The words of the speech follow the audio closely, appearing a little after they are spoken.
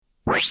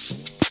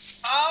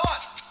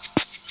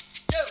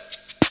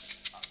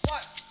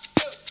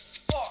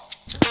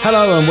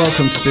Hello and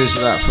welcome to Beers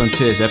Without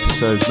Frontiers,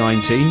 episode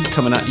 19,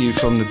 coming at you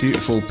from the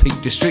beautiful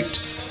Peak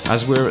District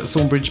as we're at the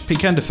Thornbridge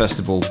Peakender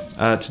Festival.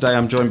 Today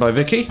I'm joined by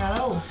Vicky.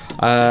 Hello.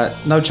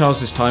 No Charles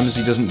this time as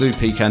he doesn't do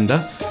Peakender,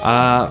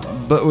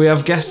 but we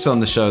have guests on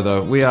the show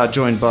though. We are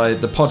joined by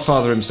the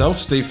podfather himself,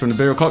 Steve from the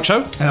Beer O'Clock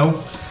Show.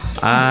 Hello.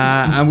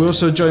 And we're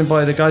also joined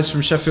by the guys from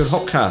Sheffield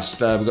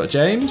Hopcast. We've got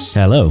James.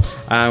 Hello.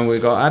 And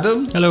we've got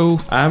Adam. Hello.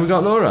 And we've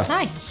got Laura.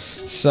 Hi.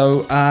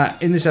 So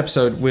in this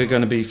episode we're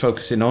going to be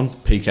focusing on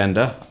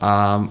Peakender,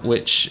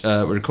 which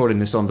we're recording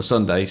this on the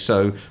Sunday,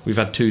 so we've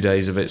had 2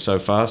 days of it so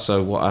far,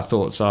 so what our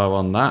thoughts are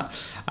on that,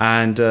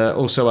 and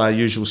also our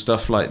usual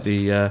stuff like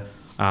the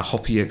our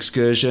hoppy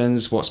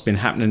excursions, what's been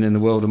happening in the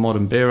world of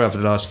modern beer over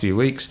the last few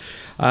weeks.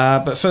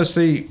 But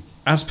firstly,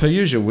 as per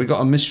usual, we've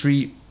got a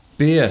mystery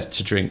beer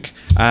to drink,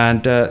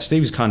 and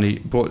Steve's kindly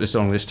brought this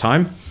on this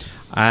time,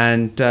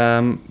 and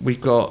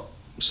we've got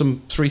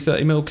some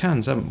 330ml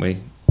cans, haven't we?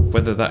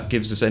 Whether that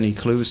gives us any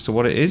clues to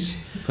what it is.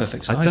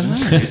 Perfect I size. don't know.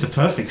 It's the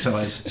perfect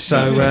size.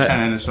 So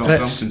can as far as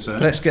I'm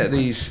concerned. let's get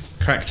these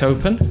cracked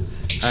open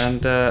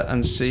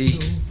and see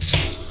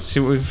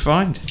what we can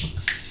find.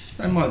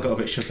 They might have got a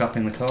bit shook up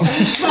in the car.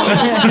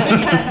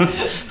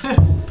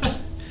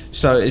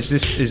 So is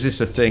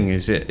this a thing?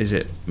 Is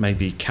it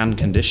maybe can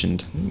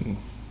conditioned?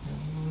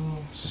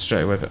 So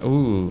straight away.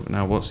 Ooh,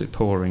 now what's it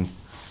pouring?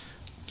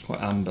 It's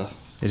quite amber.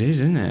 It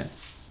is, isn't it?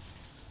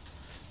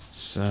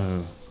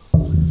 So,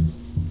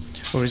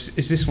 or is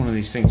this one of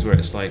these things where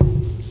it's like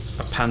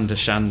a panda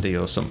shandy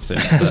or something?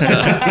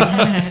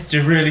 Do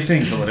you really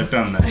think I would have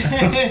done that?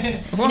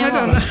 Well, I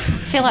don't know. I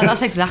feel like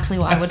that's exactly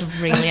what I would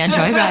really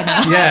enjoy right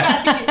now.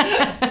 Yeah,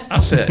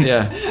 that's it.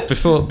 Yeah,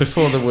 before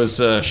there was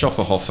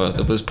Schofferhofer,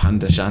 there was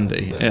Panda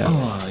Shandy. Yeah.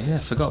 Oh yeah,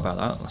 forgot about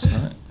that last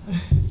night.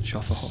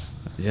 Schofferhofer.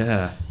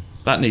 Yeah,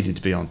 that needed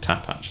to be on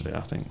tap actually.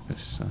 I think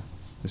this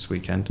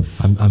weekend.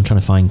 I'm trying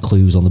to find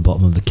clues on the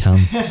bottom of the can.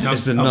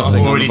 Is there I've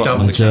nothing already on the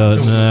bottom done of the I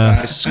can? don't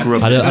know.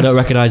 Scrub. I don't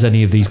recognise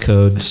any of these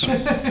codes.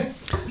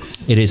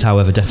 It is,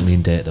 however, definitely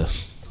in date though.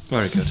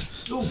 Very good.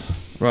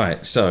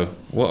 Right. So,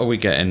 what are we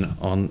getting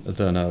on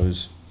the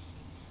nose?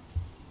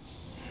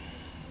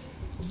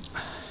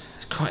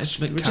 It's quite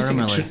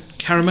Caramelly.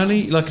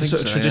 Caramelly, like a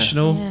sort of so, yeah.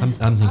 traditional. Yeah.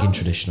 I'm thinking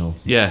traditional.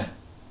 Yeah.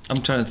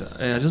 I'm trying to.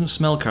 It doesn't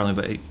smell caramel,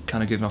 but it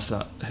kind of gives off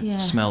that Yeah,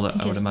 smell I that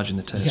think I would it's imagine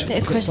the taste. Yeah. A would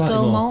bit of be. Slightly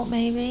crystal more. malt,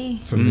 maybe.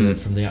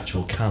 From the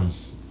actual can.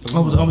 I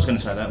was going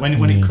to say that when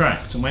it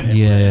cracked and went in,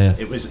 Yeah.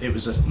 it was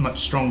a much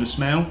stronger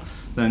smell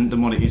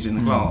than what it is in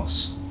the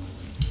glass.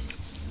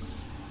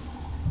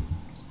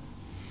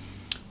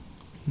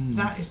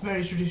 That is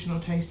very traditional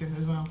tasting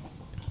as well.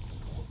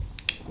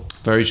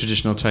 Very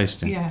traditional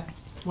tasting. Yeah,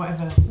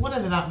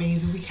 whatever that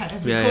means. We can't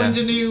coined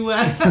a new.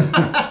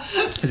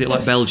 Is it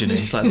like Belgian?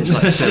 It's like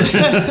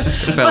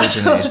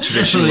Belgian. It's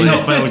traditionally Definitely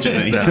not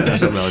Belgian. No,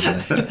 that's not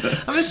Belgian.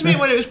 I must admit,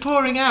 when it was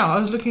pouring out, I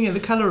was looking at the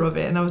colour of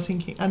it and I was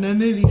thinking, and I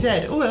nearly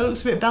said, "Oh, that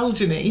looks a bit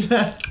Belgian-y."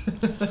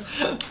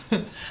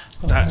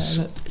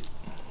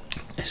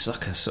 It's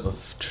like a sort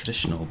of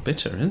traditional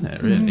bitter, isn't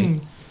it? Really.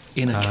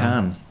 In a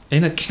can.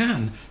 In a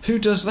can. Who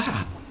does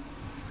that?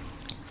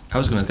 I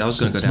was going to go It's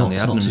down not- the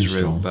it's not too Adnams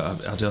strong. route,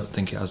 but I don't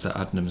think it has that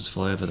Adnams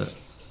flavour that.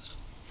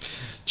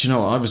 Do you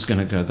know what? I was going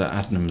to go the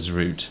Adnams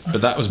route,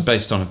 but that was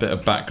based on a bit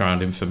of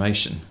background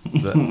information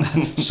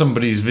that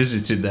somebody's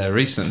visited there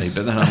recently.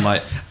 But then I'm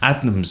like,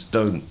 Adnams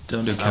don't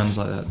do cans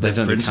like that. They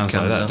don't do Printed cans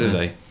like that, don't do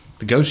they?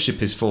 The Ghost Ship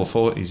is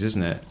 440s,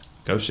 isn't it?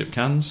 Ghost Ship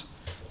cans.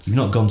 You've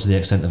not gone to the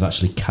extent of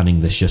actually canning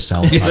this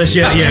yourself. Yeah, it's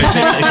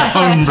a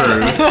home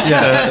brew.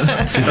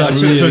 Because that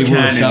To a really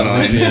can would, that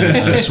would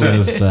be a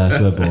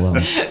swerve ball.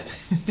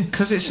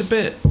 Because it's a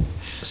bit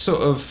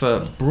sort of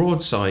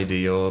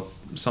broadsidey or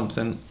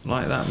something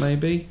like that,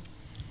 maybe.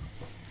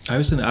 I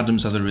always think that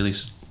Adams has a really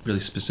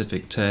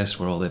specific taste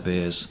for all their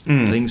beers.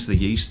 I think it's the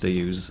yeast they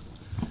use.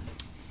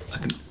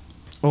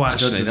 Oh, It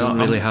actually, doesn't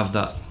really have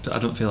that. I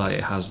don't feel like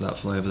it has that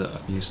flavour that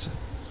I'm used to.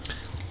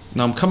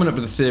 Now, I'm coming up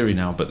with a theory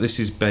now, but this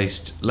is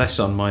based less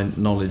on my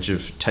knowledge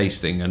of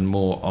tasting and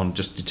more on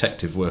just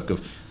detective work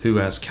of who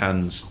has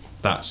cans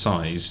that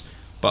size.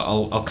 But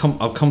I'll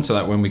come to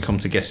that when we come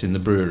to guessing the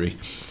brewery.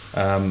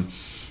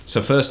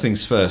 So first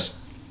things first,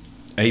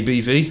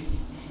 ABV.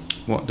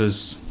 What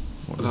does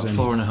About any-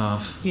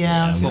 4.5.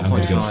 Yeah, I was I'm going to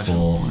going to say.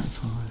 go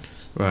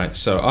 4. Right,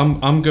 so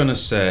I'm gonna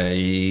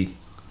say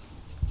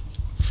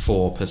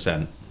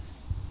 4%.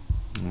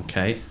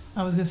 Okay.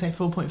 I was going to say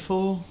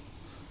 4.4.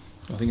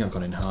 I think I've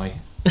gone in high.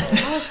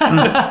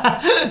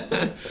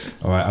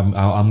 All right,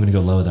 I'm going to go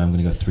lower than I'm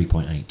going to go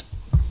 3.8.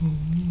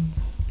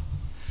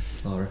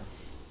 Laura.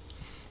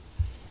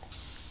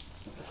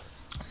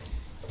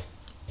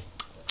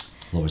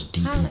 Laura's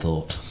deep in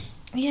thought.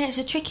 Yeah, it's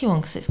a tricky one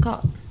because it's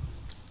got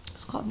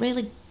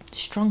really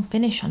strong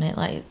finish on it.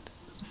 Like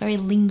it's very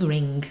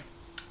lingering.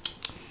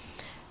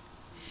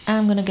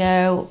 I'm gonna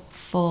go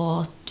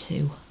for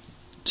 2.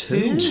 2.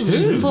 2.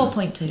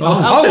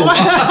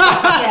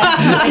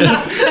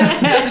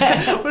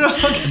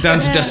 4.2. Down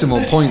to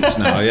decimal points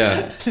now,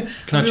 yeah.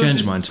 Can I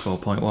change mine to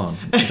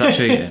 4.1? Is that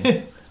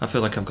cheating? I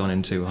feel like I've gone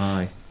in too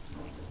high.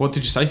 What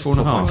did you say?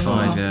 4.5?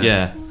 4.5, yeah.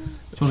 Yeah.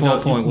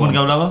 4.1. Want to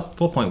go lower?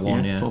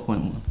 4.1, yeah.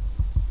 4.1.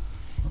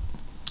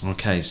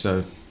 Okay,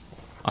 so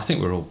I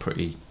think we're all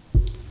pretty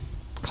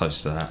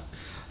close to that.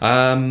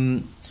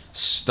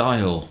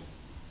 Style.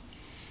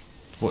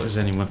 What does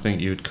anyone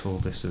think you would call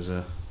this as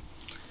a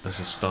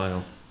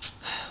style?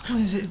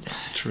 What is it?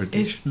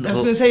 Traditional. I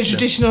was going to say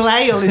traditional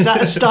ale. Is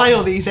that a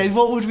style these days?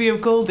 What would we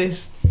have called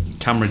this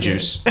Camera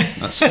juice.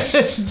 That's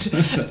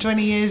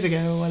 20 years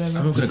ago or whatever?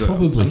 I'm going to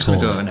Probably go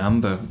call an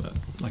amber,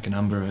 like an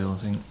amber ale, I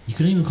think. You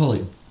could even call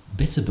it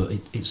bitter, but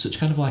it's such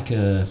kind of like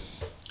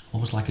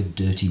almost like a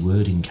dirty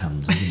word in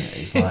cans, isn't it?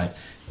 It's like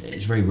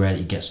it's very rare that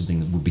you get something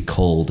that would be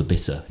called a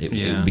bitter. It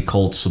would be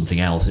called something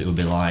else. It would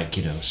be like,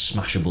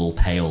 smashable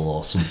pale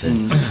or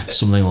something,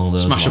 something along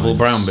those lines. smashable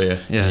brown beer.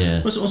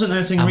 Yeah. Wasn't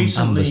there a thing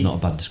recently? Amber's not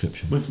a bad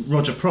description. With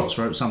Roger Protz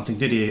wrote something,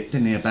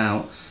 didn't he,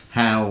 about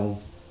how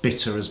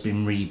bitter has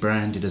been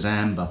rebranded as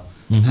amber,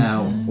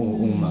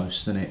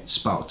 almost, and it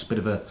sparked a bit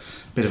of a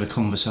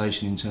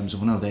conversation in terms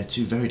of, well, no, they're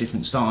two very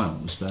different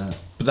styles, but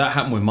that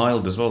happened with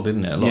mild as well,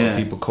 didn't it? A lot of Yeah.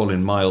 people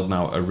calling mild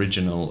now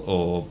original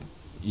or,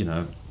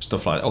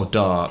 stuff like, or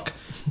dark,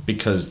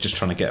 because just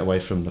trying to get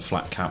away from the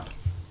flat cap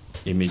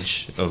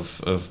image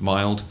of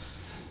mild.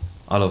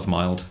 I love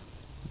mild.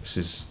 This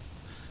is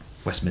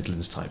West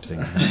Midlands type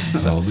thing.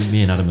 So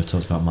me and Adam have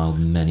talked about mild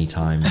many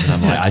times, and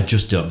I'm like, I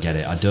just don't get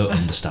it. I don't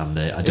understand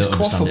it. I don't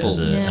understand it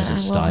as a I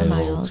style. love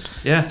a mild.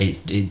 Yeah.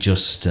 It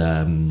just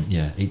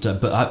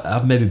but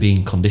I've maybe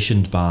been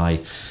conditioned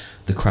by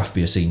the craft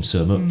beer scene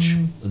so much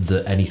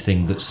that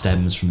anything that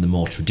stems from the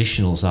more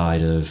traditional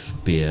side of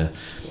beer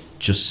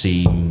just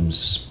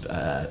seems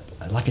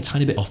like a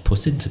tiny bit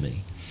off-putting to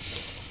me.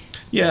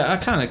 Yeah, I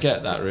kind of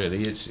get that,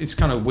 really. It's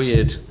kind of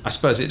weird. I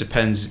suppose it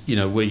depends,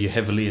 were you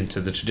heavily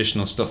into the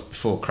traditional stuff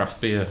before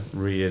craft beer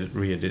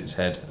reared its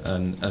head,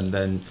 and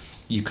then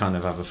you kind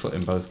of have a foot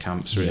in both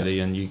camps, really,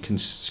 and you can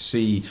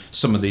see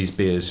some of these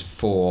beers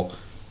for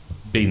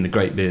being the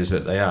great beers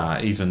that they are,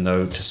 even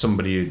though to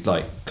somebody who'd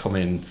come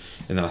in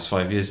the last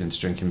 5 years into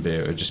drinking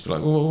beer, it would just be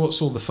like, well,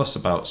 what's all the fuss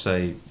about,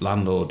 say,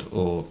 Landlord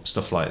or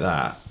stuff like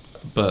that?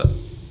 But,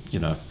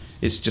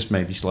 it's just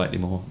maybe slightly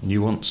more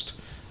nuanced.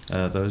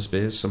 Those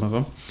beers, some of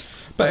them.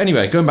 But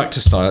anyway, going back to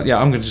style,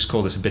 I'm going to just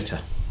call this a bitter.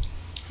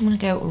 I'm going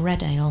to go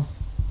red ale.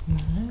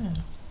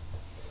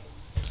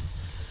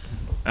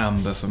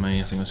 Amber for me.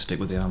 I think I'll stick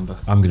with the amber.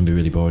 I'm going to be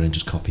really boring and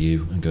just copy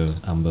you and go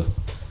amber.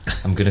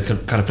 I'm going to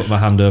kind of put my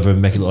hand over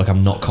and make it look like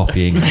I'm not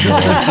copying your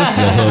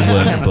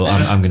homework, but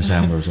I'm going to say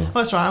amber as well.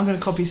 That's right, I'm going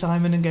to copy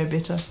Simon and go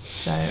bitter.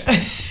 So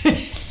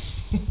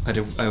I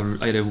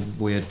had a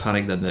weird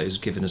panic then that it was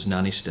given as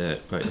nanny state,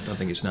 but I don't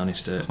think it's nanny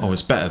state. Oh,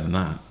 it's better than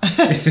that.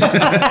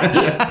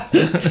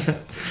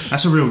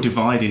 that's a real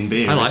divide in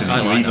beer, isn't it? You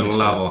like either Nanny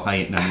love or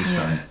hate Nanny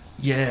Stone.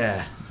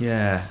 Yeah.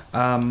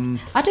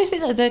 I do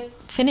think that the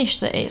finish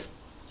that it's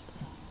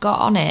got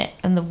on it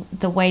and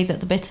the way that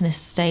the bitterness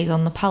stays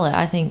on the palate,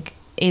 I think,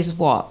 is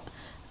what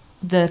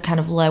the kind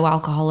of low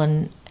alcohol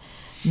and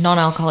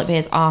non-alcoholic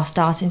beers are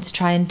starting to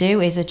try and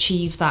do, is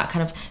achieve that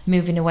kind of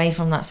moving away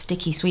from that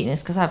sticky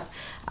sweetness, because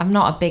I'm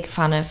not a big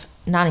fan of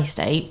Nanny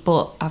State,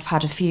 but I've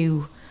had a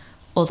few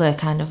other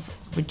kind of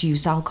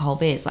reduced alcohol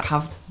beers that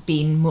have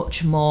been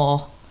much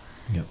more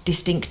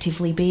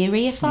distinctively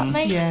beery, if that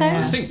makes I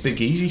sense. think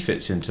Big Easy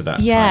fits into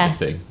that kind of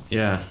thing.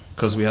 Yeah,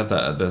 because we had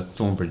that at the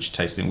Thornbridge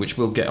tasting, which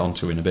we'll get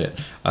onto in a bit.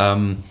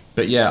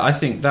 But yeah, I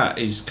think that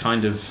is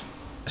kind of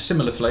a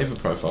similar flavour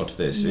profile to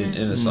this, in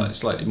a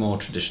slightly more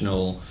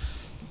traditional,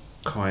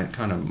 kind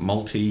of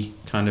malty,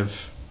 kind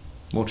of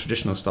more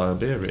traditional style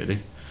beer, really.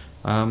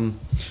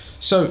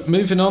 So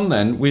moving on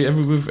then,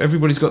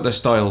 everybody's got their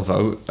style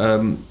vote.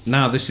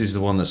 Now this is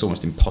the one that's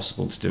almost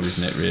impossible to do,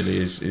 isn't it? Really,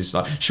 is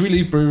like, should we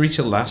leave brewery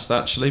till last?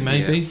 Actually,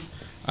 maybe,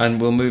 and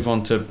we'll move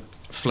on to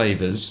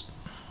flavours.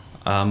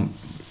 I'm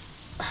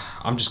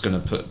just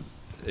going to put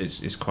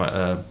it's quite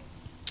a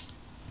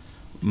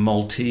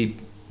malty,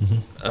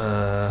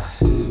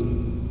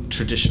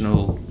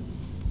 traditional.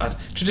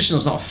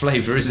 Traditional's not a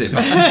flavour, is it?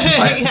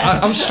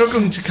 I'm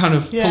struggling to kind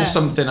of pull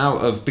something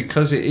out of,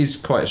 because it is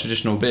quite a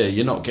traditional beer.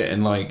 You're not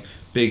getting like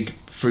big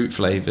fruit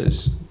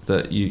flavours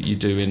that you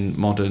do in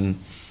modern,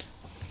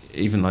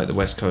 even like the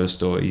West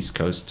Coast or East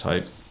Coast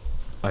type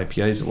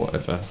IPAs or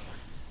whatever.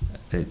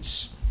 I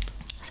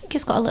think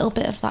it's got a little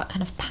bit of that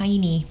kind of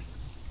piney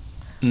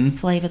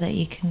flavour that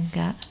you can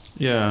get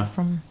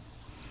from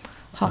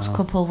hops,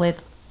 coupled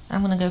with,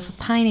 I'm going to go for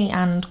piney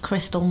and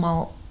crystal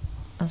malt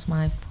as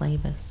my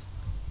flavours.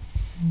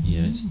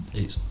 Yeah,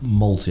 it's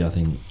malty, I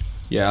think.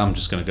 Yeah, I'm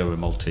just going to go with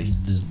malty.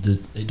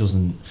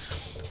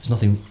 There's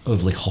nothing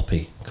overly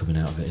hoppy coming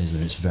out of it, is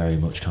there? It's very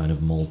much kind of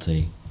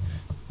malty.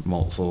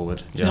 Malt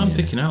forward. Yeah, I'm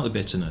picking out the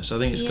bitterness. I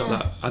think it's got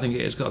that. I think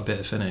it's got a bit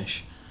of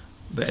finish,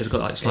 but it's got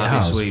like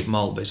slightly sweet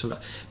malt,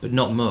 but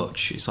not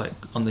much. It's like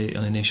on the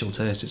initial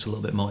taste, it's a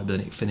little bit malty, but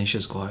then it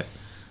finishes quite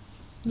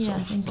Yeah,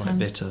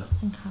 bitter. I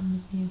think I'm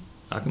with you.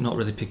 I'm not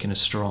really picking a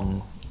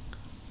strong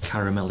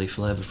caramelly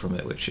flavour from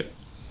it, which it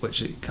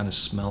kind of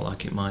smelled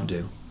like it might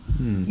do.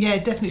 Yeah,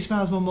 it definitely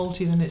smells more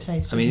malty than it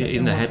tastes. I mean,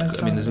 in the head,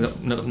 there's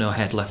no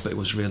head left, but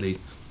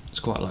it's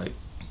quite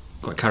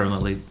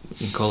caramelly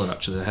in colour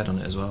actually. The head on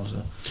it as well.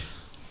 So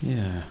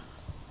yeah.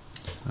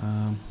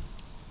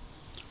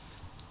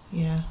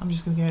 Yeah, I'm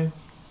just going to go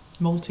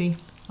malty.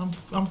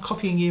 I'm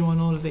copying you on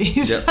all of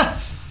these. Yep.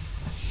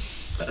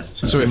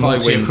 So if I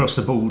win across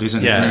the board,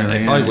 isn't it? Yeah,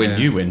 if I win,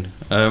 you win.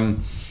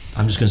 I'm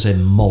just going to say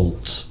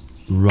malt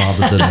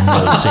rather than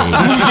malty.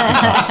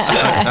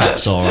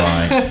 That's all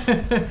right.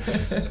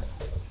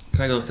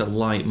 Can I go like a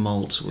light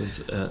malt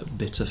with a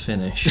bitter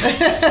finish? I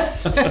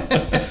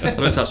don't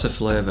know if that's a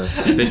flavour.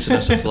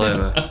 Bitterness a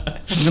flavour. I'm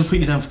going to put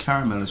you down for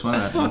caramel as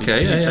well.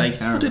 Okay, yeah. Say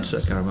caramel. I did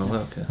say caramel.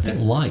 Okay. I think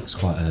light's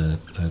quite a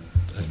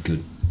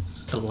good.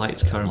 A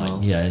light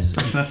caramel. Yeah,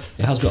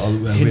 it has got a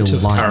real Hint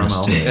of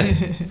lightness caramel. to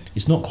it.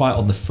 It's not quite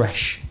on the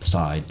fresh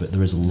side, but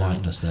there is a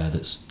lightness there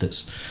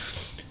that's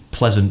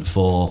pleasant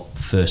for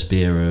first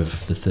beer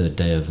of the third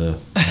day of a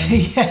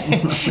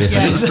beer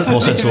festival.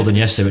 More sensible than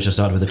yesterday, which I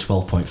started with a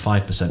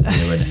 12.5%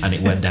 beer and it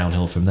went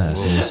downhill from there.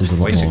 So this is a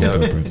lot more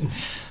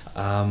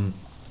appropriate.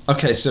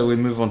 Okay, so we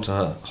move on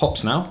to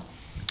hops now,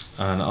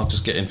 and I'll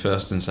just get in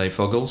first and say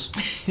Fuggles.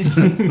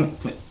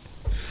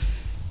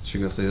 Should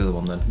we go for the other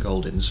one then?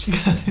 Goldings. I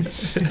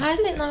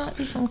think there might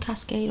be some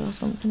Cascade or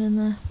something in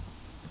there.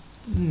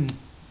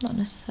 Not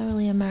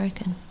necessarily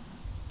American.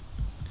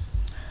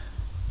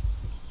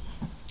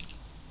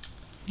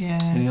 Yeah.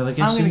 Any other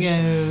guesses? I'm going to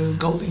go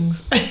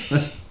Goldings.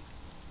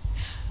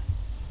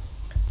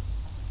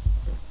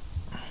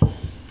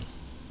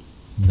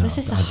 No, This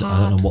is a I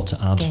don't know what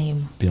to add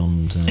game.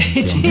 beyond.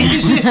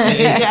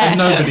 Yeah.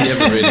 Nobody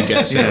ever really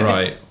gets it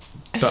right.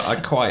 But I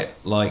quite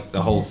like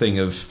the whole thing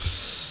of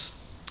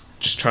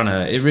just trying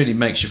to. It really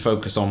makes you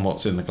focus on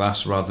what's in the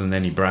glass rather than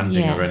any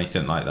branding or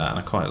anything like that, and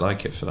I quite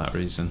like it for that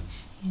reason.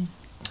 Yeah.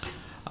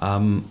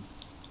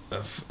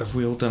 Have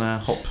we all done our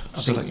hop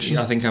selection?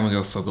 I think I'm gonna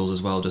go Fuggles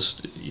as well.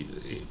 Just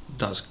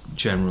that's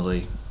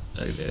generally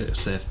a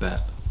safe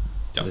bet.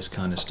 Yep. This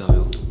kind of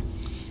style.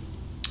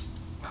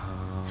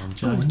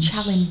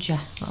 Challenger.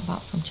 What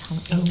about some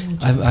Challenger?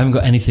 I haven't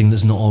got anything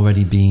that's not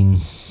already been.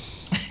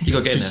 You got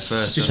to get in there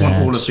first. Just want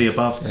all of the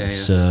above. Yeah.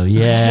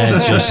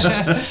 So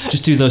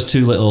just do those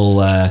two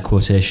little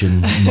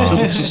quotation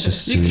marks.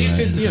 Just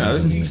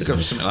you could go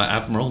for something like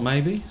Admiral,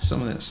 maybe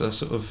something that's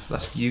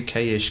that's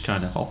UK-ish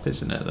kind of hop,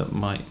 isn't it? That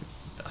might.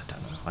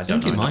 I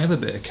don't know. It might have a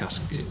bit of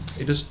cascade.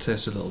 It does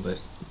taste a little bit,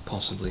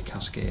 possibly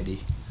cascadey.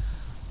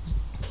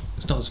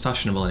 It's not as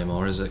fashionable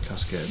anymore, is it?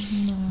 Cascade.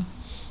 No.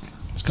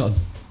 It's got a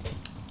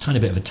tiny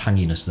bit of a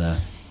tanginess there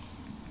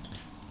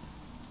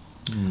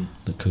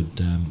that could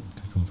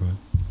come from it.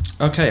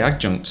 Okay,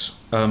 adjuncts.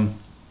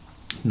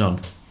 None.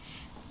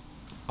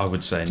 I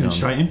would say none.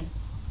 Straight in.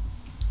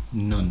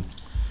 None.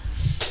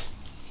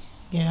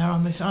 Yeah,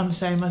 I'm the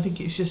same. I think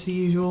it's just the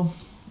usual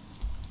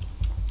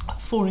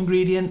 4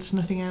 ingredients,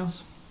 nothing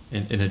else.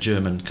 In a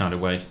German kind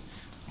of way,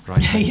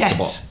 right?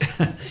 Yes.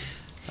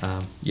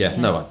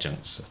 No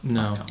adjuncts.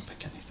 No. I can't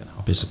pick anything out.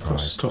 I'd be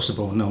surprised. Across the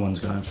board, no one's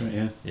going for it,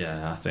 yeah?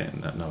 Yeah, I think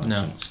no No.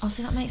 adjuncts. Oh,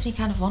 see, that makes me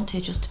kind of want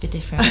to, just to be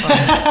different.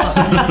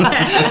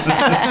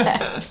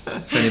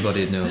 If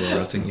anybody'd know,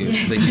 Laura, I think you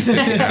pick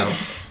it out.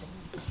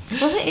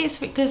 Well, it is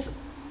because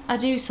I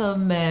do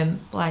some beer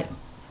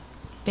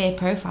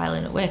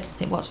profiling at work. I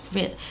think what's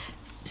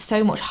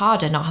so much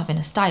harder not having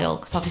a style,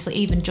 because obviously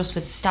even just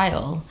with the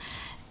style,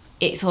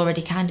 it's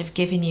already kind of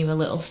giving you a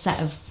little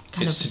set of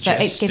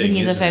it's giving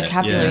you the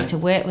vocabulary to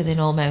work within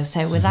almost.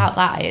 So without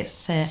that,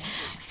 it's I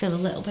feel a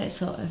little bit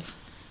sort of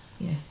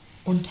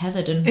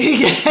untethered and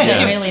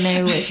don't really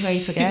know which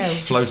way to go.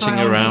 Floating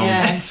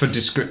around for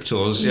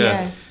descriptors.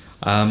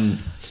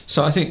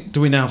 So I think, do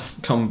we now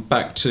come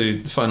back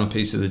to the final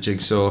piece of the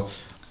jigsaw?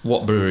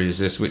 What brewery is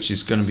this? Which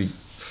is going to be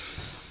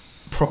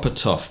proper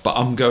tough, but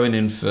I'm going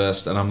in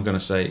first, and I'm going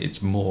to say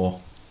it's More.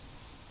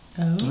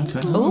 Oh.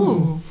 Okay.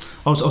 Ooh.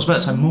 I was about to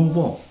say more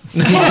what?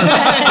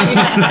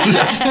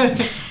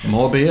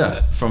 More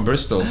beer from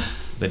Bristol.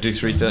 They do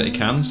 330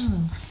 cans.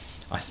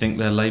 I think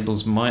their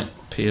labels might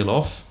peel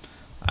off,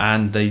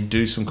 and they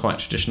do some quite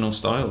traditional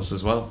styles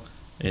as well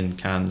in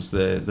cans.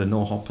 The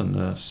Nor hop and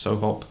the So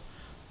hop.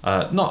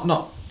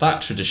 Not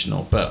that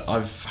traditional, but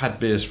I've had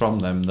beers from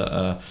them that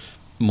are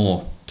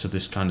more to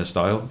this kind of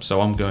style. So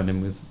I'm going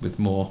in with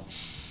More.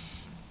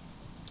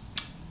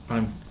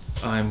 I'm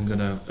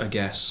gonna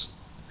guess,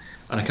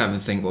 and I can't even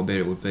think what beer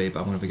it would be,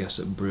 but I'm gonna guess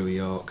at Brewery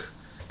York,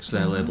 because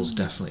their labels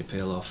definitely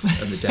peel off,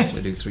 and they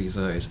definitely do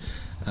 330s.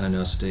 And I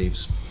know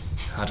Steve's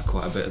had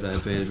quite a bit of their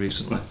beer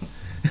recently.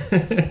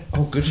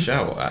 Oh, good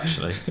shout,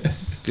 actually.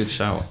 Good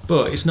shout.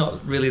 But it's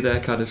not really their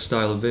kind of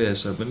style of beer,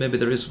 so but maybe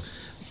there is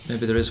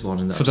one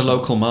in that. For the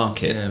local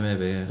market. Yeah,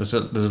 maybe. Yeah. There's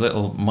a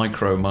little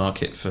micro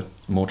market for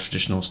more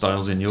traditional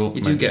styles in York.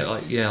 You do get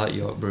like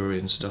York Brewery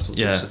and stuff like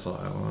that,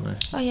 aren't they?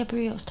 Oh yeah,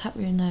 Brewery York's tap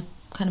room, the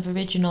kind of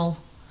original,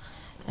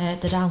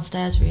 the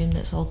downstairs room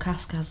that's all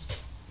cask has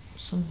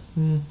some.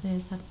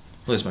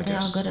 Well, that's my They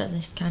guess. are good at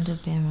this kind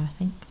of beer, I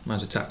think.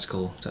 Mine's a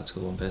tactical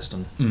one based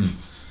on a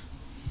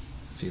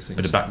few things.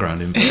 Bit of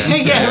background info.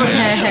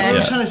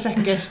 We're trying to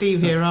second guess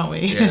Steve here, aren't we?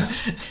 Yeah.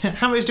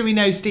 How much do we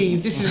know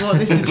Steve? This is what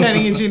this is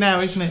turning into now,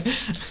 isn't it?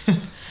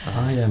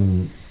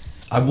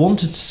 I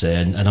wanted to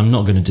say, and I'm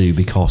not going to do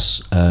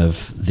because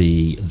of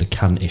the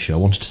can issue. I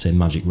wanted to say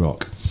Magic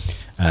Rock,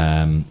 but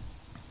I'm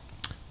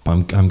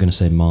going to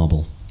say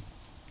Marble.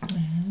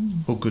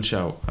 Oh, good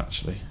shout,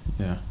 actually.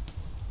 Yeah.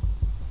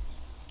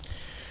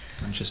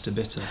 Manchester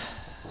Bitter.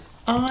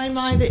 I'm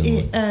either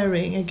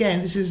erring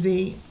again. This is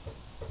the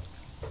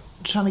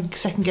trying to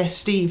second guess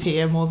Steve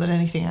here more than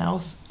anything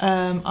else.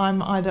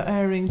 I'm either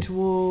erring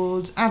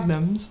towards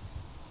Adnams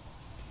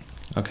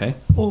Okay.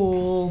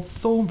 or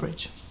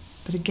Thornbridge,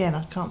 but again,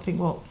 I can't think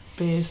what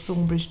beers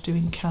Thornbridge do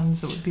in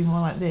cans that would be more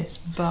like this.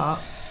 But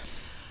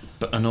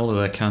And all of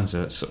their cans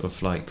are sort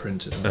of like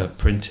Printed.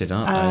 printed,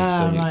 aren't they?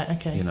 So right,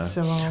 okay. You know,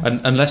 So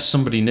unless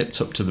somebody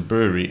nipped up to the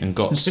brewery and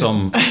got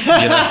some,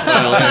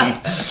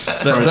 that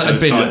had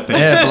been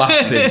air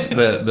blasted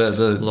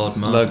the Lord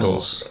logo.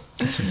 Marples.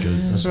 That's a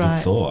good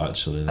thought,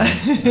 actually.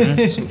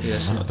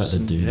 Yes, I bet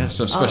they'd do Yeah, that.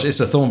 some special. It's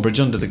a Thornbridge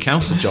under the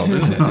counter job,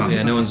 isn't it?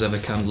 Yeah, no one's ever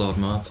canned Lord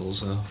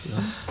Marples, so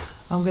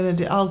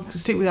I'll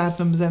stick with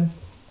Adnams then.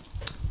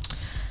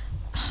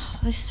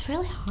 This is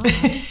really hard.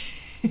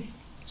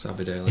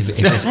 Sabby Daily.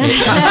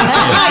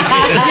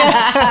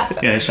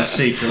 Yeah, she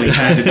secretly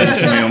handed them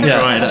to me on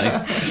Friday.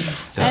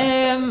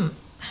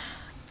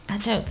 I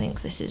don't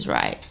think this is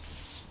right,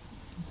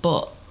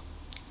 but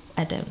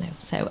I don't know.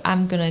 So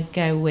I'm gonna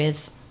go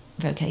with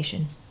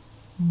Vocation.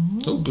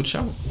 Oh, good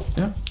shout.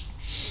 Yeah.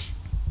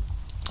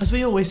 As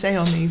we always say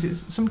on these,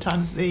 it's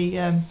sometimes the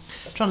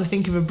trying to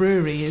think of a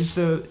brewery is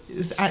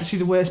actually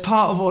the worst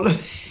part of all of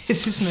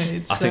this, isn't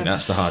it? I think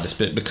that's the hardest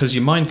bit because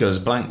your mind goes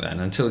blank then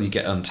until you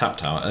get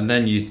Untapped out, and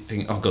then you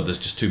think, oh god, there's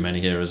just too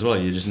many here as well.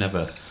 You just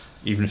never,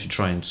 even if you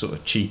try and sort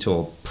of cheat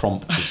or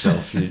prompt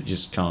yourself, you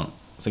just can't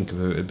think of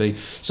who it would be.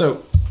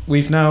 So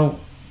we've now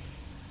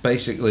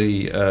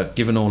basically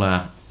given all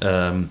our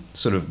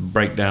sort of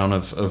breakdown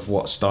of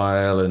what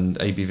style and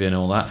ABV and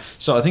all that.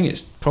 So I think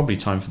it's probably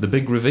time for the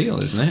big reveal,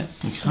 isn't it?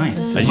 Okay.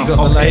 Have you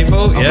got the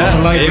label? I've Yeah. got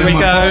a label Here we in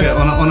my pocket go.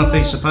 on a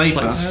piece of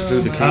paper.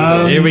 Through the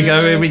keyboard. Here we go.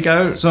 Here we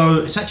go. So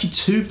it's actually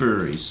two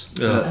breweries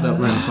that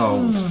were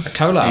involved A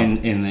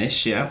collab. in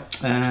this, yeah.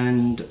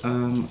 And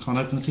I can't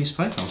open the piece of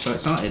paper. I'm so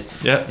excited.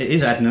 Yeah. It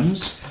is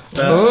Adnams.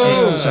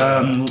 Oh.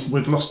 It's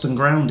with Lost and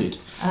Grounded.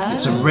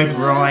 It's a red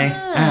rye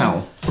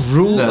ale.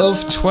 Rule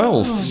of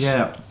 12.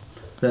 Yeah.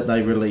 That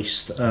they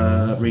released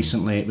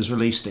recently. It was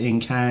released in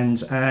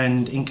cans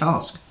and in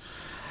cask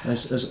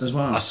as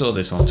well. I saw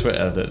this on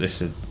Twitter that this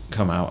had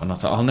come out, and I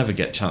thought I'll never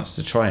get a chance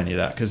to try any of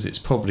that because it's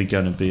probably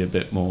going to be a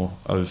bit more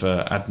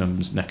over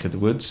Adnams' neck of the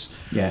woods.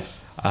 Yeah.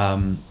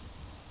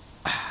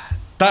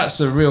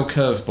 That's a real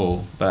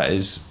curveball, that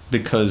is,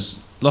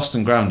 because Lost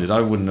and Grounded,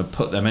 I wouldn't have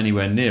put them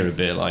anywhere near a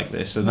beer like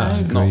this, and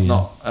that's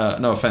no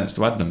offence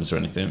to Adnams or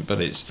anything, but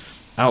it's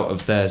out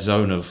of their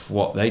zone of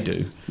what they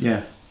do.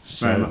 Yeah.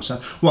 Very much so.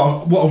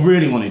 What I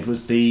really wanted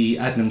was the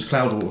Adnams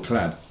Cloudwater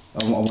collab.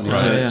 I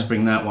wanted to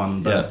bring that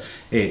one, but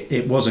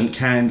it wasn't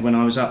canned when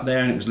I was up there,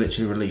 and it was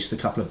literally released a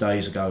couple of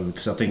days ago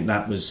because I think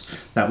that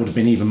would have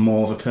been even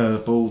more of a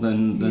curveball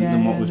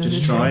than what we've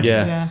just tried.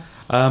 Yeah.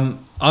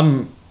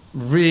 I'm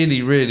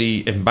really,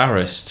 really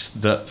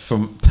embarrassed that,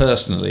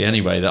 personally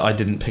anyway, that I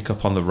didn't pick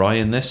up on the rye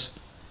in this.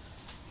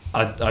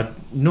 I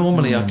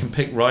normally I can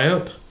pick rye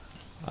up.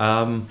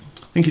 I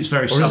think it's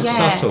very subtle.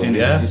 Subtle,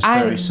 yeah. It's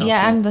very subtle.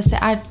 Yeah,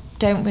 I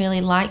don't really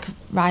like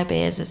rye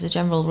beers as a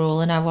general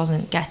rule, and I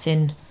wasn't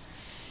getting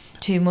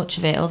too much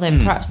of it. Although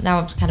perhaps now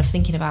I'm kind of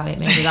thinking about it,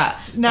 maybe that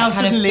Now that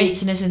kind of suddenly-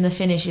 bitterness in the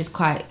finish it's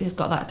got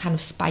that kind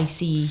of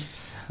spicy.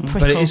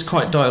 But it is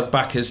quite dialed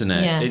back, isn't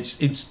it? Yeah.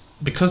 It's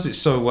because it's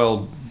so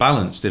well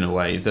balanced in a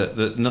way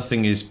that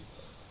nothing is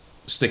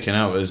sticking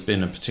out as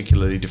being a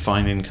particularly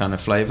defining kind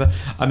of flavour.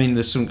 I mean,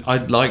 I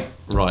like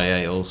rye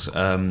ales.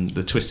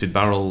 The Twisted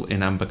Barrel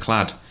in Amber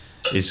Clad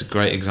is a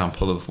great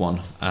example of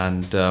one,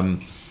 and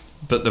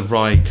but the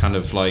rye kind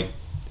of like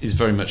is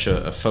very much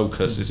a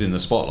focus, is in the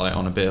spotlight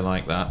on a beer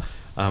like that,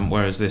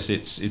 whereas this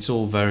it's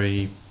all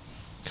very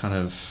kind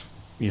of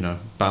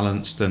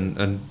balanced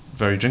and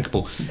very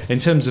drinkable. In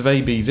terms of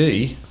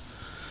ABV,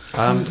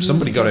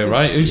 somebody got it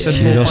right. Who said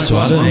Kudos to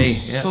Adam. Anna!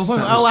 Yeah.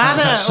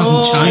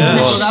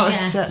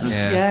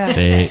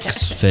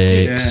 Fix.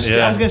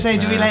 I was going to say,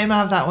 do we let him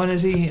have that one?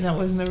 That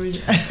wasn't a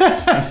reason.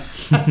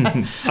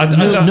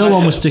 No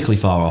one was particularly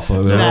far off. We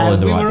were all in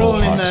the right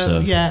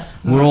ballpark.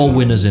 We're all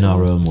winners in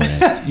our own way.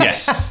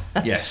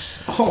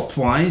 Yes. Hop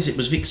wise, it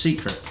was Vic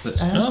Secret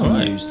that's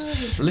been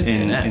used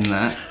in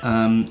that.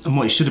 And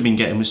what you should have been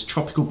getting was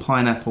tropical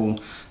pineapple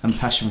and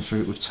passion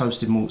fruit with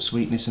toasted malt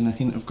sweetness and a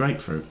hint of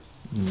grapefruit.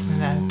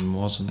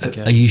 Wasn't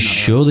the Are you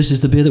sure this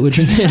is the beer that we're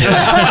drinking?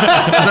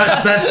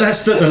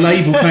 that's the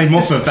label came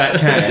off of that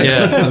can.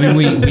 Yeah, I mean,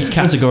 we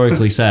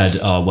categorically said,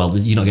 "Oh well,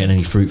 you're not getting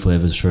any fruit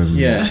flavors from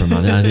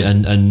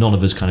and none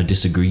of us kind of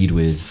disagreed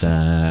with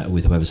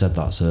whoever said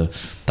that. So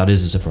that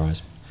is a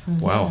surprise.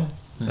 Wow.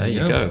 There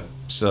you go.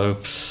 So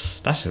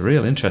that's a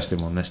real interesting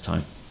one this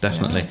time,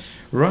 definitely.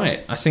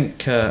 Right, I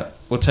think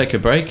we'll take a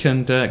break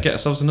and get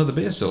ourselves another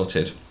beer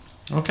sorted.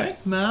 Okay?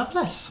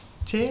 Marvellous.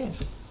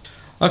 Cheers.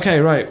 Okay,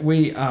 right,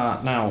 we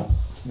are now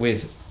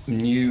with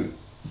new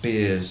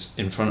beers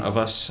in front of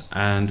us,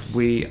 and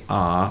we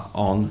are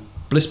on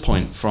Bliss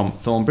Point from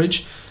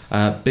Thornbridge.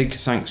 Big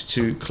thanks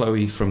to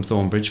Chloe from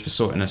Thornbridge for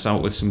sorting us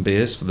out with some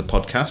beers for the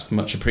podcast,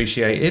 much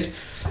appreciated.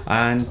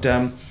 And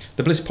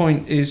the Bliss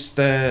Point is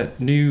their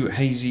new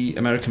hazy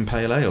American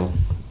Pale Ale.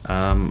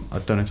 I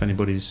don't know if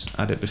anybody's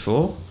had it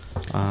before.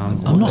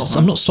 I'm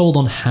not sold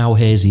on how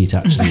hazy it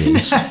actually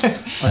is.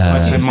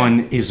 I'd say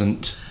mine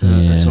isn't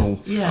at all.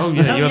 Yeah. Oh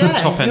yeah, you have the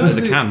top end of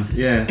the can.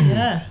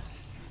 Yeah.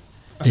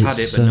 I've had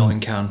it, but not in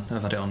can.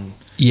 I've had it on.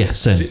 Yeah,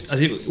 same.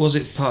 Was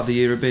it part of the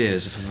year of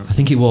beers? I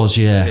think it was,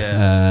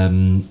 yeah.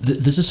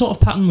 There's a sort of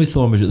pattern with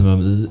Thornbridge at the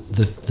moment.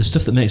 The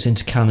stuff that makes it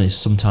into can is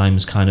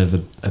sometimes kind of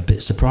a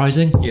bit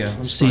surprising.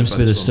 Yeah, seems to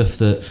be the stuff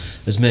that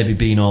has maybe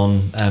been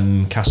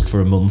on cask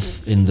for a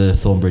month in the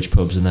Thornbridge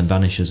pubs and then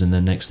vanishes, and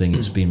then next thing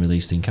it's been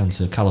released in can.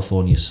 So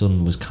California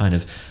Sun was kind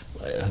of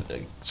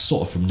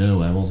sort of from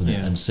nowhere, wasn't it?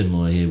 Yeah. And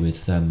similar here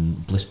with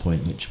Bliss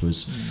Point, which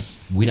was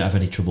we don't have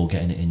any trouble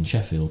getting it in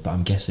Sheffield, but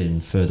I'm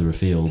guessing further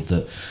afield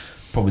that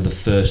probably the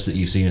first that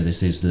you've seen of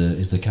this is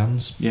the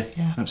cans. Yeah,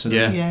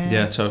 absolutely.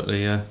 Yeah,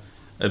 totally. Yeah,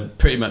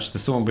 pretty much the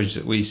Thornbridge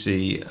that we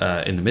see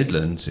in the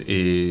Midlands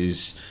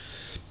is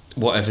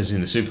whatever's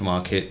in the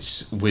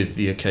supermarkets with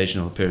the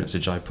occasional appearance of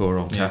Jaipur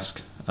on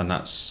cask, and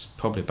that's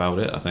probably about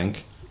it. I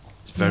think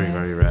it's very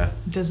very rare.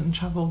 It doesn't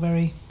travel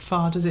very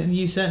far, does it? And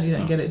you certainly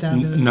don't get it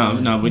down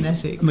in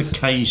Essex.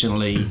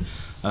 Occasionally,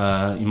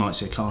 you might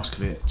see a cask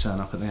of it turn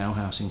up at the Ale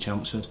House in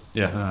Chelmsford.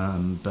 Yeah,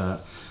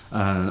 but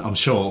I'm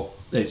sure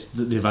it's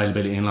the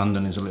availability in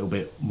London is a little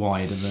bit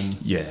wider than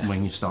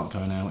when you start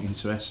going out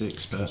into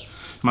Essex. But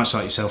much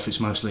like yourself, it's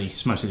mostly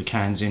the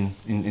cans in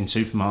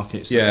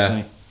supermarkets.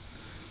 That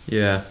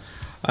yeah.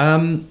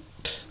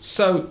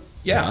 So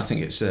yeah, I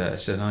think it's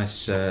a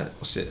nice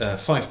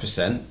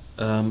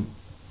 5%.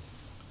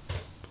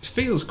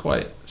 Feels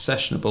quite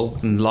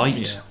sessionable and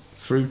light,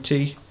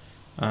 fruity.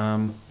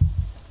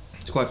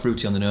 It's quite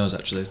fruity on the nose,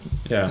 actually.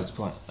 Yeah,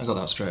 I got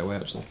that straight away,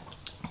 actually.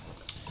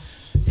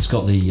 It's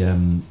got the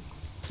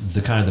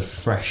kind of the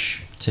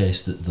fresh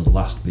taste that the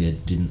last beer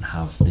didn't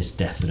have. This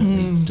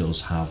definitely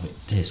does have. It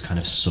tastes kind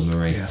of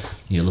summery. Yeah.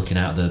 You're looking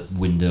out the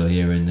window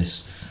here in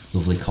this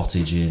lovely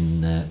cottage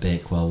in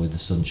Bakewell with the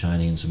sun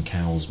shining and some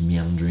cows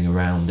meandering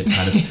around. It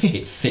kind of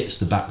it fits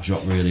the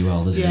backdrop really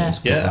well, doesn't it? It's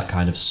got that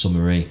kind of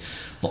summery,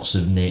 lots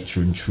of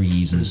nature and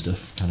trees and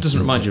stuff. Kind of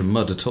doesn't remind you of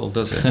mud at all,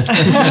 does it?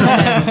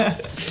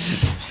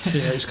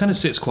 Yeah, it kind of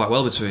sits quite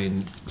well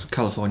between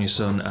California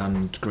Sun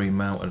and Green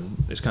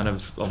Mountain. It's kind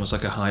of almost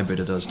like a hybrid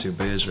of those two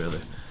beers,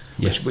 really.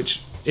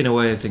 Which in a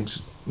way I think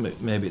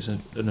maybe it's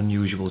an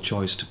unusual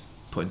choice to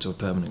put into a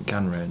permanent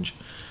can range.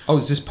 Oh,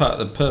 is this part of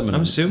the permanent?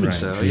 I'm assuming range?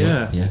 so.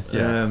 Yeah.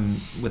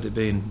 With it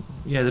being,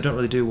 they don't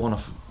really do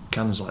one-off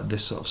cans like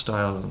this sort of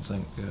style. I don't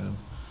think.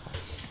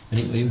 And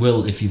it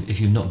will, if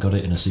you've not got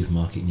it in a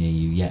supermarket near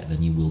you yet,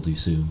 then you will do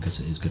soon, because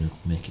it is going to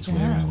make its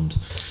way around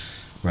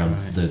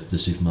the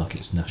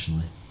supermarkets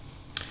nationally.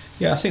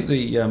 Yeah, I think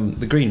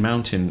the Green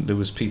Mountain, there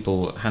was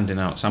people handing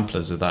out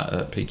samplers of that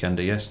at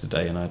Peakender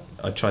yesterday, and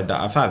I tried that.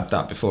 I've had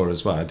that before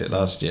as well. I did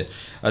last year,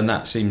 and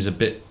that seems a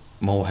bit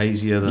more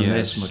hazier than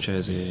this. It's much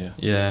hazier.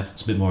 Yeah,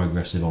 it's a bit more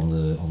aggressive on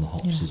the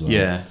hops as well.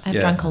 Yeah, I've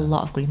drank a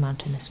lot of Green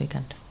Mountain this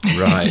weekend.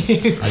 Right.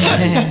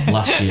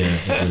 Last year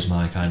it was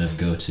my kind of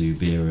go-to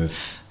beer of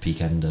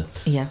Peakender.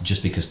 Yeah.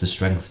 Just because the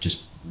strength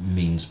just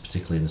means,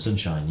 particularly in the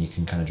sunshine, you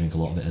can kind of drink a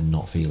lot of it and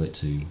not feel it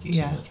too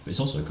much. But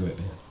it's also a great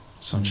beer.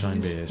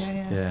 Sunshine beers.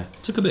 Yeah.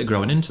 It took a bit of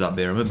growing into that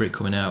beer. I remember it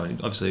coming out, and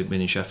obviously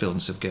being in Sheffield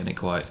and stuff, getting it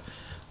quite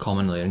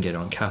commonly and getting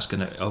it on cask,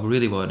 and I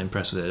really wasn't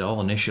impressed with it at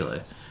all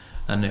initially.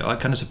 And it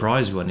kind of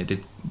surprised me when it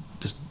did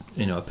just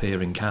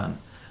appear in can.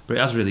 But it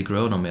has really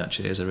grown on me,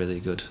 actually. It's a really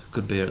good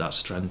beer at that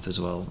strength as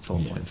well,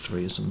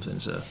 4.3 or something.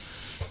 So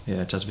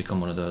yeah, it has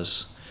become one of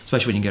those,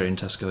 especially when you get it in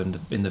Tesco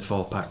in the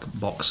 4-pack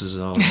boxes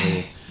or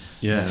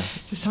Yeah,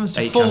 just happens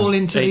to fall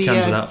into the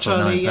cans of that for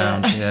trolley,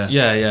 £9.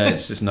 Yeah.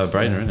 It's no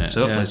brainer, isn't it?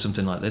 So hopefully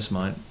something like this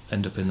might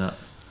end up in that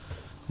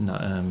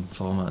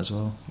format as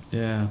well.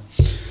 Yeah.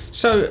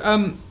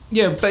 So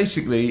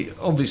basically,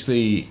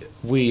 obviously,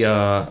 we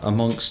are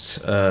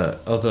amongst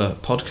other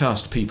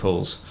podcast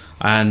peoples,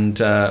 and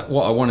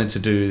what I wanted to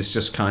do is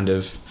just kind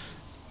of.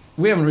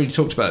 We haven't really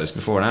talked about this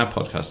before in our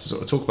podcast. To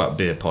sort of talk about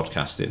beer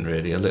podcasting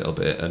really a little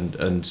bit,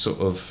 and sort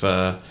of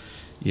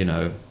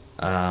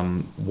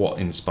what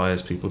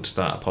inspires people to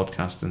start a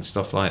podcast and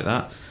stuff like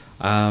that.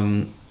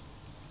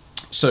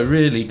 So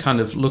really kind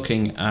of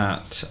looking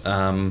at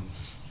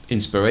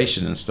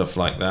inspiration and stuff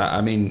like that.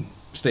 I mean,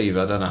 Steve,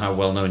 I don't know how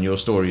well known your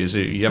story is.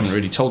 You haven't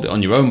really told it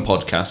on your own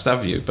podcast,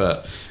 have you?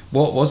 But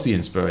what was the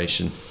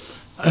inspiration?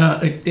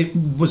 It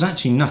was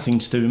actually nothing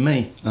to do with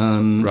me.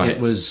 Right. It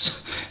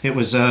was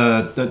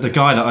the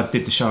guy that I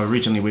did the show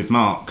originally with,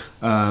 Mark.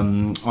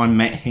 I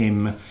met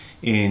him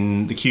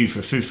in the queue for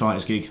a Foo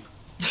Fighters gig.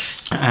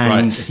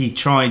 and he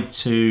tried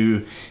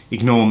to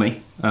ignore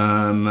me.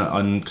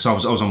 Because I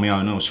was on my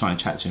own, and I was trying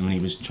to chat to him, and he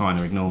was trying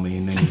to ignore me.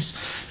 And then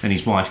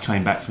his wife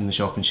came back from the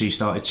shop, and she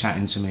started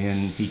chatting to me,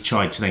 and he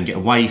tried to then get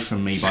away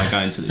from me by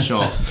going to the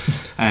shop.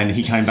 And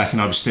he came back,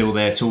 and I was still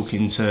there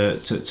talking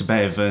to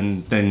Bev,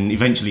 and then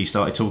eventually he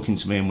started talking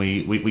to me, and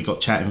we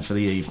got chatting for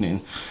the evening.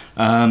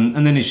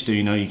 And then as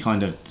you do, you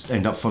kind of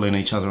end up following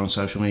each other on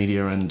social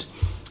media, and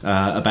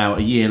about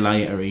a year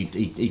later,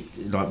 he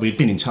like we'd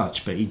been in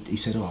touch, but he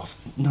said, "Oh, I've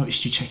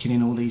noticed you checking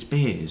in all these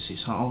beers."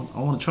 He's like, I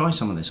want to try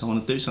some of this. I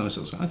want to do something.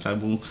 So I was like, "Okay,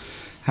 well,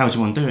 how do you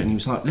want to do it?" And he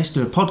was like, "Let's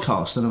do a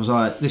podcast." And I was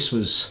like, "This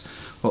was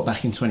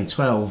back in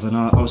 2012," and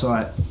I was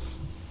like,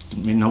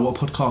 didn't really know what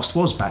a podcast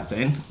was back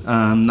then.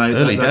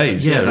 Early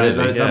days, they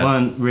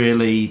weren't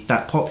really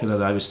that popular.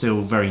 They were still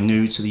very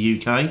new to the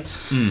UK.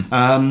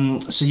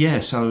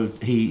 So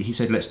he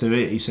said, "Let's do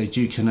it." He said,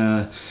 "You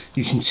can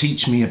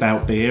teach me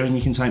about beer, and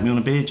you can take me on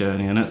a beer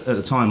journey." And at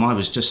the time, I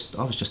was just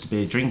a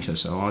beer drinker.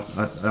 So I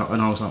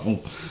was like, "Well,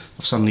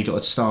 I've suddenly got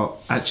to start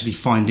actually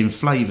finding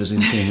flavours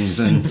in things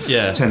and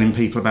telling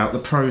people about the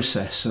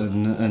process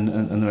and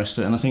the rest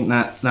of it." And I think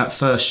that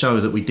first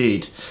show that we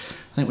did,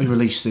 I think we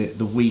released it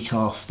the week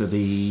after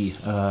the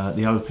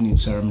opening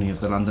ceremony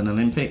of the London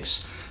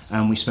Olympics,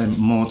 and we spent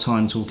more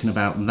time talking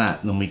about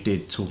that than we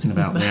did talking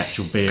about the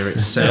actual beer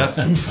itself,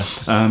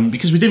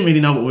 because we didn't really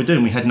know what we were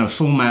doing. We had no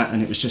format,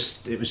 and it was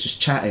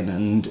just chatting,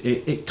 and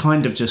it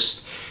kind of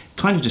just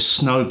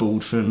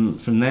snowballed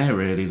from there.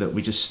 Really, that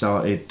we just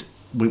started.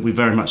 We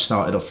very much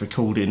started off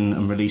recording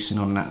and releasing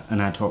on an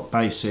ad hoc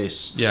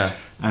basis. Yeah,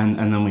 and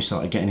then we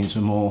started getting into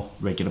a more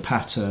regular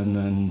pattern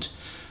and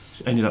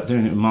ended up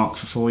doing it with Mark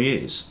for 4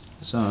 years.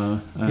 So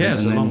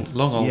it's a long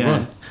old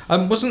run.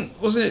 Wasn't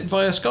it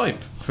via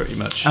Skype pretty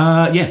much?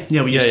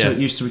 We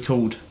used to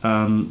record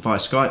via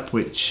Skype,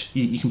 which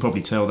you can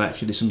probably tell that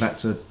if you listen back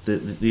to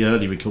the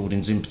early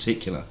recordings in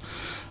particular.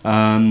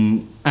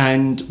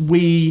 And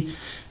we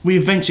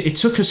eventually, it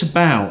took us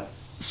about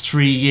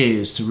 3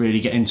 years to really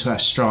get into our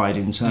stride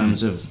in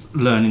terms of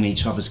learning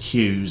each other's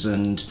cues,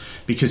 and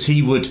because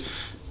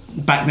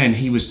back then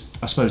he was,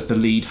 I suppose, the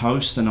lead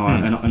host, and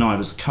I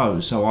was the co.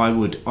 So I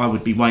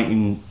would be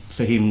waiting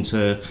for him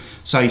to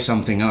say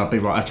something, and I'd be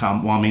right. Okay,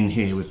 I'm in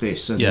here with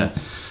this. And,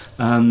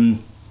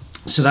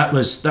 so that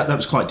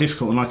was quite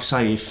difficult. And like I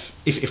say,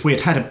 if we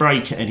had a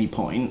break at any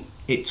point,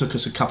 it took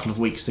us a couple of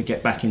weeks to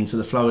get back into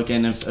the flow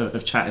again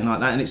of chatting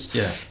like that. And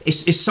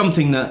it's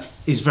something that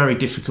is very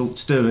difficult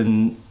to do,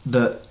 and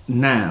that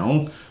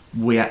now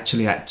we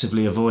actually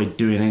actively avoid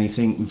doing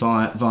anything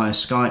via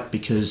Skype,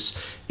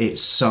 because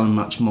it's so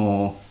much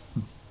more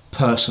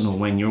personal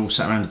when you're all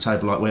sat around a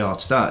table like we are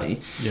today.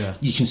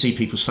 You can see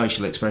people's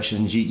facial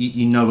expressions.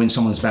 You know when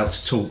someone's about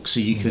to talk,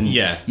 so you can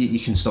you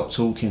can stop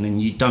talking,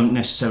 and you don't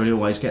necessarily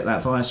always get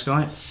that via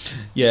Skype.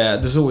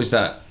 There's always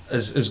that.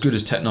 As good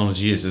as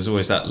technology is, there's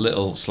always that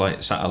little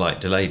slight satellite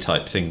delay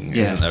type thing,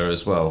 isn't there,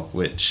 as well,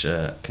 which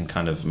can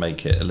kind of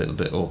make it a little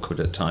bit awkward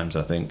at times,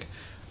 I think.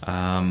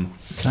 Can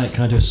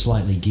I do a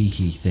slightly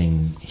geeky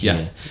thing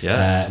here?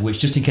 Which,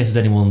 just in case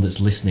there's anyone that's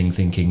listening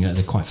thinking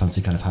they quite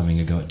fancy kind of having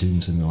a go at doing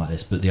something like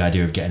this, but the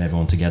idea of getting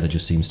everyone together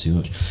just seems too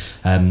much.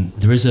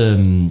 There is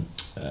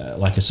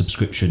like a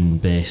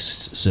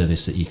subscription-based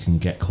service that you can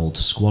get called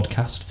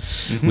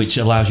Squadcast, which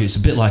allows you, it's a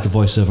bit like a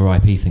voice over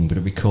IP thing, but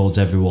it records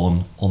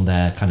everyone on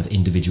their kind of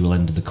individual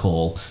end of the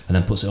call and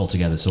then puts it all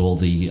together, so all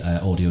the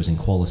audio is in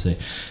quality.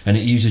 And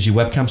it uses your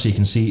webcam so you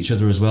can see each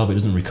other as well, but it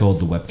doesn't record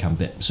the webcam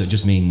bit. So it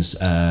just means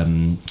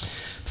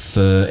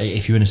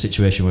if you're in a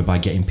situation whereby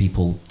getting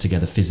people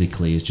together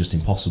physically is just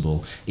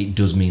impossible, it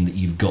does mean that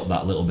you've got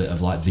that little bit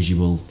of like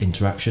visual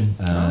interaction,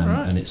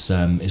 and it's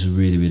a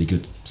really, really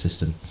good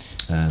system.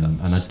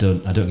 And I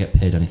don't get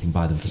paid anything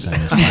by them for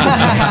saying this.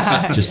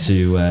 Just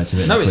to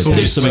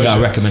it's something I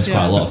recommend to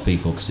quite a lot of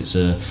people, because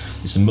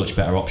it's a much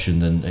better option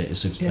than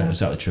it's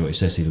exactly true what you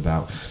say, Steve,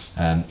 about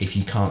if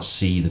you can't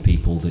see the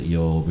people that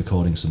you're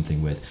recording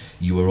something with,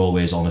 you are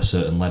always on a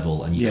certain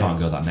level, and you can't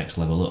go that next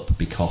level up,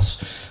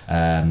 because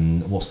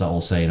what's that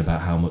all saying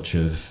about how much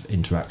of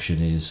interaction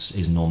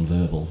is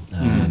non-verbal,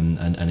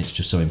 and it's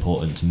just so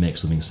important to make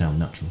something sound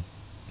natural.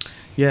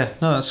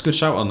 That's a good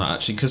shout on that,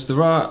 actually, because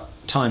there are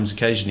times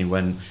occasionally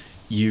when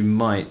you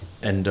might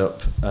end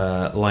up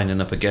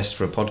lining up a guest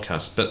for a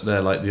podcast, but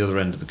they're like the other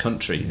end of the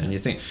country, and you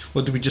think,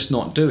 well, do we just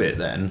not do it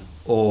then,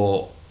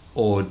 or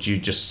do you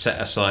just set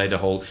aside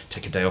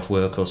take a day off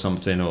work or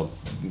something, or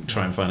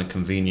try and find a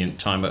convenient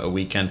time at a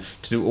weekend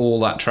to do all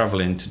that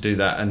travelling to do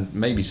that? And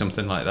maybe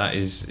something like that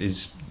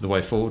is the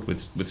way forward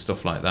with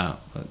stuff like that.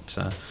 But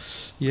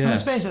I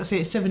suppose that's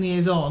it. 7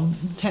 years on,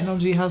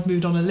 technology has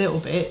moved on a little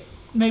bit,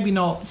 maybe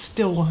not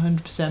still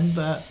 100%,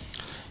 but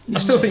I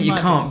still think you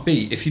can't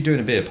be, if you're doing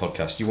a beer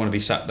podcast, you want to be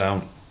sat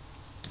down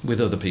with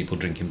other people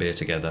drinking beer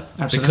together.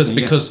 Absolutely,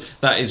 because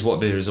that is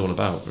what beer is all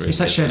about, really. It's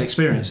that shared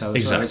experience, though,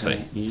 exactly.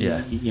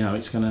 Well, you know,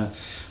 it's gonna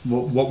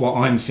what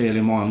I'm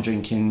feeling while I'm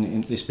drinking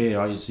in this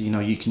beer is,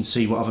 you can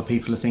see what other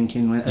people are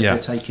thinking as they're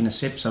taking a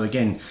sip. So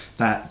again,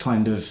 that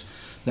kind of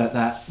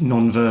that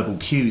non-verbal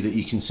cue that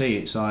you can see,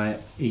 it's like,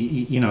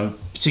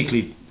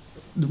 particularly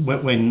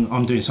when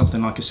I'm doing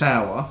something like a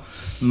sour,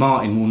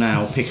 Martin will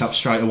now pick up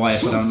straight away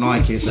if I don't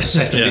like it the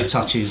second it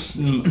touches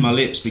my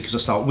lips, because I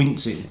start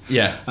wincing.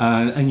 Yeah.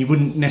 And you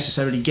wouldn't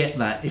necessarily get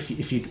that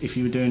if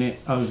you were doing it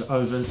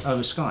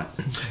over Skype.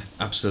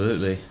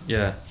 Absolutely,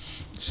 yeah.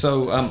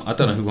 So I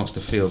don't know who wants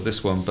to field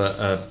this one,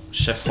 but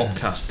Chef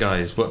Hopcast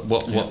guys,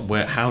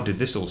 how did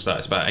this all start?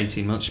 It's about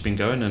 18 months you've been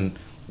going, and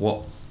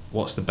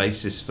what's the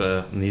basis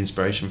for and the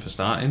inspiration for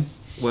starting?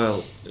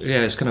 Well,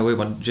 yeah, it's kind of weird.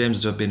 When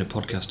James has been a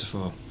podcaster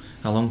for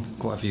how long?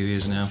 Quite a few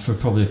years now. For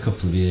probably a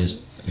couple of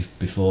years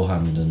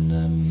beforehand,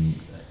 and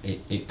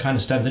it kind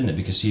of stemmed, didn't it?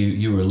 Because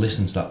you were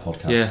listening to that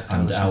podcast,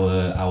 and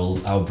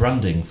our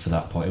branding for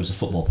that point, it was a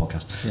football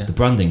podcast. Yeah. The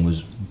branding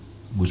was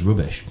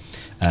rubbish.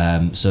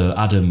 So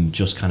Adam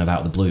just kind of out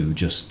of the blue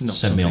just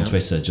sent me on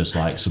Twitter just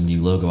like some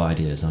new logo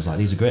ideas, and I was like,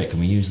 these are great, can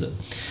we use them?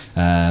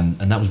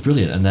 And that was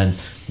brilliant. And then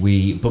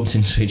we bumped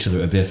into each other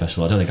at a beer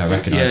festival. I don't think I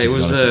recognised it. Yeah,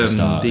 it was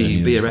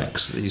the Beer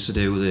X that used to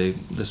do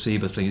the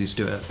SIBA thing. They used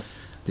to do it at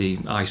the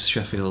Ice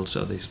Sheffield,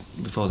 so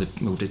before they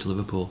moved it to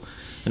Liverpool.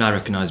 And I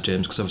recognised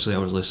James because obviously I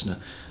was a listener.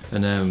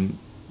 And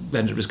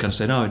ended up just kind of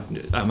saying, "Oh,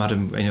 I'm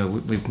Adam.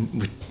 We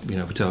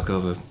talk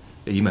over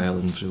email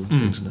and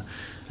things and that."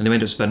 And they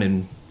ended up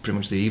spending pretty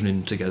much the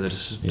evening together.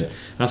 And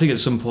I think at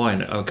some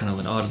point I kind of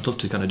went, I'd love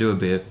to kind of do a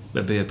beer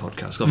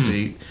podcast.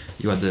 Obviously,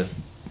 you had the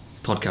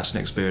podcasting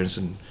experience,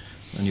 and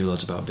I knew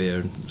loads about beer,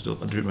 and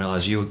I didn't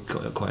realise you were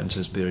quite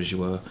into beer as you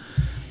were.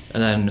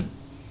 And then,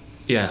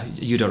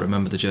 you don't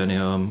remember the journey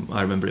home.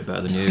 I remember it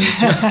better than you.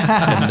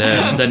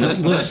 And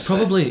then,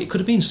 probably it could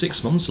have been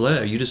 6 months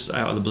later. You just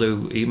out of the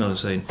blue email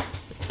saying,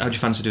 "How'd you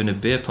fancy doing a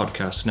beer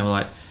podcast?" And I was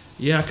like,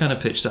 "Yeah, I kind of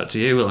pitched that to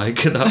you,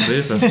 like at that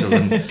beer festival,"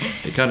 and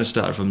it kind of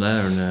started from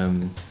there.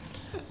 And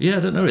I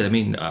don't know really. I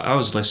mean, I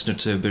was listening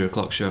to Beer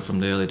O'Clock Show from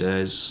the early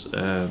days.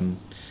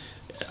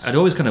 I'd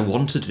always kind of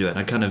wanted to do it, and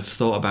I kind of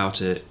thought about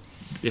it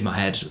in my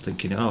head,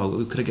 thinking,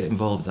 "Oh, could I get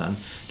involved then?"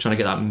 Trying to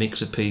get that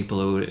mix of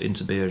people who are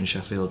into beer in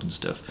Sheffield and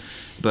stuff,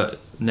 but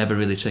never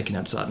really taking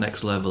it to that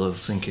next level of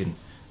thinking,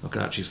 I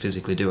could actually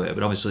physically do it.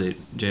 But obviously,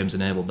 James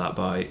enabled that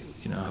by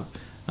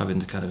having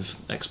the kind of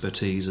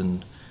expertise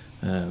and.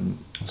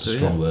 That's a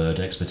strong word,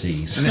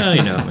 expertise. No,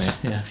 you know what I mean.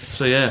 Yeah.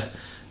 So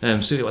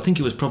so I think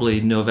it was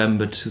probably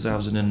November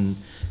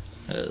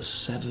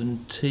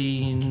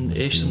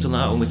 2017-ish, something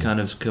like that, when we kind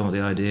of came up with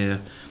the idea.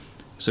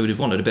 So we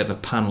wanted a bit of a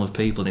panel of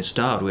people, and it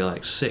started with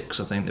like 6.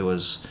 I think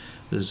there's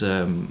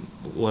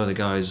one of the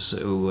guys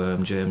who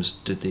James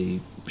did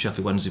the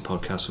Sheffield Wednesday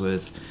podcast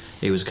with.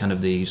 He was kind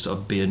of the sort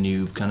of beer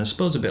new kind of, I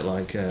suppose, a bit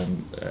like you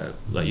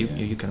kind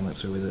of went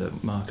through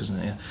with Mark, isn't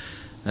it? Yeah.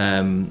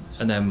 And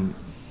then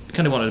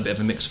kind of wanted a bit of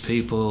a mix of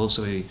people,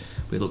 so we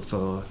looked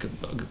for,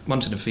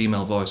 wanted a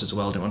female voice as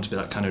well. Didn't want to be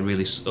that kind of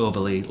really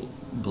overly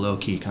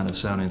blokey kind of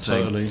sounding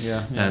thing. Totally,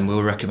 yeah. And we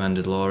were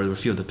recommended Laura. There were a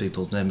few other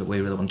people's names, but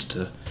we really wanted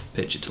to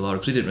pitch it to Laura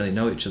because we didn't really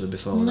know each other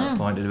before that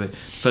point, did we?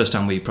 First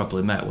time we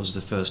properly met was the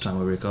first time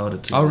we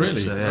recorded together. Oh, really?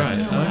 So, right.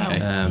 Okay.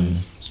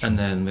 And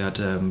then we had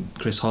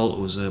Chris Holt,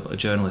 who was a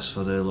journalist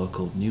for the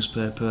local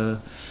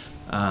newspaper,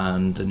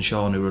 and then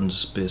Sean, who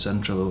runs Beer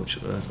Central, which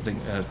I think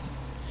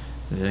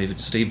even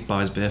Steve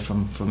buys beer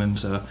from him.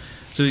 So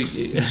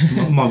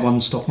my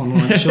one-stop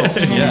online shop.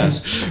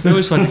 It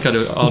always find it kind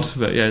of odd,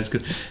 but it's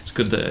good. It's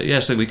good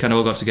that so we kind of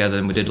all got together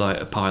and we did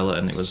like a pilot,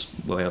 and it was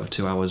way over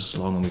 2 hours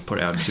long, and we put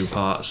it out in 2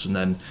 parts, and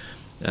then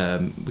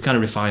we kind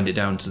of refined it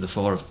down to the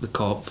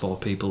core 4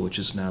 people, which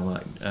is now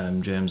like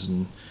James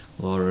and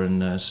Laura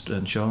and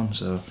Sean.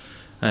 So,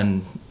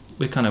 and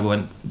we kind of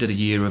did a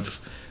year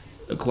of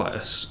quite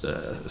a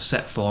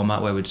set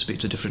format where we'd speak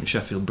to a different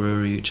Sheffield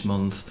brewery each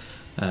month.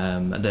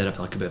 And they'd have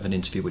like a bit of an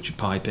interview which would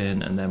pipe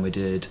in, and then we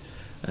did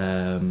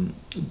the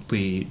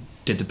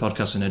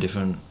podcast in a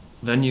different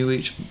venue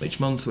each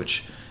month,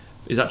 which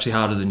is actually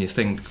harder than you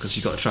think, because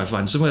you've got to try and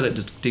find somewhere that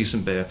does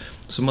decent beer,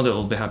 somewhere that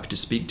will be happy to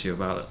speak to you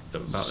about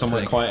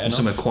somewhere quiet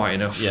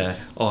enough,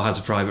 or has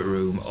a private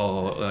room,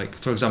 or like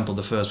for example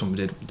the first one we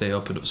did, they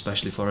opened up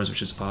specially for us,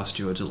 which is past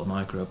Stewards, a little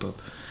micro pub.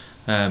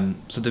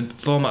 So the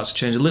format's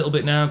changed a little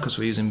bit now because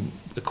we're using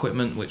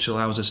equipment which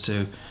allows us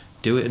to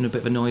do it in a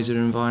bit of a noisier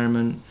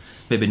environment.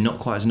 Maybe not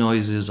quite as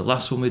noisy as the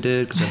last one we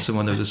did, because we had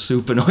someone that was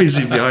super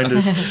noisy behind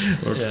us,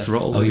 or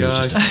throttle the guy. He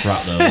was just a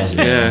frat though,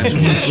 wasn't he?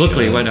 Yeah.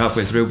 Luckily, he went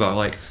halfway through, but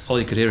like all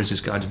you could hear is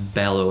this guy just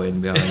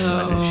bellowing behind him,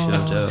 like,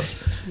 shut up.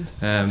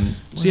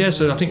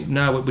 So I think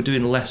now we're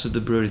doing less of the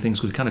brewery things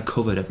because we kind of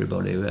covered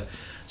everybody.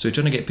 So we're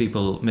trying to get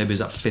people, maybe as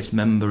that 5th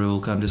member who will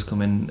kind of just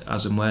come in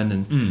as and when,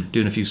 and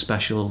doing a few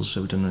specials.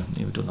 So we've done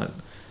like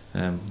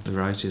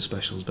variety of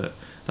specials, but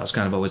that's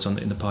kind of always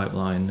in the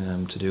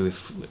pipeline to do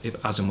if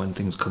as and when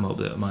things come up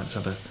that might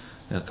have a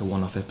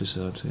one-off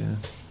episode. So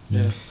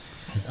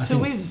so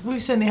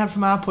we've certainly had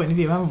from our point of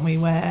view, haven't we,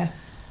 where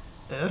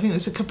I think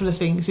there's a couple of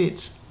things.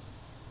 It's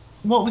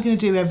what we're going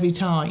to do every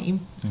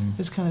time,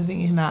 this kind of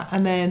thing in that,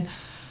 and then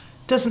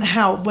doesn't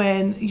help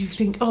when you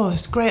think, oh,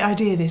 it's a great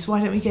idea this,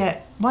 why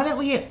don't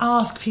we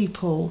ask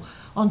people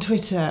on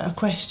Twitter a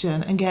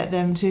question and get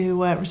them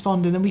to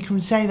respond, and then we can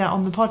say that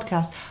on the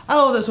podcast.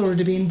 Oh, that's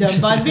already been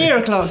done by the Beer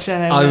O'Clock Show.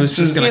 I was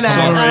just going to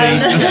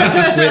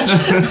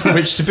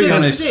which to be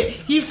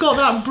honest, you've got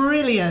that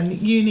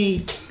brilliant,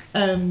 unique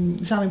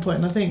selling point,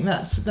 and I think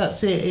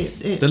that's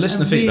it. The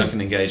listener feedback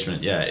and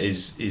engagement,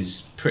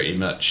 is pretty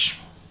much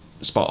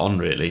spot on,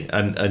 really,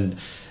 and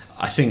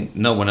I think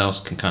no one else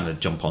can kind of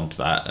jump onto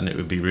that, and it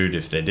would be rude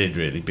if they did,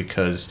 really,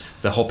 because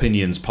the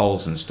Opinions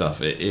polls and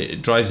stuff,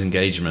 it drives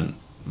engagement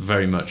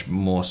very much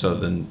more so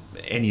than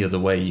any other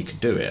way you could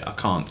do it. I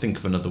can't think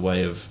of another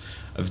way of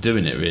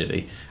doing it,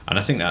 really, and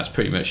I think that's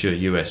pretty much your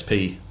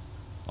USP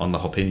on the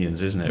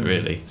Opinions, isn't it,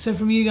 really? So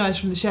from you guys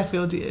from the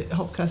Sheffield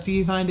Hopcast,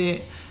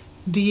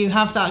 do you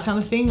have that kind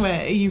of thing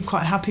where are you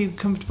quite happy,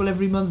 comfortable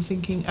every month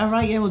thinking, all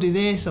right, yeah, we'll do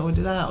this or we'll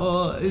do that,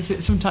 or is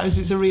it sometimes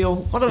it's a real,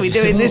 what are we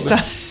doing this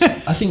time?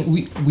 I think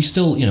we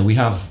still, we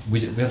have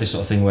this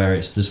sort of thing where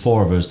there's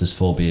 4 of us, there's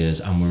 4 beers,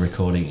 and we're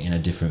recording in a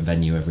different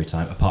venue every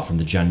time, apart from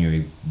the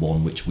January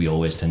one, which we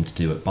always tend to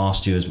do at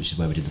Barstewards, which is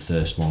where we did the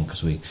first one,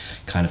 because we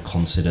kind of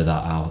consider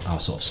that our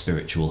sort of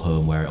spiritual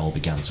home where it all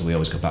began. So we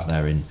always go back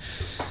there in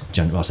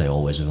January. I say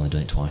always, we've only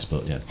done it twice,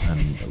 but yeah,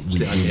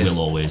 we will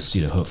always,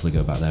 hopefully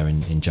go back there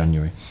in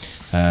January.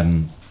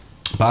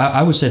 But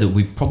I would say that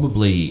we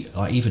probably,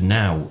 like, even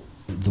now,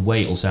 the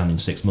way it'll sound in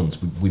 6 months,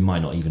 we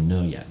might not even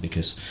know yet,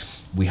 because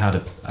we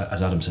had,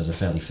 as Adam says, a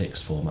fairly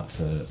fixed format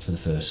for the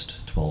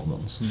first 12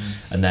 months.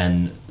 And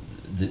then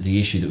the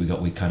issue that we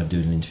got with kind of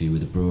doing an interview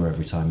with a brewer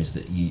every time is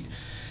that you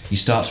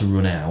start to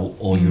run out,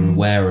 or you're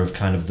aware of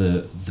kind of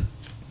the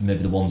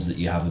maybe the ones that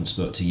you haven't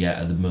spoke to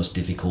yet are the most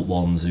difficult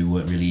ones who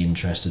weren't really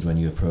interested when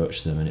you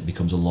approach them, and it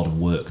becomes a lot of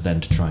work then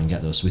to try and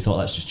get those. So we thought,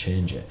 let's just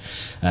change it.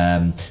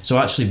 So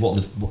actually,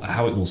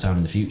 how it will sound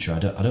in the future, I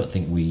don't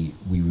think we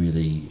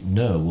really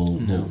know.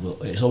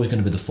 We'll, it's always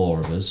going to be the 4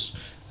 of us.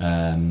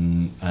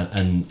 And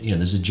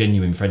there's a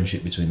genuine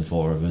friendship between the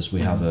 4 of us. We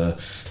have a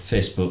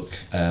Facebook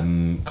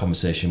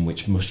conversation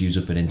which must use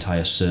up an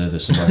entire server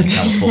somewhere in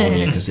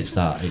California because it's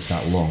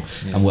that long,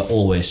 and we're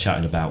always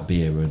chatting about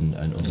beer and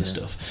other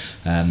stuff.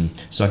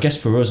 So I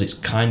guess for us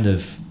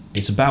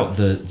it's about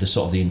the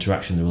sort of the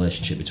interaction, the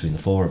relationship between the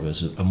 4 of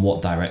us, and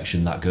what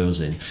direction that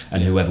goes in,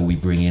 and whoever we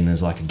bring in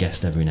as like a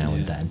guest every now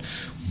and then,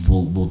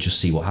 we'll just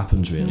see what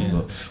happens, really.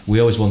 But we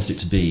always wanted it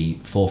to be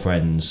 4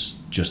 friends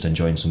just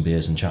enjoying some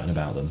beers and chatting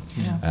about them.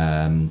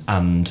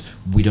 And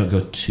we don't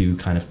go too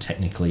kind of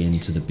technically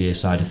into the beer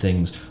side of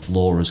things.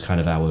 Laura's kind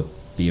of our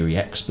beery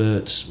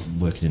expert,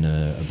 working in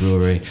a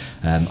brewery.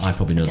 I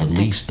probably know the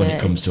least when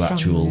it comes to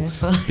actual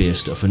beer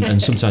stuff,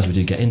 and sometimes we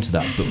do get into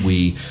that, but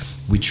we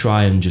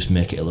try and just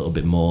make it a little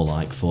bit more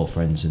like 4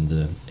 friends in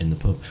the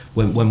pub.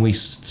 When we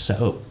set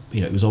up,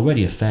 it was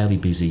already a fairly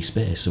busy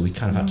space, so we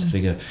kind of had to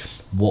figure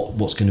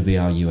what's going to be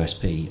our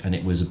USP, and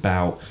it was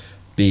about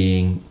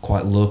being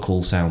quite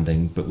local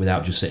sounding, but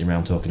without just sitting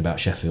around talking about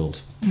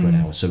Sheffield for an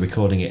hour. So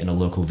recording it in a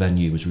local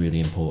venue was really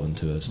important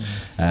to us.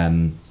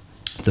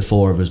 The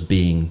 4 of us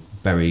being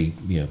very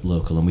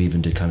local, and we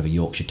even did kind of a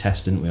Yorkshire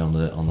test, didn't we, on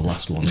the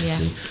last one, to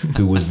see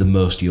who was the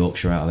most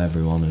Yorkshire out of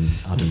everyone, and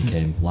Adam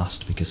came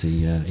last because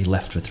he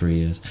left for 3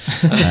 years.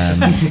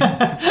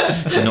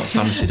 So not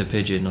fancied a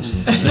pigeon or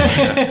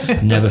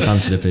something. Never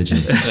fancied a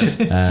pigeon.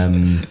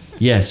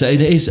 So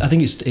it is. I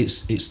think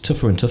it's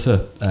tougher and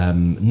tougher,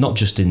 not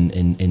just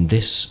in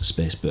this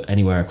space, but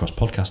anywhere across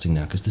podcasting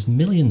now, because there's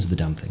millions of the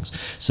damn things.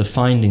 So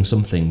finding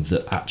something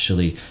that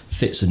actually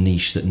fits a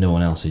niche that no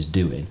one else is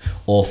doing,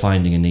 or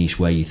finding a niche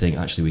where you think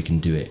actually we can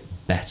do it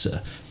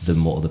better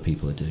than what other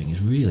people are doing,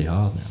 is really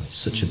hard now. It's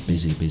such a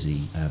busy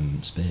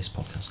space,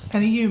 podcasting.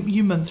 And are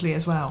you monthly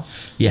as well?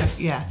 Yeah.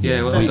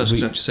 Well, I was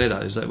going to say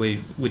that is that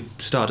we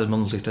started a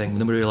monthly thing, and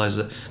then we realised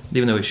that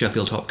even though it's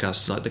Sheffield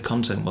Hopcasts, like the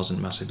content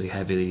wasn't massively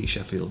heavily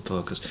Sheffield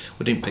focused.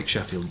 We didn't pick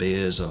Sheffield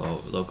beers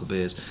or local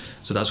beers,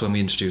 so that's when we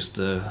introduced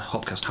the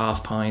Hopcast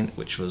Half Pint,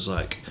 which was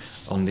like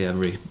on the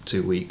every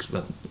 2 weeks,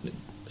 well,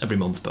 every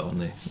month, but on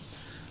the.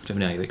 I don't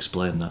know how you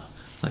explain that.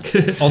 Like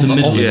on the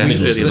middle, you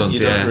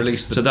don't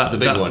release the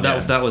big one.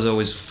 That was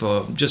always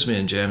for just me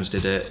and James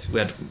did it. We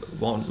had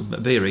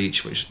a beer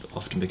each, which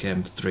often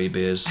became 3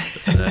 beers,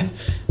 and then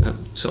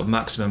sort of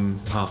maximum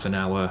half an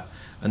hour,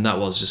 and that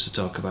was just to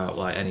talk about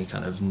like any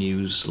kind of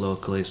news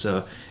locally.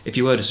 So if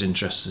you were just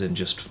interested in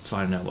just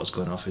finding out what's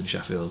going on in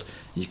Sheffield,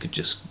 you could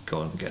just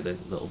go and get the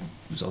little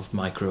sort of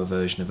micro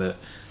version of it.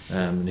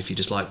 And if you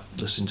just like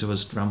listening to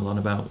us ramble on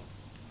about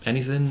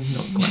anything,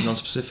 not quite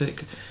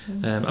non-specific.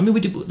 I mean,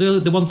 we do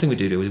the one thing we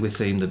do we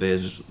theme the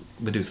beers.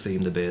 We do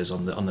theme the beers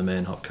on the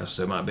main Hopcast.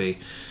 So it might be,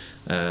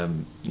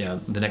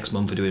 the next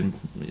month we're doing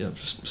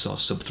sort of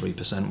sub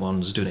 3%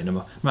 ones, doing it in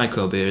a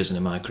micro beers and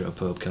a micro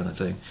pub kind of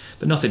thing,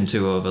 but nothing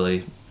too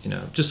overly,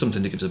 just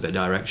something that gives a bit of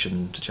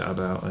direction to chat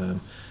about.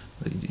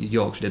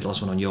 Yorkshire did the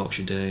last one on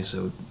Yorkshire Day,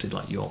 so we did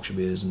like Yorkshire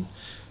beers and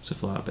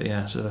stuff like that.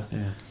 But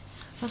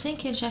So I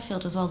think in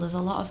Sheffield as well, there's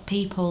a lot of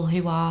people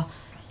who are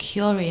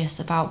curious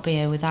about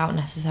beer without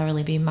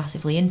necessarily being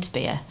massively into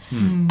beer.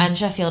 And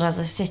Sheffield as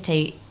a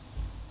city,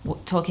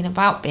 talking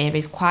about beer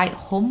is quite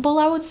humble,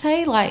 I would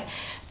say. Like,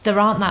 there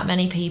aren't that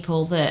many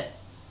people that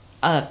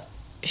are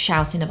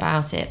shouting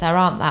about it. There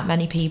aren't that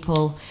many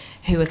people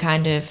who are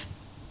kind of,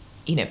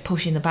 you know,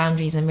 pushing the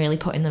boundaries and really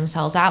putting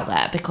themselves out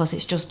there, because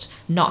it's just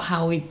not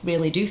how we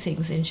really do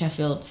things in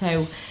Sheffield.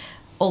 So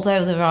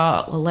although there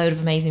are a load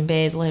of amazing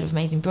beers, a load of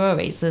amazing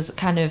breweries, there's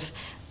kind of,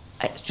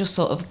 it just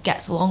sort of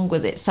gets along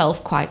with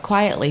itself quite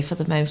quietly for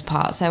the most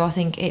part. So I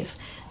think it's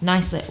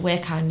nice that we're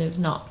kind of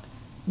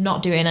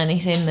not doing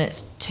anything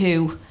that's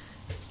too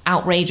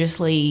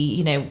outrageously,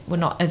 you know, we're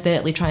not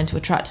overtly trying to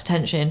attract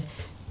attention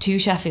to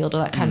Sheffield or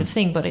that kind of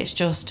thing, but it's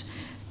just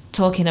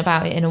talking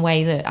about it in a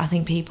way that I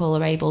think people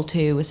are able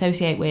to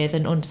associate with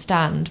and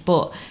understand,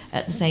 but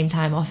at the same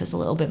time offers a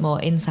little bit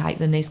more insight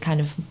than is kind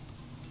of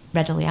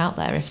readily out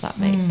there, if that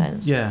makes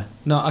sense. Yeah,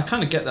 no, I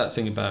kind of get that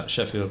thing about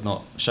Sheffield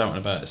not shouting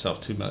about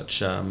itself too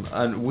much,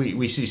 and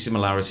we see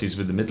similarities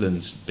with the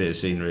Midlands beer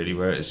scene, really,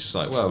 where it's just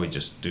like, well, we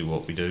just do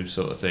what we do,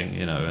 sort of thing,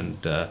 you know, and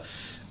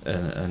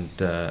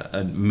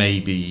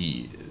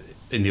maybe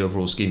in the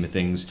overall scheme of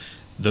things,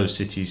 those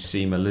cities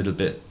seem a little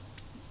bit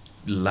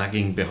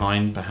lagging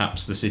behind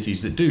perhaps the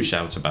cities that do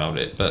shout about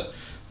it, but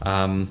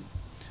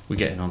we're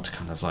getting on to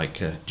kind of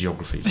like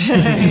geography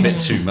a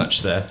bit too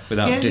much there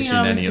without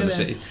dissing any other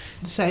city.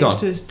 Say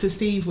to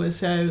Steve was,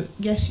 so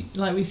yes,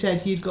 like we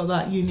said, you've got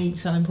that unique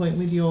selling point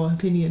with your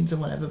opinions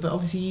and whatever, but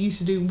obviously you used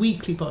to do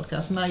weekly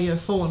podcasts, now you're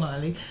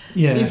fortnightly.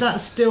 Yeah. Is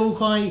that still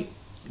quite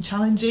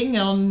challenging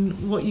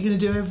on what you're going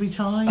to do every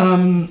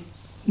time?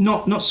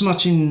 Not so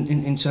much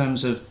in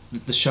terms of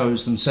the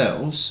shows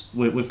themselves.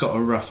 We've got a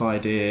rough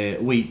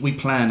idea. We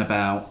plan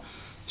about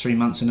 3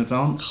 months in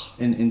advance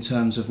in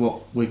terms of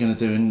what we're going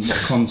to do and what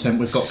content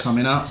we've got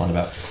coming up. Plan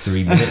about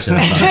 3 minutes in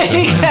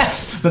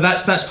advance. But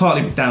that's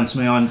partly down to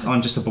me.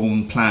 I'm just a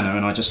born planner,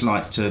 and I just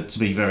like to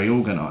be very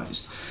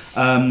organised.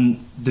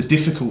 The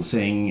difficult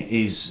thing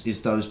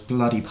is those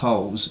bloody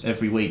polls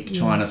every week,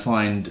 trying to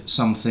find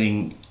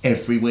something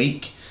every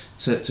week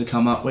to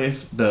come up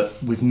with that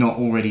we've not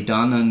already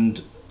done.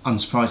 And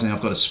unsurprisingly,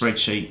 I've got a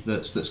spreadsheet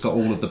that's got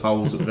all of the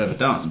polls that we've ever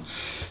done.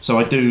 So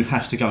I do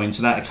have to go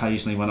into that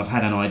occasionally when I've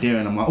had an idea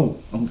and I'm like, oh,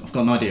 I've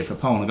got an idea for a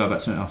poll, and I go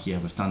back through it, oh yeah,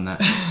 we've done that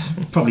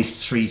probably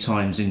 3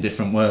 times in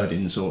different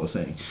wording, sort of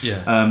thing.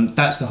 Yeah.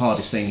 That's the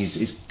hardest thing,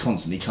 is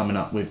constantly coming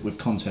up with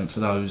content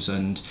for those,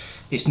 and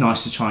it's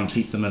nice to try and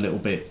keep them a little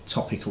bit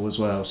topical as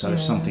well. So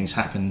if something's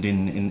happened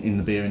in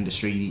the beer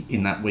industry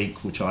in that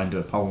week, we'll try and do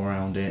a poll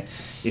around it.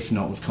 If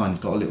not, we've kind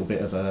of got a little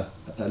bit of a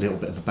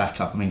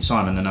backup. I mean,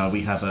 Simon and I,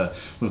 we've got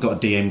a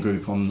DM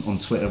group on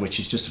Twitter, which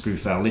is just a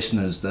group of our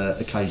listeners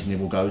that occasionally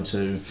we'll go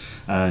to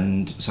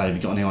and say, have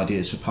you got any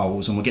ideas for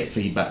polls? And we'll get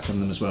feedback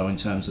from them as well in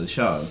terms of the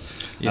show.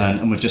 Yeah.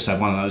 And we've just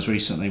had one of those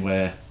recently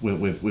where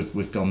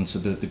we've gone to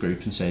the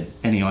group and said,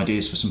 any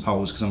ideas for some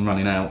polls, because I'm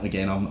running out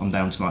again. I'm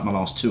down to like my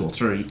last 2 or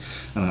 3,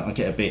 and I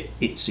get a bit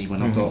itsy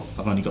when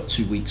I've only got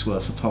 2 weeks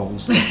worth of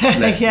polls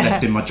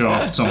left in my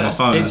drafts on my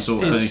phone.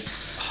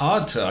 It's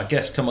hard to, I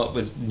guess, come up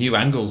with new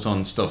angles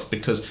on stuff,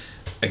 because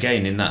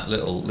again, in that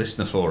little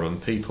listener forum,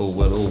 people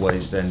will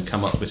always then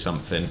come up with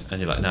something and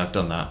you're like, no, I've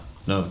done that.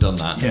 No, I've done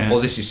that. Yeah. Or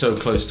this is so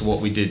close to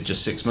what we did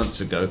just 6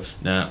 months ago.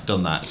 No, I've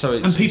done that. So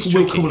it's, and people it's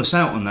will call us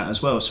out on that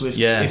as well. So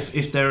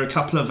if there are a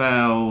couple of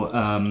our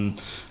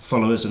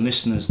followers and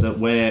listeners that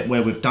where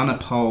we've done a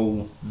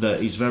poll that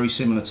is very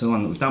similar to the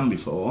one that we've done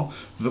before,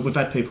 we've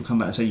had people come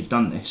back and say, you've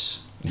done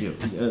this.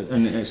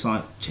 And it's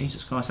like,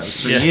 Jesus Christ, that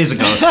was 3 years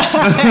ago.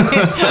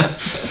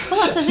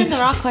 Well, that's the thing,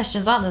 there are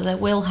questions, aren't there, that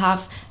will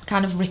have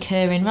kind of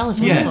recurring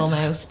relevance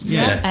almost.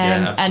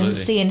 And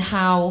seeing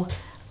how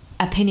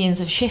opinions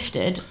have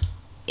shifted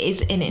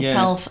is in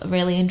itself a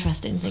really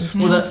interesting thing to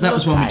that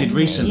was one we did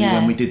recently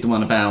when we did the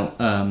one about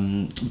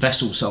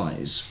vessel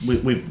size.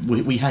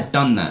 We had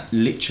done that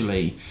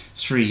literally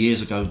 3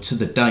 years ago to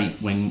the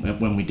date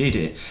when we did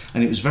it,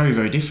 and it was very,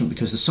 very different,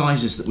 because the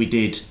sizes that we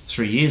did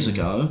 3 years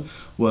ago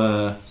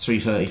were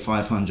 330,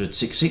 500,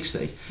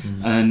 660,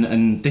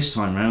 and this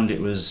time round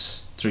it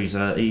was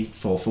 330,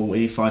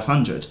 440,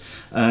 500,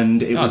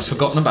 and I'd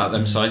forgotten about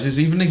them sizes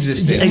even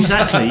existed.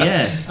 Exactly,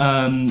 yeah.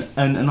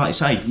 And like I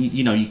say,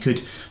 you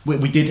could.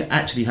 We did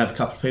actually have a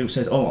couple of people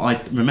said, "Oh, I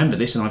remember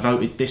this, and I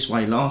voted this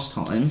way last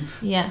time."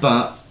 Yeah.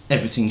 But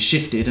everything's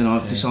shifted, and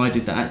I've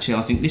decided that actually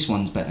I think this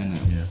one's better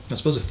now. Yeah. I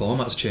suppose the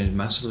format's changed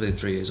massively in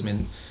 3 years. I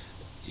mean,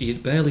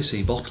 you'd barely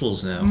see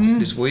bottles now.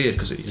 It's weird,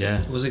 because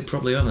was it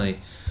probably only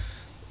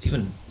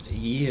even a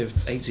year,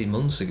 18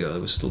 months ago,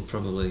 there was still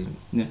probably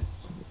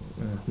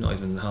not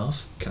even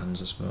half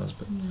cans, I suppose.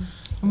 But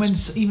and when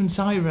even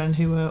Siren,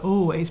 who were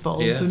always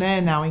bottles, and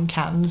they're now in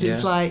cans,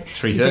 it's like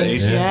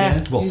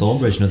 330s. Well,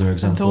 Thornbridge, another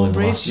example, in the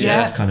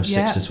last kind of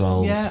 6 to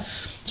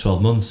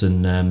 12 months.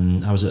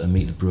 And I was at a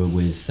Meet the Brewer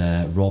with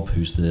Rob,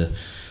 who's the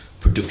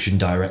production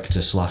director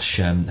 /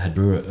 head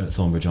brewer at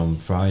Thornbridge on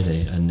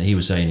Friday, and he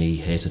was saying he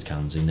hated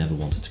cans. He never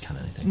wanted to can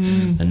anything,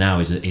 and now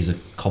he's a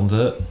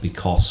convert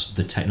because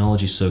the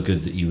technology is so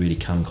good that you really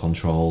can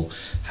control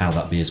how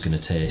that beer is going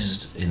to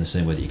taste in the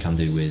same way that you can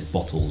do with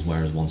bottles,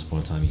 whereas once upon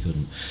a time you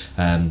couldn't.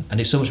 And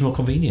it's so much more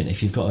convenient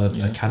if you've got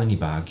a can in your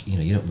bag.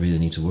 You don't really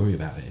need to worry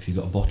about it. If you've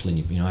got a bottle in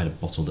your, I had a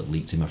bottle that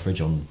leaked in my fridge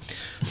on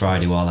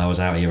Friday while I was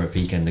out here at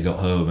Peakend. I got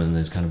home and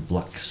there's kind of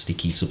black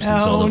sticky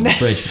substance all over the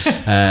fridge.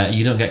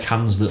 You don't get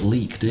cans that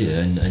leak, do you?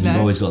 And you've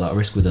always got that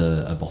risk with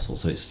a bottle.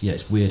 So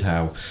it's weird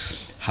how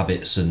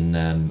habits and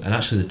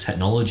actually the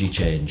technology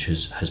change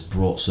has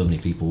brought so many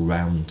people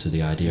round to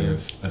the idea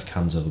of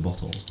cans over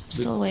bottles.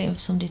 Still waiting for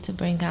somebody to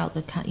bring out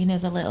the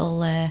the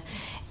little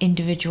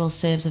individual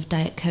serves of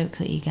Diet Coke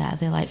that you get.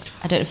 They're like,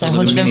 I don't know if they're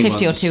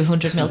 150 or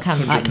 200 ml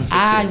cans. Like,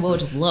 I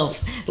would love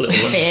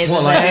beers.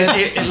 What, like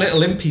a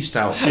little Impy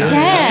Stout? Yeah,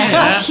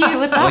 how cute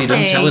would that be? Well, you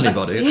don't tell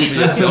anybody. It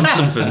could be on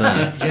something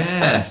there.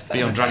 Yeah,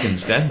 be on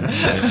Dragon's Den in a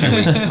few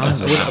weeks'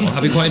 time.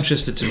 I'd be quite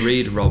interested to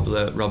read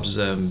Rob's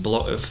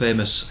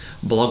famous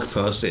blog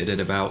post that he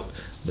did about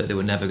that they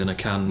were never going to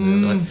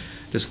can.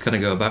 Just kind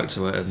of go back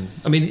to it, and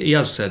I mean, he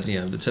has said,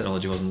 the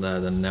technology wasn't there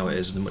then, now it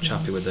is. They're much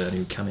happier with their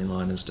new canning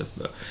line and stuff.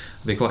 But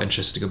I'd be quite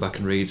interested to go back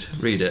and read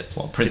it.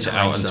 What, print it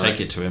out and take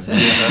it to him?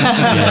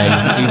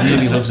 Yeah, he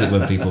really loves it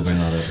when people bring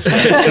that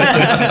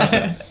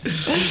up.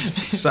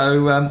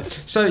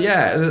 So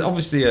yeah,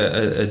 obviously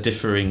a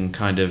differing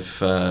kind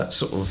of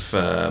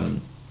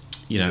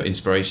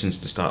inspirations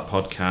to start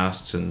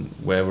podcasts and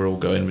where we're all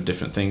going with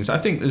different things. I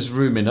think there's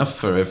room enough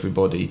for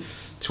everybody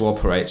to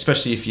operate,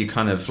 especially if you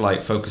kind of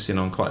like focusing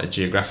on quite a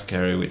geographic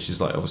area, which is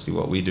like obviously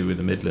what we do with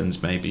the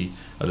Midlands, maybe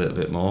a little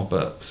bit more,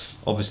 but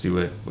obviously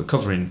we're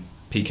covering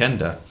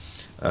Peakender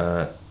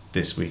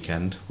this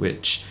weekend,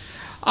 which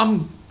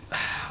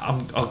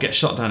I'll get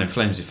shot down in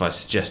flames if I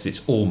suggest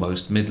it's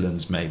almost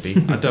Midlands, maybe.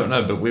 I don't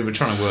know, but we were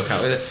trying to work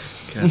out Derbyshire.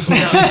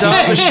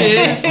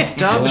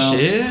 Well,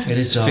 it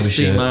is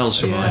Derbyshire. 15 miles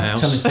from my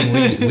house. Tell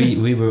me the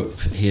thing, we were up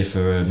here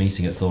for a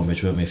meeting at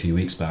Thornbridge, weren't we, a few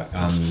weeks back,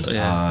 and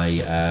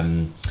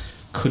I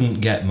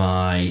couldn't get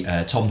my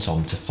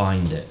TomTom to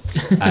find it,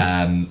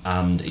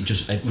 and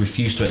it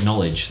refused to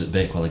acknowledge that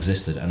Bakewell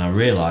existed, and I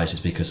realised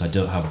it's because I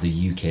don't have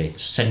the UK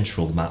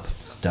central map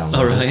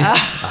downloaded,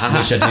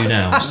 which I do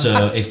now.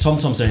 So if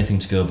TomTom's anything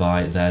to go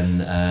by,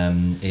 then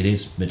it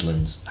is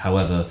Midlands.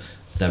 However,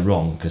 they're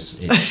wrong because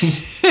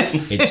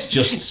it's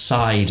just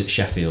side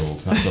Sheffield.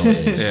 That's all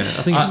it is. Yeah,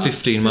 I think it's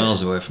 15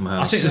 miles away from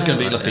house. I think there's going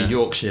to be like a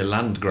Yorkshire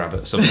land grab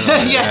at something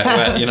like that.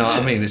 Where, you know what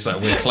I mean? It's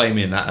like we're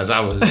claiming that as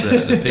ours,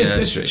 the Peak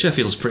District.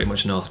 Sheffield's pretty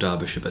much North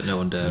Derbyshire, but no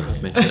one dare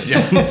admit it. We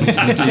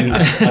do,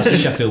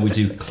 as Sheffield, we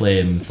do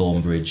claim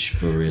Thornbridge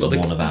Brewery as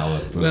one of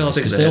our breweries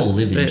because they all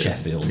live in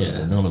Sheffield.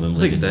 None of them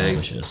live in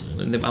Derbyshire. So.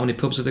 How many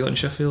pubs have they got in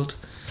Sheffield?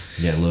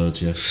 Yeah, loads.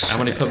 Yeah. How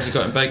many pubs have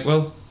you got in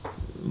Bakewell?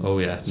 Oh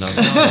yeah, no.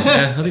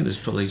 Yeah, I think there's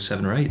probably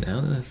 7 or 8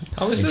 now.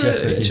 Oh, is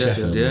there? In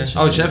Sheffield, yeah.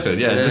 Oh, Sheffield,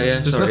 yeah.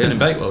 There's nothing in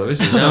Bakewell, though, is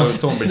there?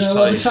 There's no Thornbridge.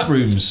 No, the tap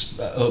rooms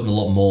open a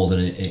lot more than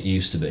it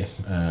used to be.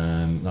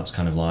 That's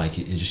kind of like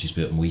it just used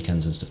to be open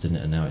weekends and stuff, didn't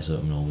it? And now it's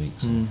open all week.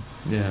 So.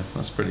 Yeah,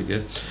 that's pretty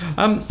good.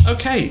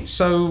 Okay,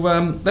 so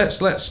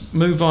let's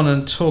move on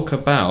and talk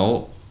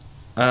about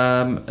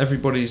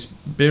everybody's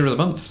beer of the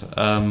month.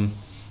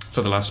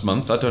 For the last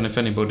month, I don't know if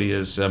anybody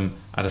has had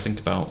a think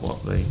about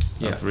what they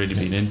have really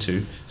been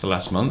into for the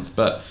last month,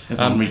 but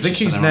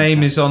Vicky's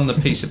name is on the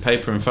piece of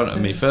paper in front of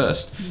me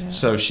first,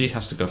 so she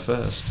has to go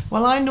first.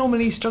 Well, I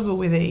normally struggle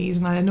with these,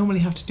 and I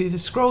normally have to do the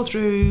scroll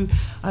through,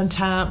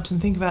 Untapped,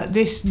 and think about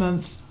this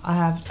month.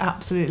 I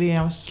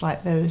was just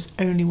like, there was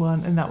only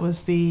one, and that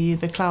was the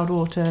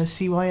Cloudwater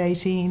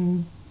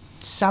CY18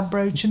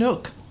 Sabro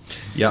Chinook.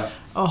 Yeah.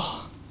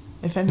 Oh,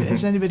 has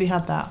anybody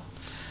had that?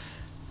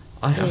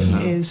 I have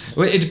not.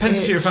 Well, it depends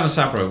if you're a fan of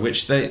Sabro,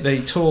 which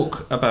they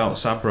talk about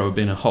Sabro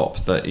being a hop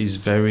that is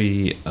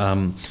very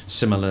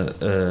similar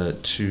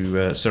to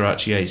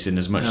Sorachi Ace in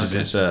as much as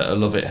it's a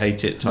love it,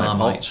 hate it type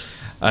hop.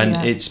 And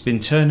it's been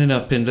turning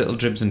up in little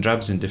dribs and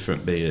drabs in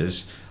different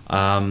beers.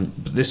 But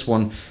this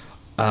one,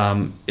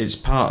 it's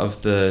part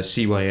of the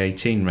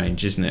CY18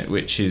 range, isn't it?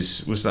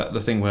 Was that the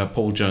thing where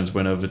Paul Jones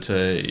went over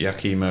to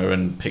Yakima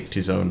and picked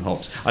his own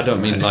hops? I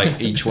don't mean like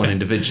each one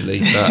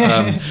individually,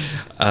 but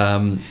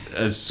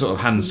as sort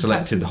of hand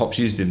selected the hops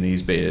used in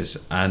these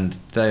beers, and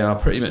they are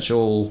pretty much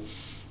all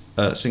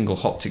single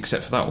hopped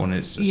except for that one.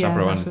 It's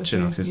Sabro and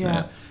Chinook, isn't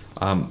it?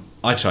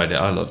 I tried it.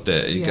 I loved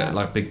it. You get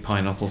like big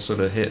pineapple sort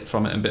of hit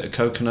from it and a bit of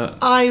coconut.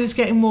 I was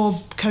getting more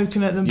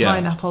coconut than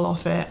pineapple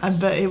off it,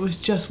 but it was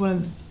just one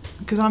of.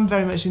 Because I'm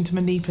very much into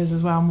Manipas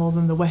as well, more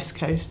than the West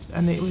Coast,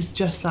 and it was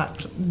just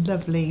that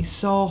lovely,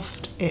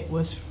 soft. It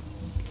was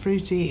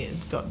fruity.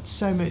 It got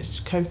so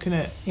much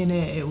coconut in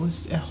it. It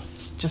was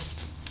it's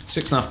just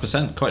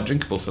 6.5%, quite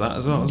drinkable for that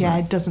as well. Yeah,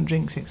 it doesn't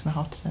drink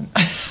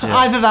 6.5%.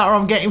 Either that, or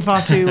I'm getting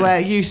far too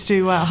used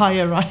to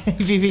higher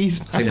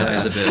ABVs. I think that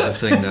is a bit of a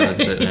thing, though,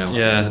 isn't it?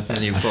 Now, the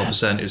new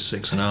 4% is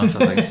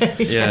 6.5%. I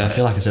think. I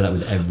feel like I say that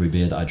with every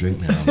beer that I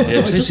drink now.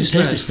 Taste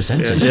its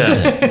percentage.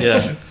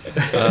 Yeah.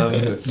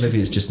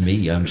 Maybe it's just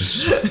me. I'm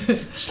just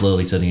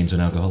slowly turning into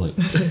an alcoholic.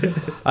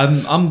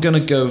 I'm going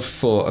to go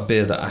for a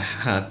beer that I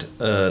had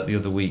the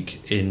other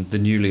week in the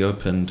newly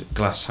opened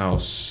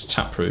Glasshouse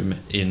tap room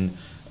in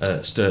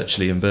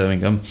Sturchley in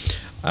Birmingham.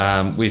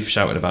 We've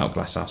shouted about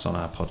Glasshouse on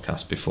our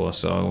podcast before,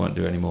 so I won't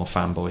do any more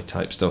fanboy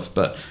type stuff.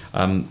 But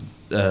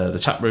the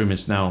tap room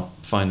is now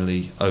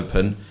finally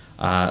open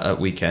at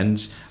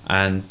weekends,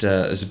 and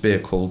there's a beer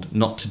called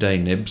Not Today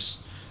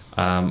Nibs,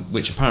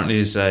 which apparently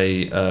is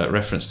a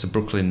reference to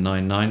Brooklyn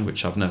Nine-Nine,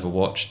 which I've never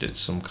watched. It's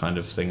some kind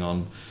of thing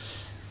on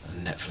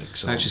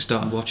Netflix. I actually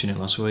started watching it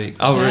last week.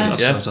 Oh, really?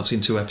 I've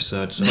seen 2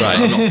 episodes, so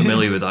I'm not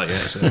familiar with that yet.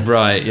 So.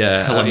 Right,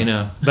 yeah. I'll let you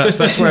know.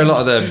 That's where a lot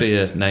of their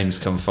beer names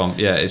come from.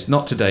 Yeah, it's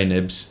Not Today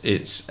Nibs.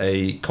 It's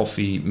a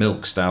coffee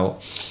milk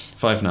stout,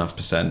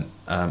 5.5%,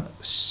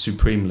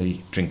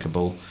 supremely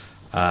drinkable.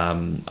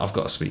 I've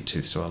got a sweet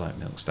tooth, so I like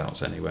milk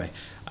stouts anyway.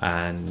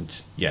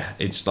 And yeah,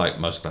 it's like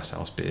most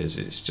Glasshouse beers.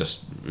 It's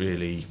just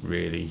really,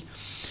 really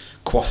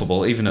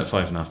quaffable, even at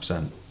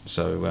 5.5%.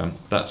 So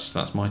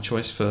that's my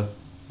choice for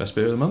best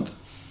beer of the month.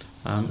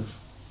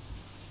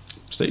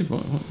 Steve,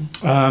 what?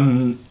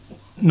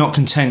 Not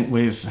content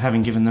with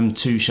having given them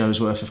 2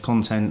 shows worth of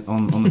content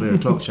on the Beer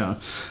O'Clock show,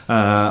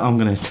 I'm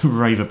going to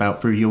rave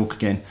about Brew York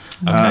again.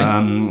 Okay.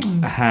 I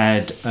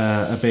had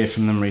a beer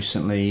from them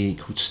recently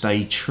called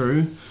Stay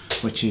True,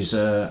 which is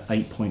a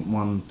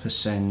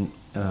 8.1%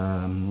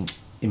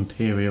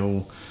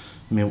 imperial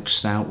milk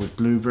stout with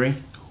blueberry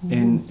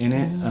in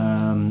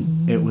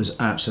it. It was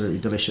absolutely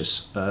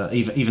delicious.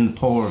 Even the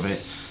pour of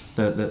it,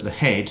 the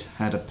head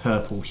had a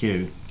purple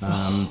hue.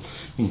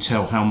 You can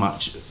tell how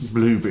much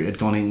blueberry had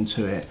gone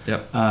into it.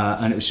 Yep.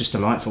 And it was just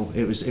delightful.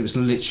 It was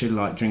literally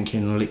like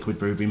drinking a liquid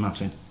blueberry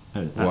muffin.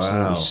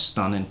 Absolutely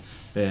stunning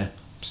beer.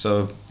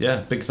 So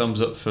yeah, big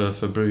thumbs up for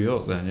Brew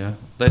York then. Yeah,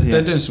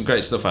 they're doing some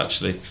great stuff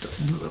actually.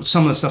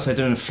 Some of the stuff they're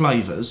doing with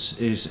flavours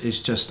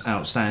is just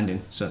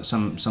outstanding. So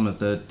some of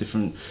the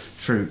different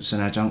fruits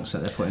and adjuncts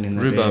that they're putting in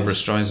their Rhubarb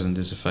beers. Streisand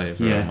is a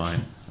favourite of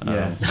mine.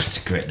 Yeah,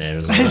 that's a great name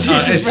as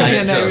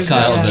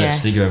well. I'll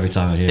snigger every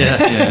time I hear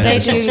it. They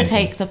do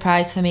take the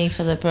prize for me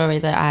for the brewery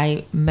that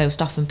I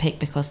most often pick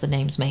because the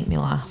names make me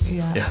laugh.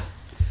 Yeah.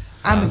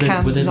 And the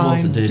can design. Were they the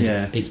ones that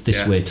did It's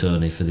This Way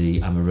Tony for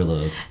the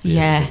Amarillo?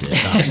 Yeah.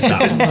 That's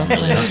brilliant.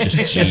 That's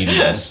just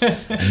genius.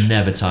 I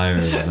never tire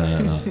of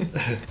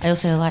that. I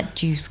also like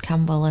Juice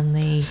Campbell and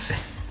the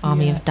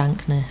Army of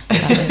Dankness.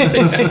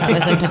 That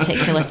was a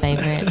particular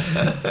favourite.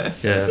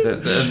 Yeah,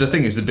 the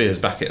thing is the beers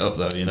back it up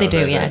though. You know, they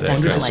do,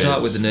 definitely. If we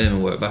start with the name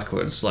and work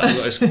backwards, like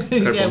what is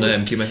incredible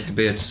name? Can you make a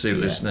beer to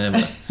suit this name?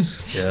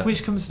 Yeah.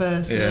 Which comes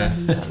first? Yeah.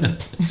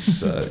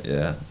 So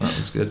yeah, that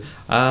was good.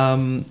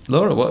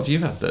 Laura, what have you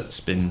had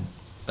that's been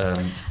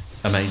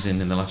amazing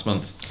in the last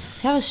month?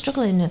 See, I was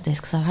struggling with this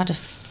because I've had a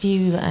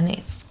few and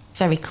it's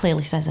very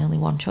clearly says only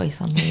one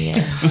choice on the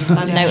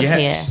notes here.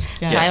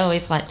 Yes. I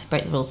always like to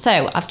break the rules.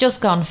 So I've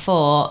just gone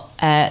for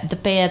the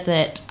beer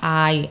that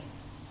I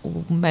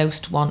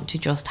most want to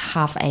just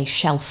have a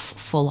shelf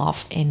full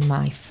of in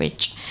my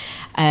fridge.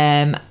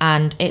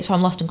 And it's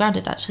from Lost and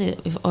Grounded, actually,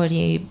 that we've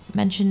already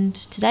mentioned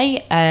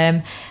today.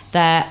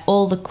 They're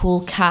All the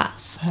Cool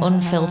Cats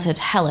Unfiltered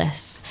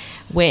Helles,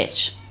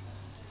 which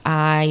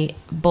I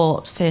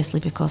bought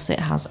firstly because it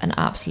has an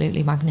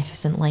absolutely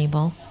magnificent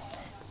label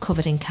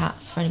covered in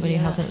cats for anybody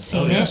who hasn't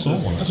seen it.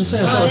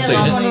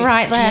 There's one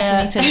right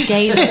there for me to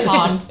gaze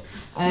upon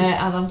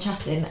as I'm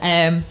chatting.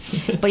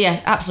 But yeah,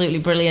 absolutely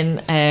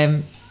brilliant.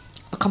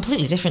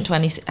 Completely different to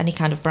any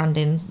kind of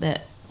branding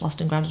that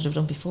Lost and Grounded have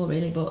done before,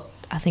 really, but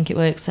I think it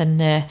works. And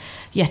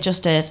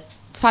just a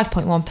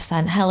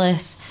 5.1%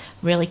 Helles,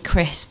 really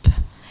crisp.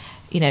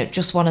 You know,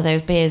 just one of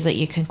those beers that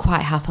you can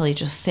quite happily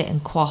just sit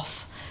and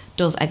quaff.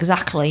 Does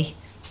exactly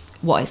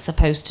what it's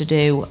supposed to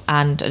do,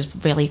 and a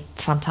really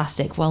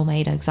fantastic,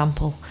 well-made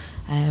example.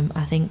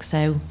 I think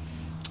so.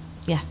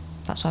 Yeah,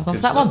 that's why I've gone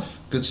for that one.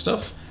 Good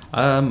stuff.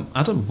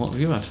 Adam, what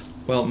have you had?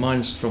 Well,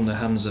 mine's from the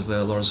hands of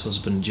Laura's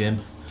husband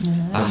Jim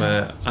from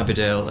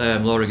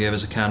Abbeydale. Laura gave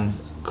us a can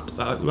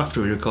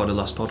after we recorded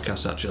last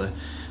podcast, actually,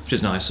 which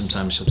is nice.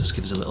 Sometimes she'll just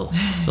give us a little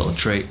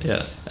treat.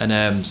 Yeah.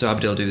 And so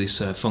Abbeydale do this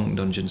Funk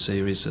Dungeon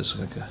series. It's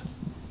like a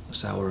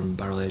sour and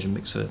barrel aged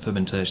mixed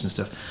fermentation and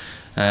stuff.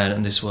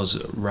 And this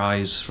was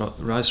Rise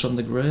from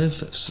the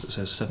Grave. It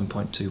says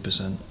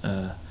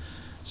 7.2%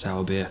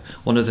 sour beer.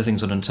 One of the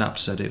things on Untapped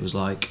said it was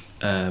like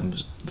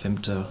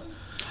Vimto.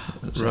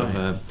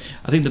 Right.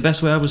 I think the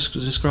best way I would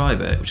describe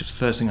it, which is the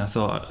first thing I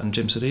thought, and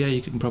Jim said, yeah,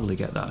 you can probably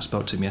get that. I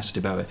spoke to him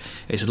yesterday about it.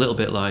 It's a little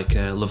bit like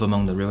Love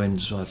Among the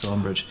Ruins by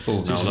Thornbridge.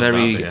 Oh, so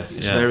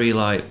it's very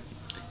like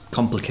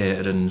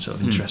complicated and sort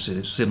of interesting.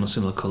 It's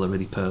similar colour,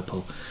 really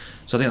purple.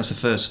 So I think that's the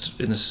first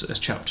in this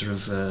chapter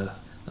of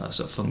that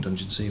sort of Funk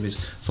Dungeon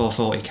series.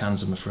 440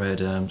 cans, I'm afraid,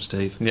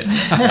 Steve.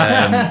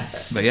 Yeah.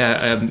 But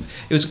yeah,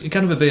 it was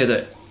kind of a beer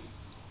that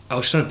I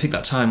was trying to pick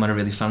that time when I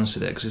really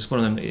fancied it, because it's one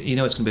of them, you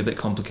know, it's going to be a bit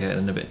complicated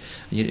and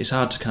it's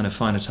hard to kind of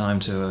find a time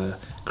to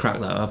crack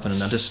that open.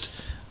 And I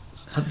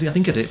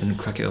think I didn't even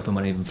crack it open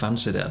when I even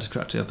fancied it. I just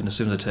cracked it open as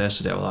soon as I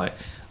tasted it. I was like,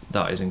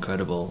 that is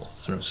incredible,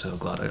 and I'm so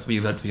glad.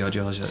 You've had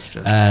yours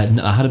yet?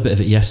 No, I had a bit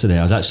of it yesterday.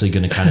 I was actually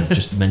going to kind of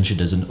just mention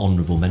it as an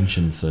honourable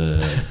mention for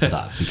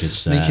that, because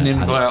sneaking in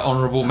via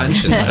honourable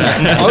mentions.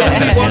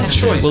 Only one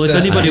choice. Well, if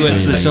anybody went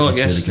to the talk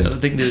really yesterday, good.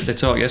 I think the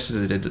talk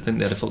yesterday did. I think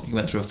they had you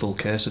went through a full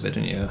case of it,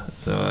 didn't you?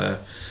 So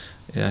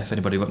yeah, if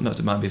anybody went,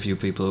 there might be a few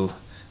people who are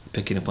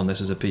picking up on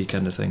this as a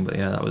Peakender thing, but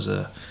yeah, that was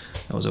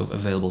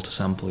available to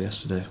sample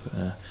yesterday.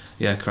 But,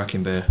 yeah,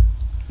 cracking beer.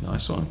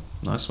 Nice one.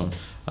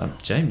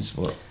 James,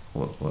 what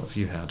have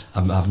you had?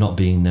 I've not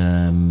been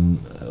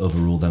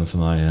overruled then for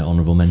my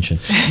honourable mention.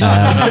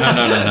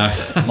 No.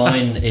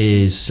 Mine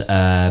is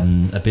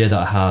a beer that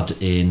I had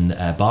in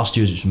Bar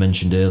Stews, which we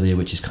mentioned earlier,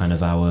 which is kind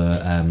of our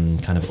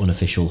kind of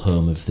unofficial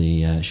home of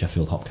the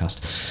Sheffield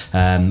Hopcast.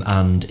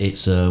 And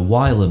it's a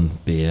Wylam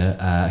beer,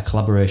 a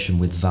collaboration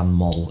with Van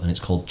Moll, and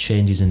it's called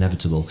Change is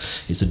Inevitable.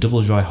 It's a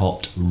double dry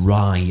hopped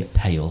rye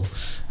pale.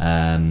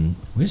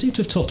 We seem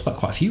to have talked about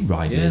quite a few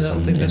rye beers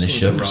in this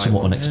show,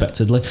 somewhat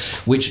unexpectedly,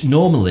 which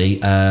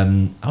normally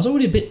I was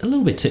already a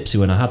little bit tipsy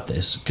when I had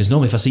this, because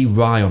normally if I see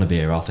rye on a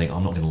beer I'll think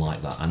I'm not going to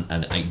like that,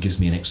 and it gives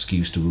me an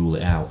excuse to rule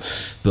it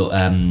out. But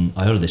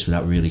I ordered this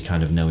without really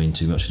kind of knowing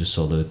too much. I just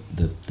saw the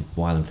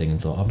Wylam thing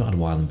and thought, I've not had a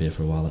Wylam beer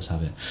for a while, let's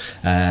have it.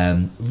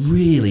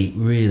 Really,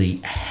 really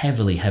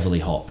heavily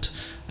hopped,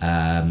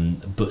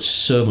 but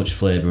so much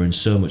flavour and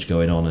so much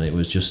going on, and it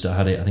was just,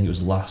 I think it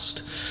was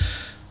last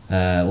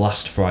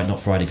Friday,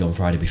 not Friday gone,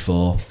 Friday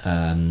before,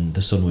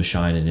 the sun was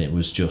shining, and it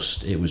was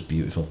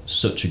beautiful.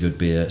 Such a good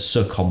beer,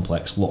 so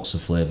complex, lots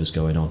of flavours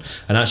going on,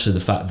 and actually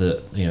the fact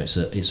that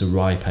it's a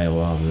rye pale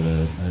rather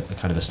than a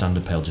kind of a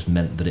standard pale just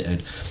meant that it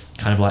had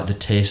kind of like the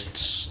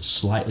tastes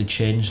slightly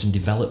changed and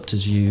developed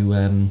as you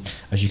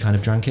kind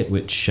of drank it,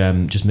 which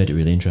just made it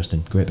really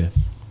interesting. Great beer.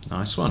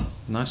 Nice one.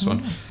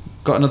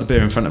 Got another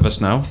beer in front of us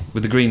now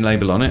with the green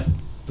label on it,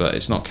 but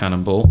it's not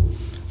Cannonball.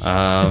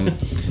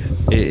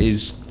 It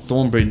is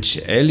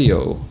Thornbridge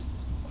Elio.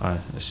 I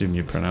assume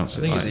you pronounce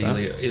it like that. I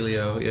think it's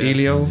Elio. Yeah.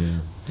 Elio.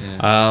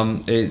 Yeah.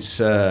 It's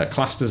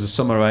classed as a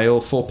summer ale,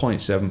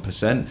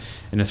 4.7%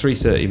 in a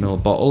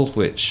 330ml bottle,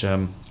 which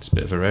is a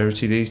bit of a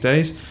rarity these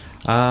days.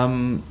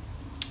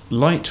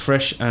 Light,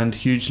 fresh and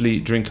hugely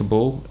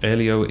drinkable,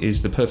 Elio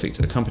is the perfect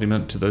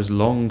accompaniment to those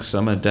long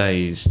summer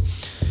days.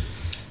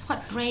 It's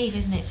quite brave,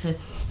 isn't it, to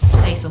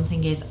say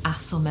something is a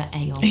summer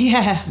ale?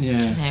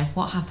 Yeah.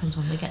 What happens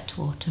when we get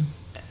to autumn?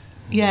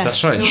 Yeah,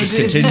 that's right. It's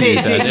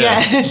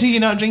discontinued. So you're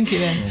not drinking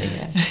then.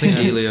 Yeah. I think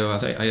Elio.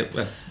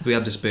 We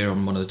had this beer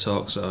on one of the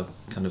talks that I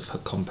kind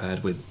of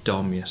compared with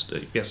Dom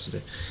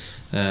yesterday,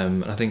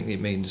 and I think it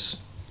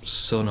means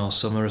sun or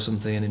summer or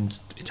something in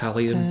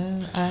Italian.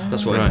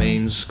 That's what it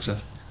means.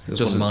 Because it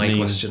was one of my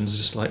questions,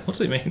 just like, what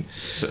does it mean?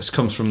 So it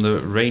comes from the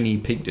rainy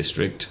Peak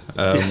District,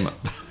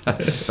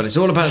 but it's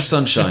all about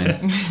sunshine.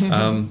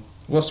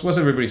 What's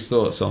everybody's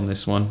thoughts on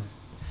this one?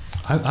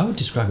 I would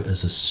describe it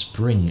as a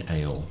spring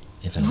ale.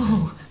 If anything.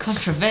 Ooh,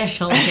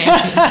 controversial.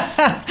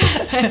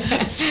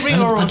 Spring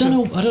or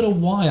autumn. I don't know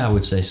why I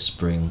would say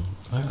spring.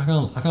 I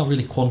can't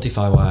really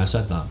quantify why I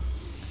said that.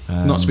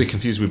 Not to be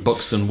confused with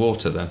Buxton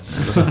Water, then. I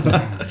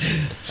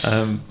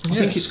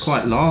think it's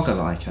quite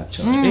lager-like,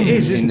 actually. It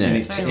is, isn't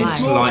it?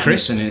 It's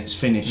lightness and its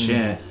finish.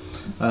 Yeah,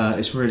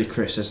 it's really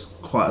crisp. There's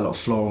quite a lot of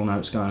floral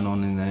notes going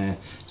on in there.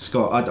 It's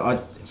got,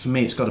 for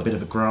me, it's got a bit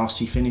of a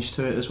grassy finish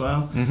to it as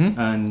well. Mm-hmm.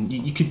 And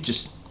you could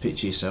just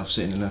picture yourself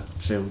sitting in a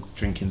field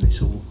drinking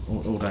this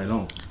all day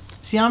long.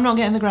 See, I'm not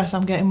getting the grass.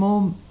 I'm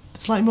getting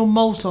slightly more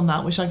malt on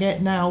that, which I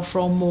get now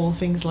from more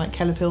things like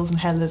Keller Pills and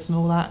Hellers and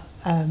all that,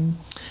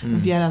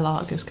 Vienna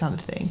lagers kind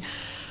of thing.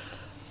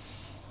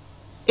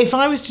 If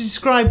I was to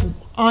describe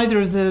either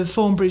of the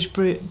Thornbridge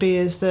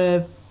beers,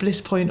 the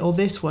Bliss Point or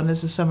this one,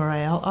 as a summer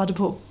ale, I'd have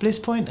put Bliss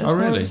Point as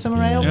well as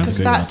summer ale, because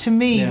that to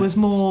me was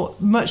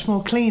much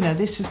more cleaner.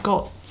 This has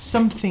got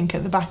something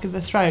at the back of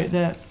the throat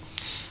that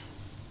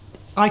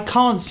I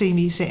can't see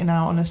me sitting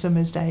out on a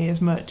summer's day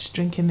as much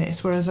drinking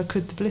this, whereas I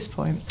could the Bliss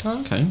Point. Oh,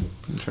 okay,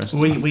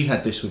 interesting. We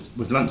had this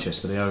with lunch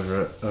yesterday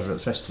over at the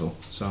festival,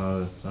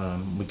 so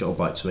we got a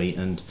bite to eat,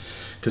 and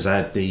because I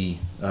had the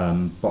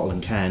bottle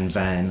and can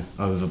van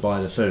over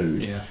by the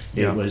food,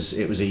 it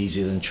was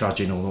easier than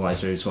trudging all the way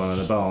through to one of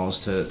the bars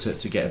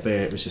to get a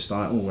beer. It was just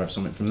like, we'll have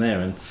something from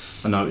there, and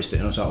I noticed it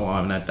and I was like, I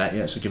haven't had that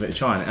yet, so give it a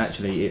try. And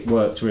actually it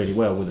worked really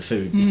well with the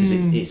food, because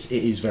it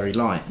is very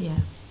light.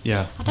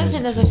 Yeah. I don't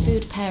think there's a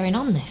food pairing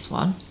on this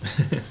one.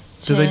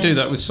 Do they do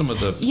that with some of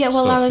the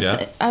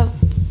stuff?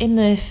 In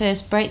the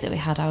first break that we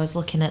had, I was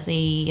looking at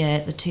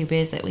the two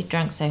beers that we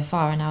drank so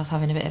far, and I was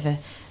having a bit of a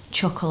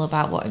chuckle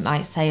about what it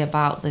might say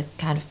about the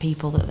kind of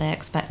people that they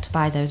expect to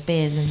buy those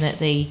beers, and that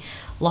the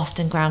Lost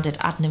and Grounded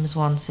Adnams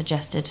one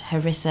suggested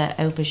harissa,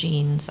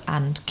 aubergines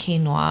and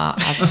quinoa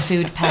as a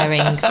food pairing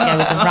to go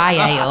with the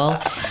rye ale,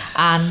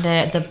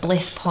 and the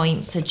Bliss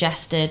Point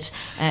suggested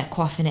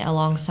quaffing it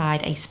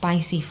alongside a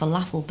spicy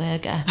falafel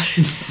burger.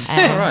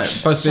 All right,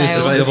 both beers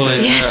available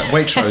in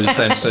Waitrose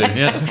then soon.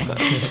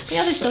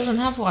 Yeah, this doesn't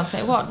have one.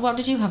 So what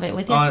did you have it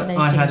with yesterday?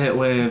 I had it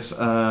with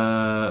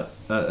a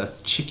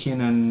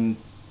chicken and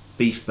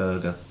beef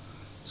burger.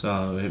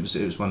 So it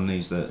was one of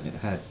these that it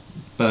had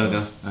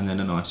burger and then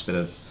a nice bit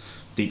of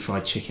deep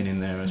fried chicken in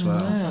there as well.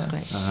 That sounds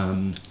great.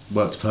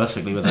 Worked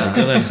perfectly with that.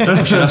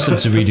 We should ask them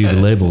to redo the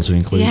label to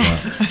include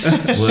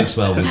that. Works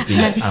well with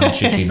beef and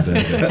chicken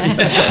burger.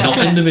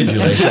 Not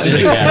individually.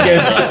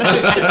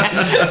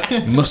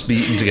 Must be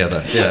eaten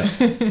together. Yeah.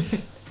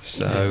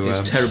 So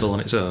it's terrible on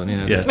its own.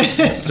 Yeah.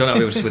 Don't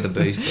have it with a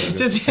beef burger.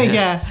 Just,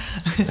 yeah.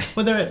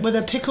 Were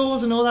there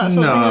pickles and all that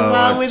sort of thing as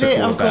well with it?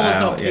 Of course,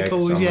 not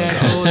pickles.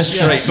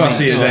 Straight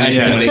fussy as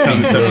anything when it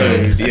comes to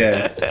food.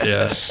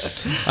 Yeah.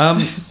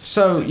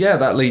 So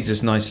that leads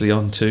us nicely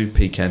on to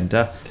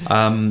Peakender.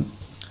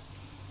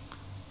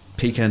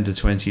 Peakender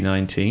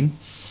 2019.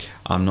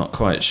 I'm not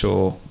quite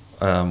sure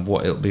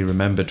what it'll be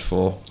remembered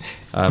for.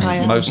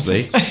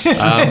 Mostly.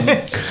 Got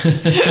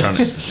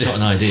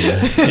an idea.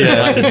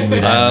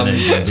 Yeah.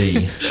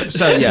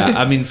 So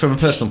I mean, from a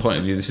personal point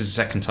of view, this is the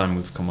second time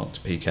we've come up to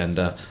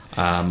Peakender.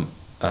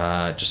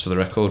 Just for the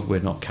record, we're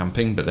not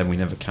camping, but then we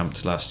never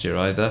camped last year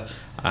either.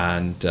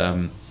 And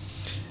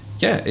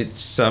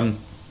it's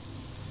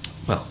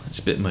it's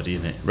a bit muddy,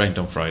 isn't it? Rained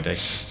on Friday.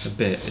 A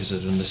bit is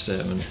an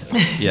understatement.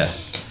 Yeah.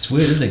 It's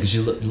weird, isn't it? Because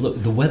you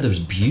look, the weather's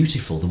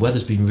beautiful. The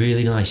weather's been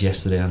really nice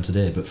yesterday and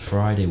today, but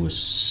Friday was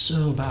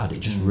so bad.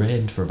 It just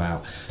rained for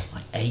about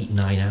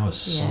 8-9 hours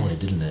solid,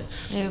 didn't it?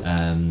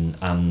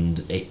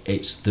 And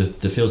it's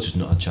the field's just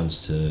not had a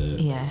chance to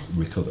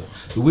recover.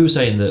 But we were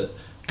saying that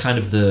kind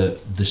of the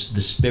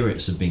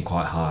spirits have been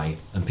quite high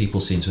and people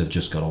seem to have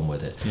just got on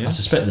with it. I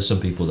suspect there's some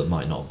people that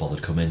might not have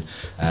bothered coming.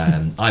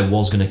 I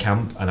was going to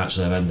camp, and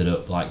actually I've ended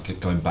up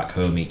going back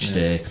home each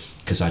day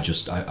because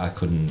I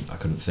couldn't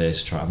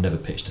face try. I've never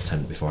pitched a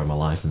tent before in my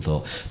life and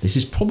thought this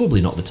is probably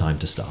not the time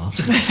to start.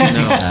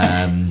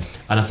 And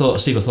I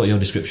thought your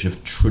description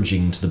of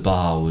trudging to the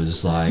bar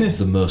was like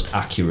the most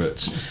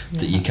accurate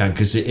that you can,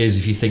 because it is.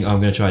 If you think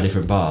I'm going to try a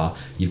different bar,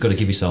 you've got to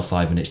give yourself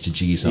 5 minutes to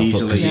G yourself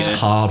up, because it's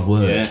hard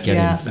work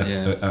getting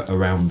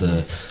around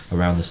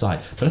the site.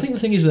 But I think the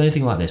thing is with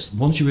anything like this,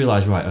 once you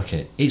realise, right,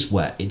 okay, it's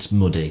wet, it's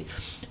muddy,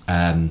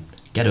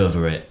 get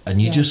over it,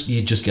 and you just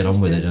get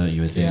on with it, don't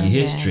you? You're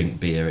here to drink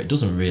beer. It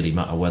doesn't really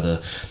matter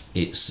whether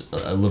it's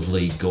a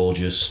lovely,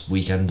 gorgeous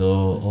weekend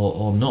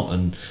or not.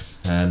 And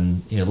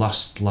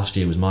last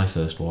year was my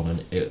first one,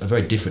 and a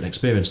very different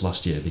experience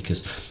last year,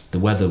 because the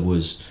weather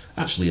was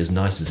actually as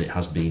nice as it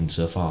has been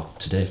so far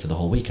today for the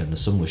whole weekend. The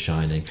sun was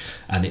shining,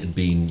 and it had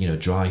been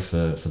dry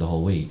for the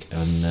whole week,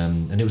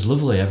 and it was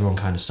lovely. Everyone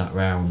kind of sat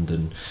round,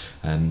 and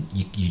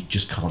you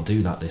just can't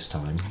do that this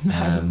time.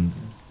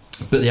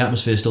 But the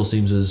atmosphere still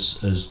seems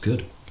as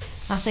good.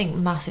 I think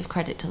massive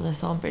credit to the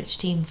Thornbridge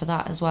team for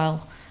that as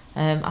well.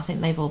 I think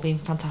they've all been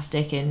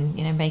fantastic in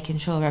making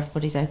sure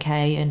everybody's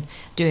okay and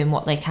doing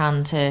what they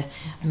can to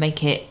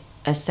make it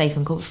as safe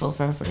and comfortable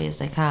for everybody as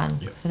they can.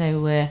 Because I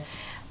know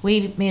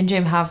me and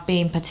Jim have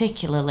been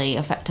particularly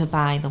affected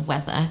by the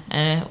weather.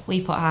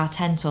 We put our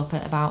tent up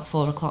at about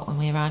 4 o'clock when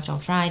we arrived on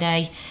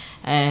Friday.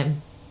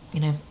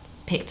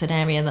 Picked an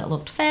area that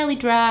looked fairly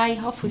dry.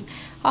 Off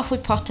we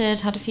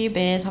pottered, had a few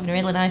beers, having a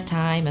really nice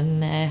time,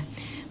 and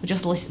we're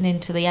just listening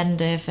to the end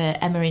of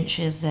Emma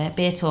Inch's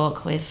beer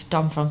talk with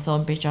Dom from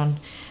Thornbridge on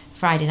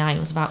Friday night. It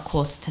was about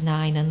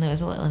 8:45, and there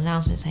was a little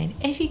announcement saying,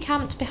 if you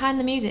camped behind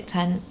the music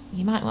tent,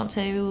 you might want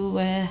to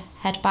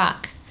head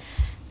back.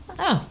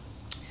 Oh,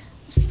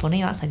 it's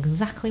funny, that's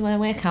exactly where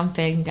we're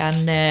camping,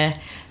 and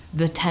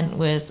the tent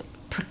was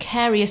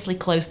precariously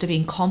close to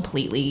being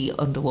completely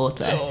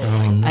underwater.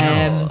 Oh,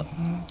 no.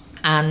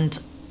 And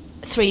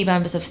 3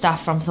 members of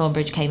staff from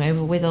Thornbridge came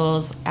over with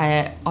us.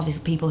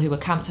 Obviously, people who were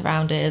camped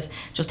around us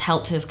just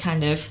helped us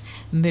kind of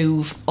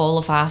move all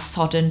of our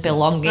sodden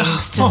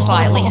belongings to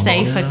slightly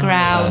safer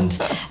ground.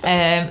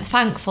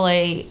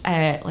 Thankfully,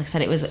 like I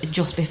said, it was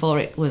just before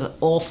it was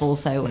awful,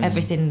 so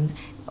everything,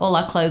 all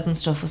our clothes and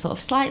stuff were sort of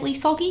slightly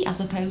soggy, as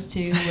opposed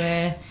to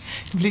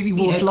completely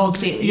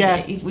waterlogged.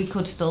 We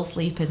could still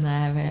sleep in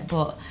there,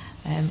 but.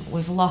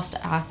 We've lost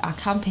our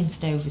camping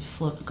stove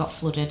got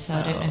flooded, so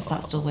I don't know if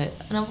that still works.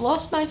 And I've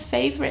lost my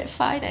favourite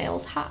Fine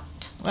Ales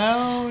hat.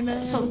 Oh no!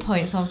 At some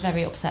point, so I'm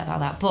very upset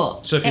about that.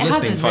 But so if you're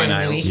listening, Fine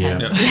Ales,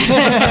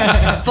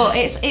 but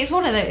it's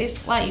one of those.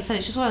 It's like you said,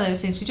 it's just one of those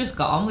things. We just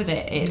got on with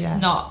it. It's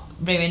not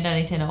ruined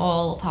anything at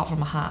all, apart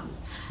from a hat.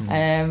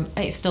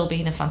 It's still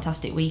been a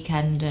fantastic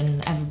weekend,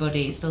 and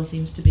everybody still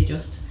seems to be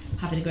just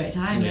having a great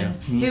time. And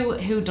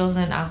who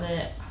doesn't, as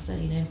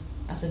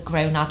a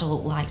grown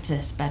adult, like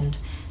to spend.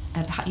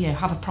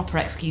 Have a proper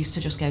excuse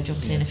to just go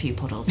jumping in a few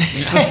puddles.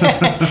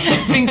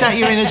 Brings out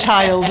your inner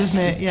child, doesn't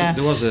it? Yeah.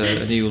 There was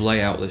a new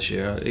layout this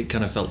year. It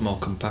kind of felt more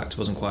compact. It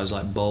wasn't quite as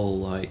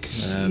bowl-like.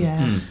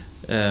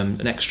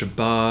 An extra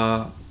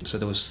bar. So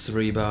there was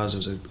 3 bars. There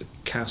was a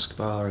cask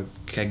bar, a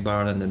keg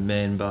bar, and then the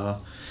main bar.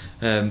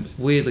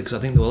 Weirdly, because I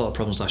think there were a lot of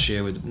problems last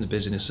year with the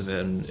busyness of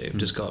it, and it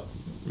just got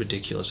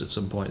ridiculous at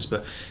some points.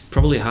 But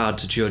probably hard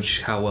to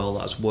judge how well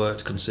that's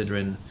worked,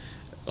 considering,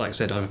 like I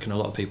said, I reckon a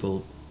lot of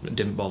people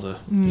didn't bother.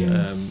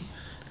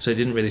 So it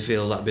didn't really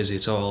feel that busy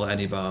at all at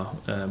any bar.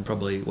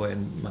 Probably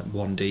waiting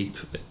 1 deep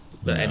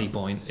at any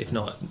point, if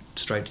not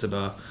straight to the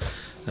bar.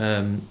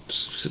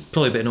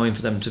 Probably a bit annoying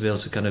for them to be able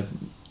to kind of,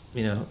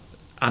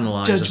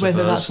 analyse, judge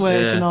whether that's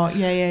worked or not.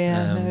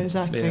 No,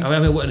 exactly. Yeah. I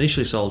mean, we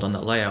initially sold on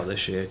that layout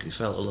this year. It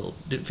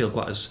didn't feel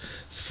quite as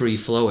free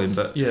flowing,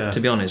 but to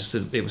be honest,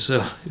 it was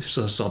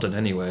so sodden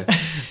anyway.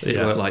 It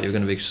weren't like you were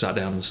going to be sat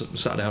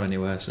down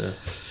anywhere. So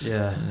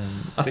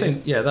I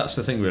think that's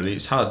the thing really.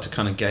 It's hard to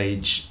kind of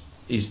gauge.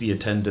 Is the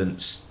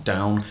attendance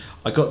down?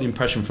 I got the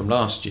impression from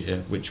last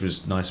year, which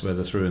was nice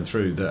weather through and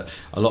through, that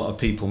a lot of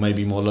people,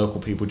 maybe more local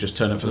people, just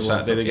turn up for the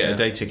Saturday. They get a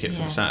day ticket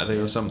for the Saturday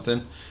or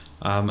something.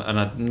 And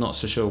I'm not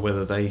so sure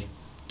whether they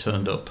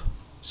turned up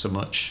so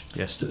much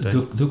yesterday.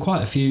 There were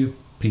quite a few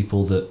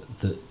people that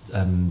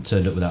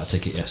turned up without a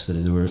ticket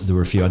yesterday. There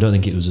were a few. I don't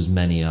think it was as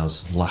many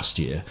as last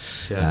year.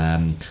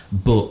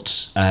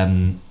 But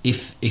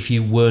if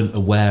you weren't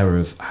aware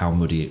of how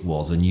muddy it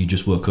was and you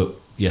just woke up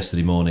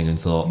yesterday morning and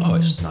thought,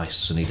 it's a nice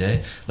sunny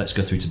day, let's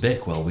go through to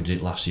Bakewell. We did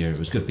it last year, it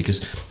was good,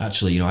 because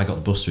actually, I got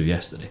the bus through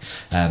yesterday,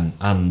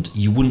 and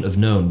you wouldn't have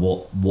known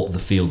what the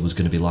field was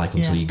going to be like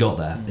until you got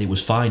there. It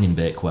was fine in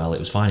Bakewell, it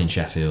was fine in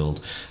Sheffield,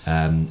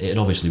 it had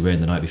obviously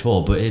rained the night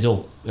before, but it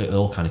all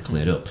kind of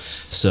cleared up.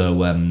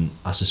 So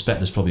I suspect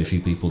there's probably a few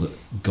people that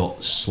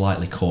got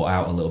slightly caught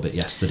out a little bit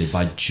yesterday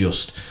by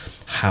just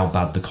how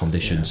bad the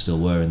conditions still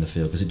were in the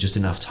field, because it just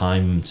didn't have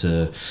time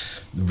to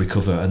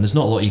recover, and there's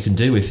not a lot you can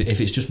do. If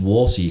it's just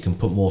water, you can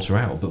put water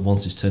out, but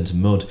once it's turned to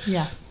mud,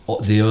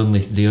 the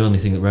only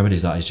thing that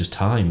remedies that is just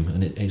time,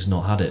 and it's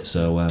not had it.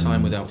 So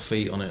time without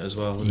feet on it as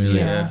well. Really,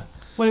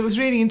 Well, it was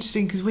really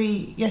interesting because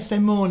yesterday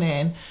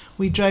morning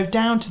we drove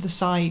down to the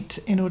site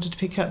in order to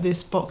pick up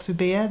this box of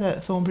beer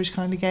that Thornbridge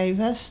kindly gave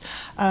us.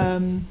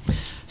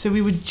 So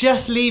we were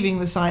just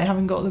leaving the site,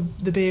 having got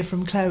the beer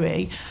from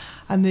Chloe,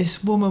 and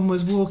this woman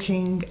was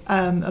walking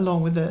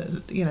along with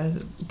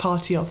the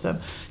party of them.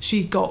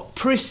 She'd got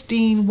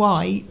pristine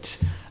white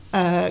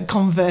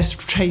Converse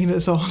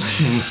trainers on.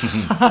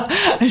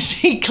 And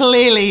she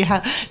clearly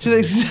had,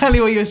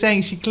 exactly what you were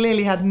saying, she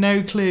clearly had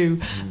no clue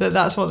that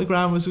that's what the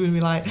ground was going to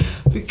be like.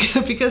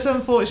 Because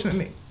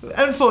unfortunately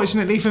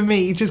for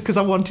me, just because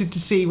I wanted to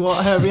see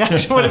what her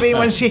reaction would have been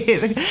when she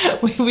hit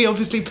we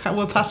obviously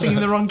were passing in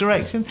the wrong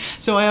direction,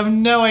 so I have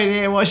no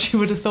idea what she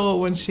would have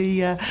thought when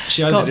she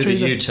either did a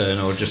U-turn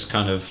or just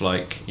kind of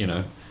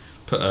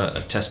put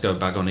a Tesco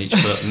bag on each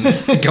foot and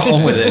got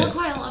on with it. There were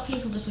quite a lot of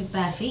people just with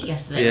bare feet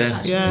yesterday, which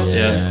actually was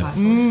really quite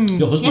fun.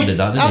 Your husband did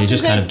that, didn't he? He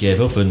just kind of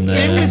gave up and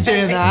Jim was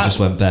doing that. He just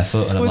went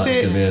barefoot, and I'm like, there's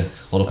going to be a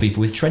lot of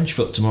people with trench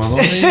foot tomorrow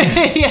morning.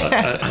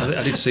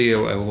 I did see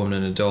a woman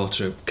and a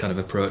daughter kind of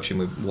approaching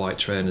with white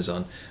trainers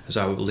on as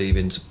I was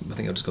leaving. I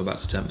think I'd just go back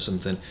to temp or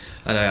something,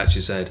 and I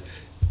actually said,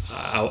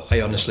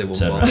 I honestly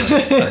wouldn't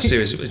bother.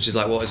 Seriously, she's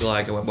like, what is it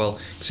like? I went, well,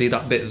 see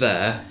that bit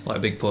there, like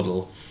a big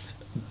puddle,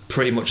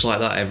 pretty much like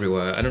that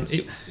everywhere.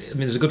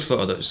 There's a good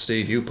photo that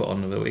Steve you put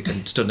on the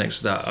weekend, stood next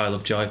to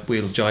that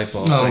Wheel of Jaipur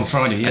on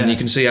Friday, and you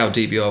can see how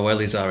deep your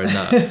wellies are in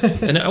that.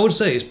 And I would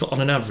say it's on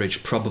an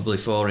average probably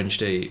 4 inch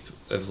deep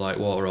of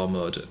water or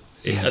mud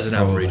as an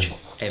average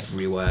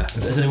everywhere.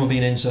 Has anyone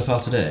been in so far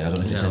today? I don't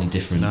know if it's any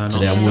different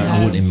today.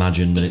 I wouldn't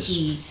imagine that it's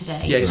today.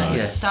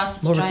 It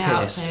started to dry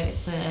out, so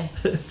it's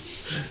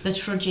the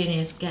trudging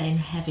is getting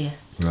heavier.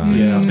 Right.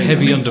 Yeah, I think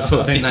heavy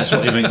underfoot. I think that's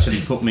what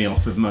eventually put me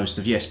off of most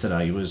of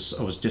yesterday. I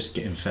was just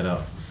getting fed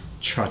up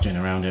trudging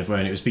around everywhere,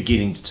 and it was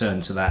beginning to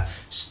turn to that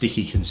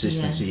sticky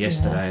consistency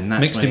yesterday. And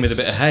that's mixed in with a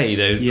bit of hay.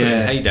 They were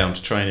putting hay down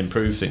to try and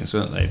improve things,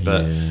 weren't they?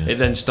 But it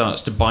then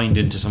starts to bind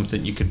into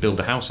something you could build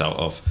a house out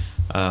of.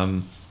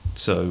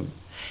 So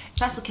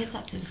that's the kids'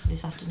 activity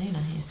this afternoon,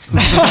 I hear.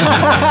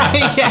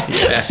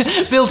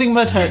 Building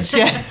mud huts.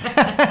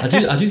 I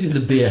do think the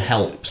beer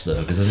helps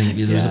though, because I think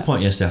there was a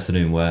point yesterday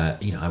afternoon where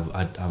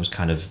I was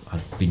I'd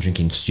been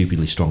drinking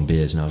stupidly strong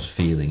beers and I was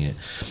feeling it,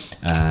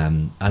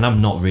 and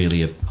I'm not an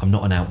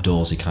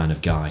outdoorsy kind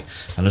of guy,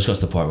 and I just got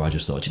to the point where I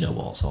just thought, you know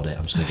what, sod it,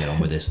 I'm just going to get on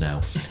with this now,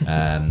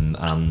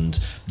 and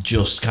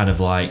just kind of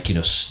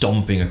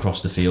stomping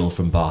across the field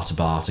from bar to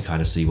bar to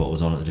kind of see what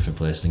was on at the different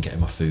places and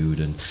getting my food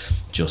and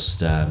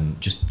just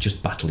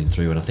battling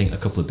through. And I think a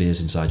couple of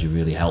beers inside you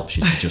really helps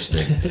you to just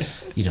think,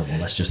 well,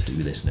 let's just do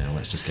this now,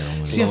 let's just get on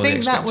with it. See, I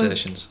think that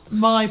was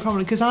my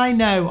problem, because I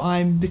know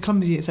I'm the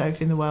clumsiest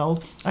oaf in the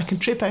world. I can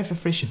trip over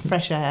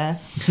fresh air.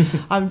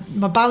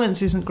 My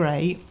balance isn't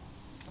great,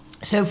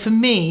 so for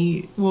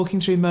me, walking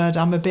through mud,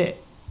 I'm a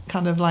bit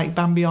kind of like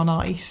Bambi on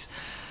ice.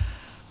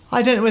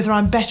 I don't know whether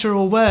I'm better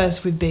or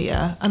worse with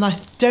beer, and I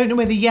don't know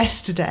whether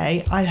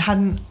yesterday I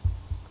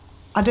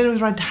don't know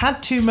whether I'd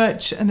had too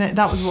much and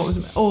that was what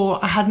was, or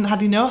I hadn't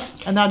had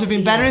enough, and that'd have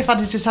been better if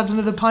I'd just had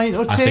another pint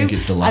or two. I think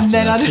it's the latter. And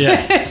then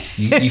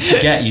you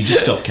forget, you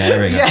just stop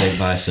caring, I think,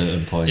 by a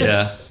certain point.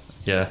 Yeah.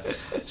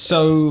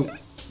 So,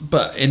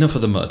 but enough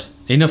of the mud.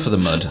 On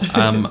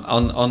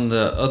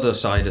the other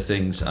side of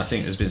things, I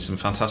think there's been some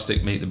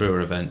fantastic Meet the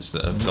Brewer events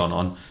that have gone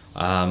on.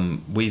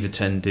 We've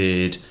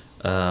attended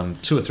 2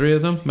 or 3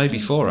 of them, maybe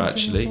 4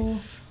 actually.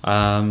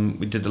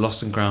 We did the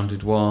Lost and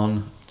Grounded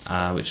one,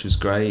 which was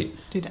great.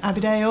 Did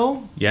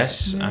Abbeydale?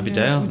 Yes,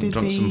 Abbeydale.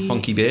 Drank some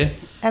funky beer.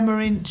 Emma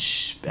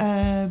Inch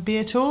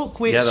beer talk,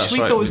 which Yeah, that's we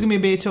right. thought was going to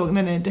be a beer talk, and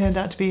then it turned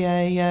out to be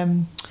a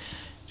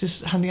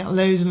just handing out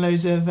loads and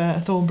loads of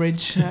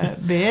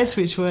Thornbridge beers,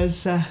 which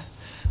was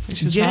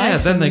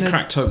nice. Then they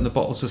cracked open the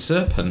bottles of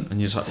Serpent,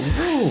 and you're like,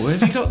 "Whoa, where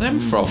have you got them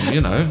from?"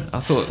 You know, I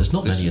thought there's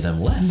not many of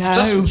them left.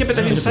 No. But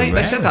they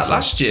said that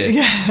last year,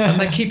 and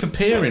they keep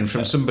appearing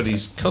from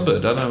somebody's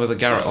cupboard. I don't know whether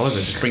Garrett Oliver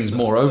just brings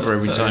more over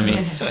every time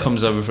he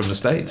comes over from the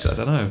States. I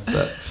don't know,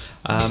 but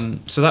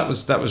so that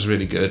was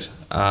really good.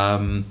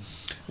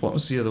 What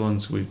was the other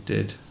ones we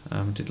did?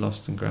 We did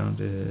Lost and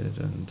Grounded,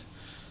 and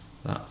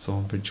that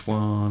Thornbridge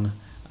one,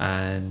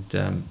 and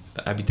the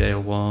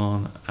Abbeydale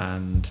one,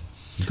 and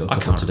you've got a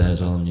couple today as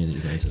well, haven't you, that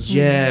you're going to?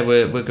 Yeah,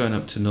 we're going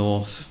up to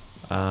North.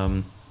 I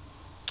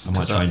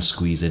might try and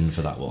squeeze in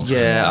for that one.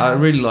 Yeah, I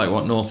really like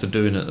what North are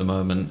doing at the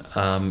moment.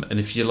 And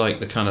if you like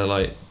the kind of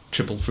like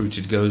triple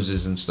fruited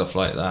gozes and stuff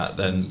like that,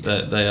 then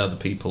they are the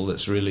people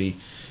that's really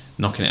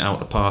knocking it out of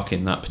the park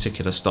in that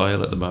particular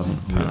style at the moment.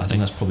 I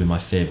think that's probably my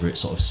favourite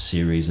sort of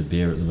series of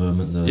beer at the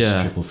moment,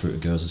 those triple fruited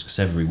gozes, because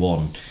every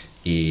one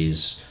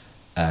is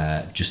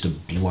just a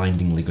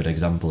blindingly good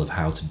example of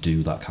how to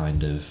do that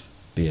kind of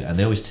beer, and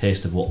they always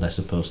taste of what they're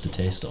supposed to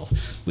taste of,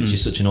 which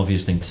is such an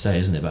obvious thing to say,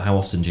 isn't it? But how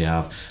often do you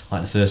have,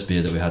 like the first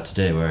beer that we had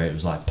today, where it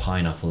was like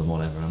pineapple and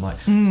whatever, and I'm like,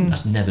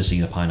 that's never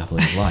seen a pineapple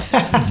in his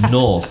life.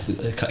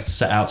 North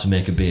set out to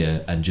make a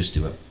beer and just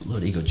do a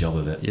bloody good job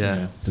of it.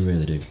 Yeah, they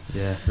really do.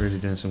 Yeah, really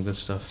doing some good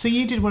stuff. So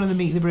you did one of the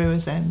Meet the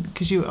Brewers then,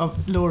 because you,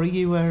 Laura,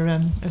 you were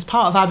as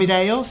part of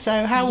Abbeydale.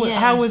 So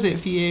how was it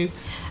for you?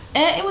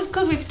 It was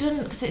good. We've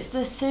done, because it's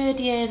the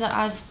third year that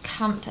I've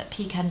camped at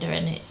Peakender,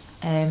 and it's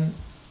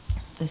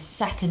the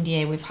second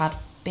year we've had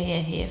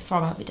beer here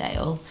from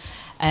Abbeydale,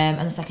 and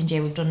the second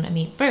year we've done a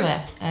Meet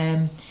Brewer.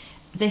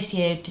 This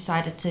year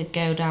decided to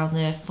go down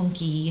the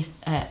funky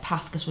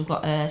path, because we've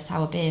got a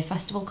sour beer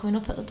festival coming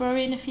up at the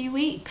brewery in a few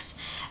weeks.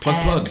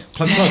 Plug.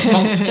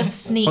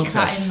 Just sneak Funkfest.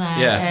 that in there.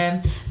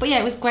 Yeah. But yeah,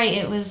 it was great.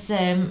 It was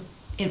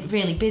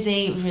really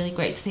busy. It was really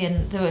great to see,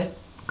 and there were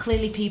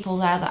clearly people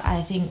there that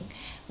I think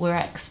were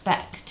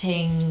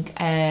expecting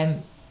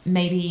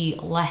maybe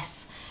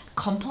less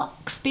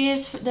complex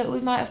beers that we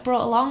might have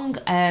brought along,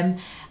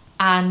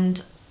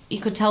 and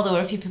you could tell there were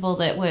a few people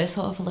that were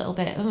sort of a little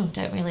bit,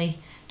 don't really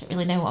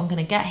know what I'm going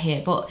to get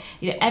here, but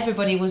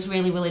everybody was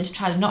really willing to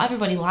try them. Not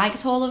everybody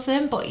liked all of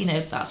them, but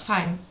that's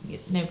fine.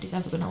 Nobody's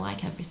ever going to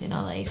like everything,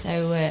 are they?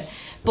 So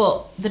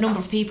but the number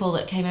of people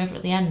that came over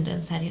at the end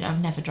and said,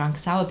 I've never drank a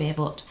sour beer,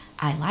 but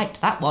I liked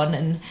that one,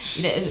 and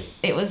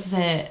it was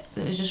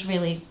just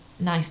really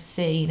nice to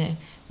see.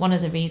 One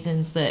of the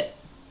reasons that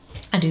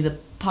I do the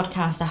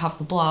podcast, I have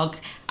the blog,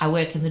 I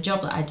work in the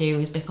job that I do,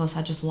 is because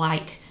I just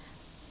like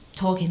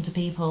talking to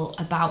people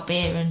about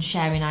beer and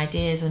sharing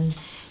ideas, and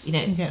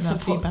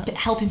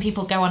helping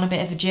people go on a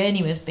bit of a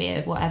journey with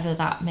beer, whatever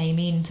that may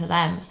mean to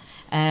them,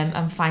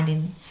 and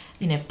finding,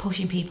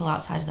 pushing people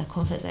outside of their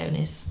comfort zone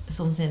is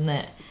something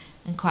that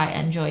I quite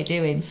enjoy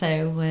doing.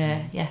 So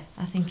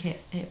I think it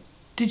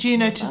did you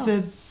notice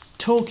the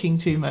talking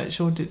too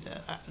much, or did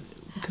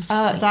because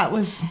that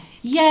was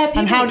people,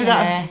 and how did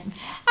that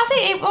I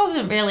think it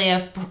wasn't really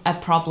a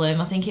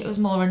problem. I think it was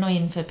more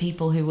annoying for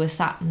people who were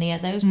sat near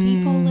those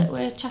people that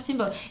were chatting.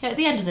 But at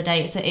the end of the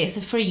day, it's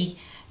a free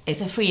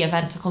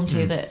event to come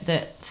to that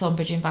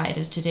Thornbridge invited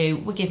us to do.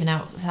 We're giving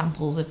out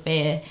samples of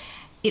beer.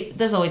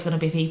 There's always going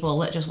to be people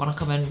that just want to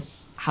come and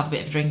have a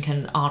bit of a drink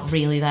and aren't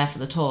really there for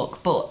the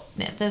talk. But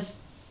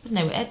there's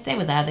no, they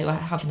were there. They were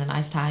having a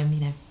nice time.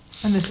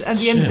 And at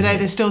the end of the day,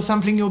 they're still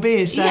sampling your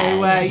beer, so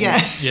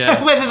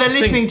yeah. Whether they're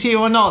listening to you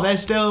or not, they're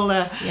still.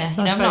 I'm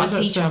not a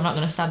teacher. I'm not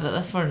going to stand at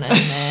the front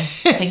and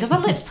fingers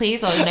on lips,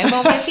 please, or no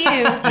more beer for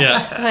you.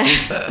 Yeah,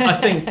 I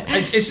think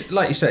it's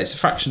like you say, it's a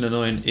fraction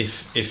annoying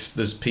if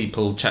there's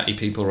chatty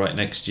people right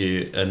next to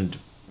you, and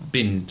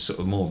being sort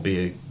of more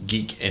beer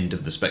geek end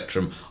of the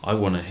spectrum, I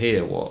want to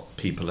hear what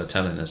people are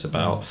telling us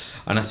about.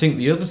 And I think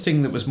the other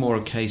thing that was more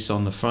a case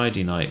on the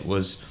Friday night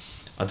was,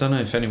 I don't know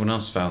if anyone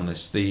else found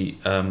this, the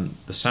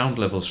sound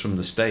levels from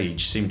the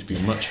stage seemed to be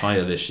much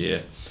higher this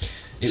year,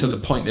 to the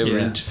point they were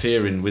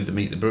interfering with the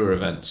Meet the Brewer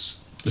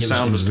events. The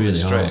sound was really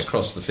straight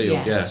across the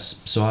field. Yeah.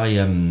 So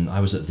I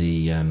was at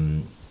the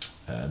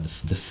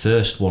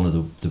first one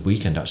of the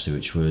weekend actually,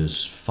 which was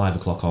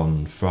 5:00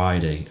 on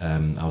Friday.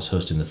 I was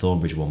hosting the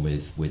Thornbridge one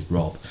with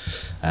Rob,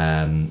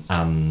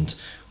 and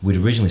we'd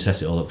originally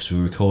set it all up because we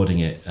were recording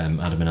it.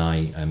 Adam and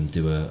I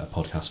do a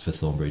podcast for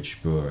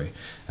Thornbridge Brewery,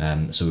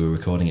 so we were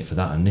recording it for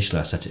that. And initially,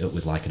 I set it up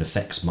with like an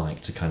effects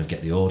mic to kind of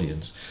get the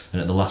audience, and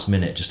at the last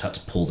minute, just had to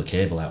pull the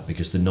cable out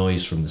because the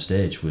noise from the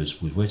stage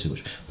was way too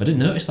much. But I didn't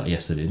notice that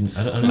yesterday.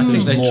 I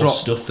think they more dropped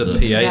stuff the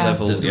PA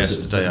level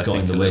yesterday. That got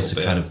in the way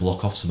to kind of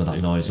block off some of that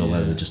noise, or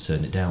whether they just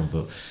turned it down.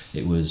 But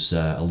it was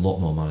a lot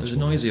more manageable. It was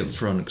noisy up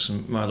front because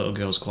my little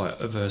girl's quite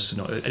averse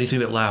to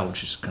anything a bit loud.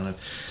 She's kind of,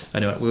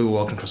 anyway, we were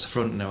walking across the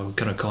front and we were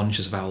kind of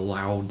conscious of how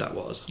loud that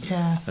was.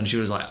 Yeah. And she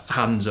was like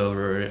hands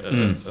over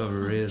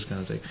her ears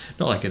kind of thing.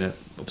 Not like in a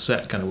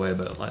upset kind of way,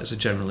 but like it's a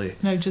generally.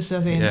 No, just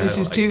as in this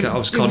is like, too. I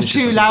was it was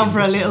too loud for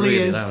her little really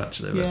ears. Loud,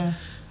 actually, but, yeah.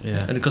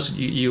 And because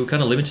you were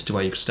kind of limited to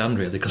where you could stand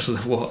really because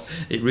of what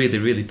it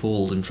really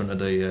pulled in front of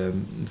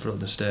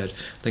the stage.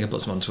 I think I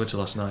put some on Twitter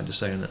last night just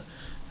saying that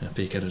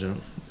Peakender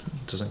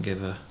doesn't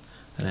give an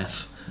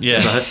F.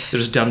 Yeah, they're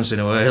just dancing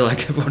away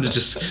like everyone is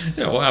just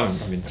I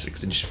mean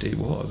 6-inch deep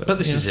water. But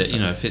this is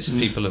it, if it's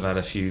people have had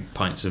a few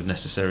pints of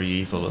necessary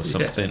evil or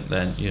something,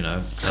 then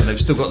and they've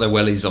still got their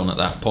wellies on at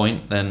that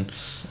point, then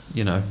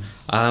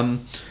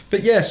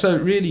But yeah, so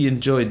really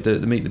enjoyed the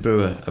Meet the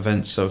Brewer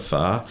events so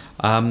far.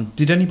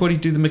 Did anybody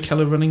do the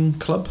McKellar Running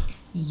Club?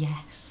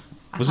 Yes.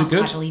 Was it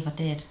good? I believe I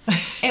did.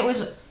 It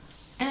was.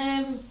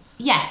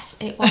 Yes,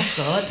 it was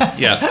good.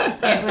 Yeah.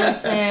 It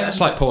was.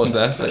 Slight pause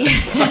there.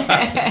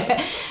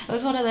 It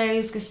was one of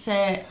those because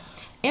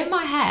in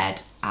my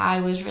head I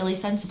was really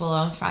sensible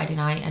on Friday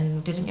night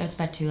and didn't go to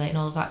bed too late and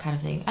all of that kind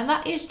of thing, and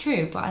that is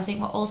true. But I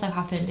think what also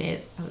happened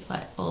is I was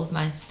like, all of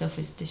my stuff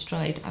is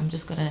destroyed. I'm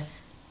just gonna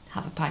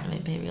have a pint of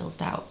Imperial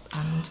Stout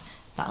and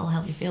that'll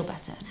help me feel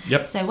better.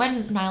 Yep. So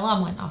when my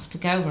alarm went off to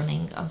go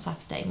running on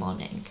Saturday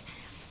morning,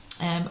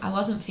 I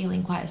wasn't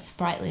feeling quite as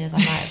sprightly as I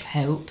might have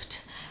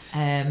hoped.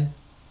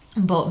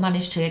 But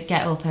managed to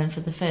get up, and for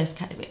the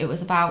first, it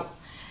was about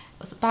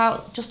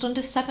just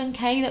under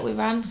 7k that we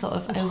ran, sort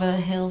of over the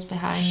hills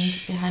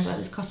behind where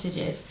this cottage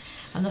is.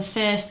 And the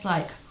first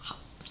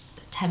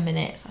 10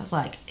 minutes, I was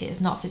like, it's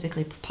not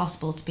physically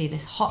possible to be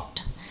this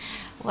hot.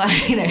 Well,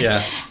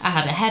 I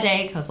had a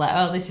headache. I was like,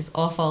 oh, this is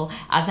awful.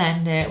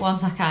 And then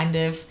once I kind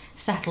of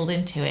settled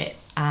into it,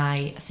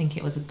 I think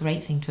it was a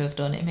great thing to have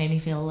done. It made me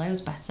feel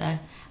loads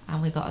better. And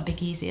we got a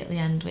big easy at the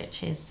end,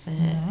 which is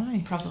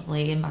nice.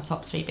 Probably in my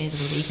top 3 beers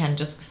of the weekend,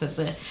 just because of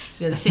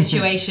the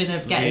situation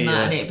of getting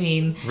that and it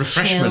being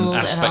refreshment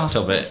aspect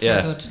of it.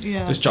 So good.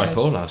 It was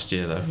Jaipur last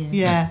year though.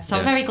 Yeah. So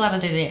I'm very glad I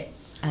did it,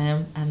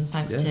 and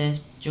thanks to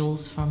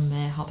Jules from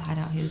Hop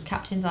Hideout who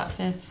captains that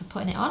for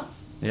putting it on.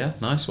 Yeah,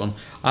 nice one.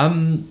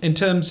 In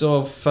terms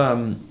of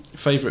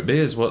favourite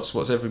beers,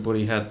 what's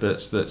everybody had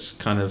that's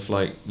kind of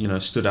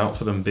stood out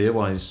for them beer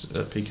wise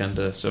at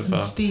Peakender so far?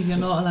 Steve, you're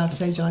not allowed to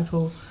say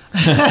Jaipur.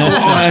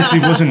 I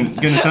actually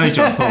wasn't going to say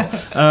Jaipur.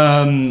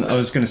 I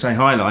was going to say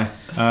High Life,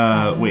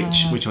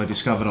 which I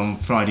discovered on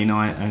Friday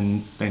night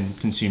and then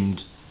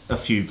consumed a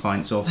few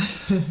pints of,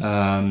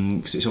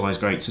 because it's always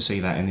great to see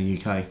that in the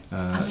UK.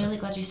 I'm really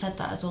glad you said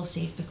that as well,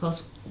 Steve,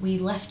 because we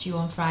left you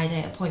on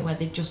Friday at a point where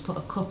they'd just put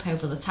a cup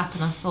over the tap,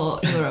 and I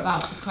thought you were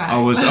about to cry.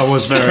 I was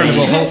very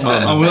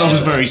I was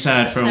very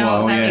sad for a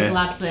while. I'm very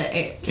glad that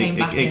it came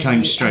back. It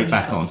came straight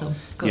back on.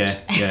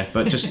 Yeah,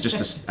 but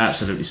just an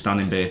absolutely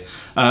stunning beer.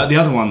 The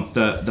other one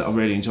that I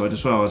really enjoyed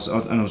as well,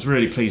 and I was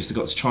really pleased I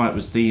got to try it,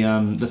 was the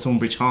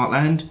Thornbridge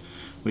Heartland,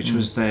 which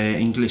was their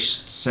English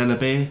cellar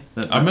beer.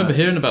 I remember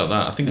hearing about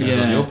that. I think it was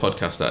on your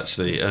podcast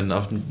actually, and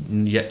I've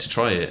yet to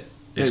try it.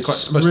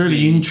 It's quite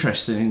really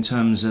interesting in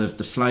terms of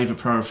the flavour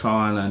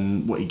profile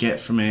and what you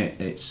get from it.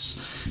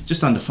 It's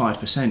just under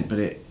 5%, but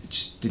it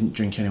just didn't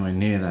drink anywhere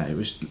near that. It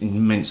was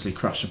immensely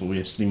crushable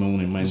yesterday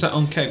morning. Was that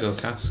on keg or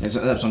cask?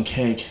 That was on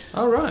keg.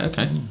 Oh right,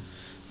 okay.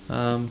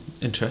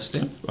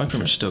 Interesting. I'm pretty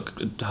much stuck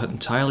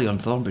entirely on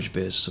Thornbridge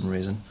beers for some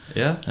reason.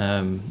 Yeah.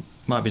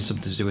 Might have been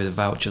something to do with a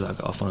voucher that I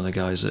got off one of the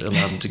guys that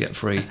allowed them to get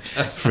free. I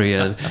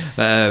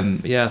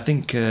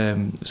think there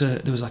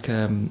was a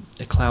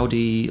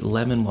cloudy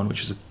lemon one,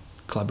 which was a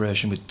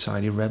collaboration with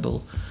Tiny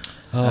Rebel.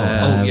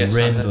 Yes,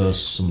 Rainbow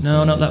something.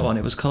 No, not that one.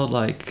 It was called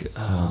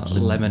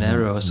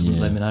Lemonero or something,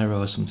 Lemonero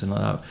or something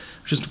like that.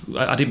 Which is,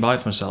 I didn't buy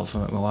it for myself.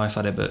 My wife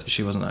had it, but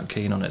she wasn't that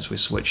keen on it, so we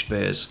switched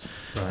beers.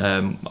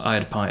 Right. I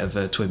had a pint of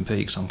Twin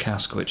Peaks on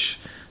cask, which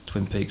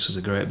Twin Peaks was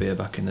a great beer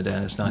back in the day,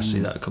 and it's nice to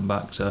see that come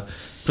back. So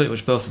pretty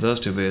much both of those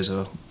two beers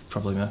are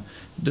probably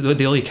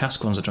the only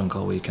cask ones I drank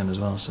all weekend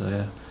as well. So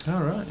yeah.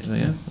 All right. So,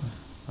 yeah.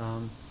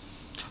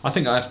 I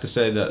think I have to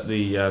say that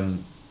the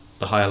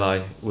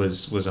highlight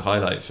was a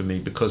highlight for me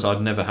because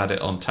I'd never had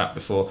it on tap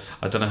before.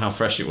 I don't know how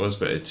fresh it was,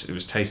 but it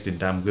was tasting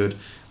damn good,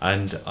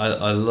 and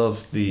I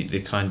love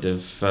the kind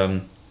of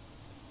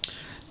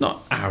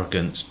not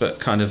arrogance but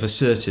kind of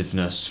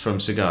assertiveness from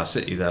Cigar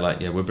City. They're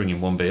like, yeah, we're bringing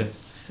one beer.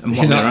 And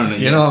you know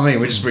what I mean?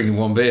 We're just bringing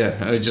one beer.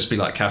 It would just be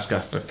like cask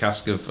after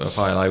cask of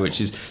High Life,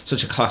 which is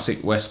such a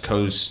classic West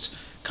Coast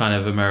kind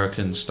of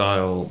American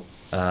style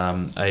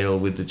ale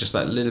with just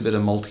that little bit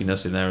of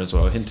maltiness in there as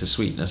well, a hint of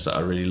sweetness that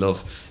I really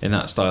love in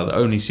that style that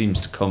only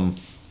seems to come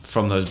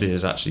from those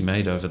beers actually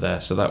made over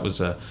there. So that was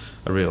a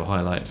real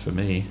highlight for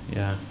me.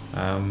 Yeah.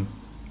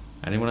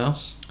 Anyone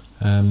else?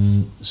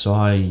 So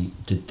I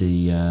did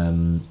the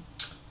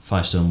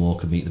Firestone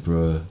Walker Meet the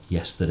Brewer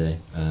yesterday,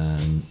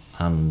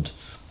 and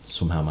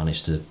somehow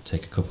managed to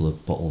take a couple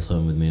of bottles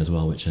home with me as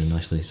well, which are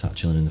nicely sat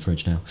chilling in the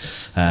fridge now.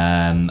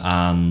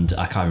 And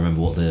I can't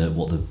remember what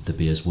the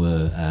beers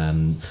were,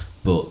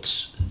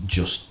 but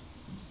just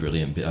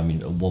brilliant. I mean,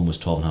 one was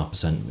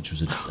 12.5%, which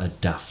was a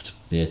daft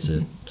beer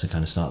to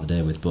kind of start the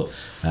day with. But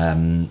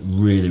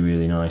really,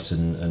 really nice,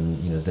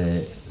 and you know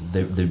they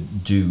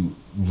do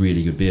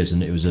really good beers,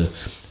 and it was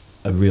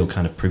a real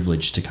kind of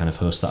privilege to kind of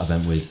host that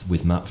event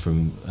with Matt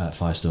from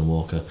Firestone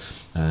Walker,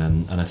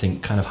 and I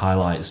think kind of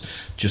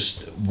highlights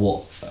just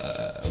what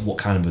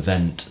kind of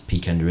event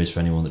Peakender is for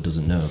anyone that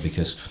doesn't know,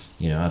 because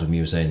you know, Adam,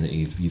 you were saying that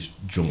you've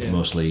drunk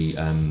mostly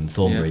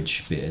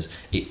Thornbridge beers.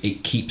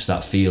 It keeps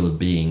that feel of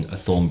being a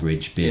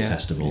Thornbridge beer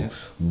festival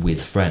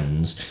with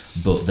friends,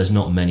 but there's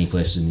not many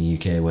places in the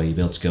UK where you'll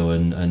be able to go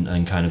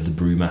and kind of the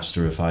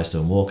brewmaster of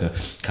Firestone Walker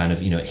kind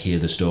of, you know, hear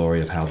the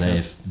story of how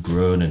they've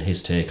grown and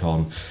his take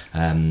on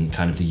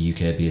kind of the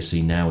UK beer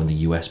scene now and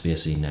the US beer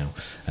scene now.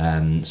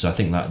 So I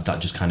think that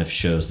just kind of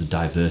shows the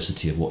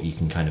diversity of what you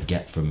can kind of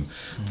get from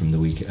the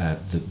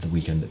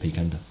weekend at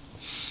Peakender.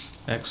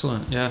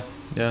 Excellent, yeah.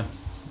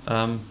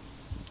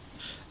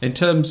 In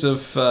terms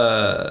of,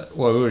 well,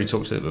 we already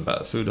talked a little bit about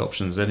the food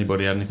options.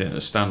 Anybody had anything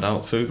that stand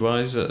out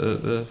food-wise at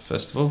the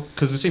festival?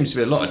 Because there seems to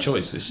be a lot of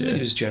choice this year. I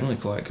think it was generally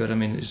quite good. I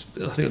mean,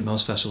 I think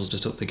most festivals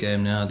just up the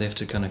game now. They have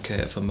to kind of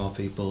cater for more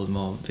people and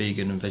more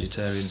vegan and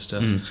vegetarian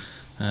stuff.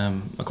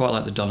 I quite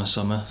like the Donna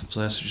Summer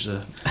place, which is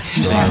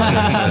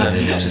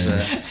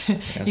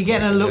you're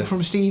getting a look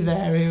from Steve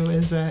there, who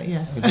was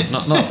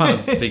not a fan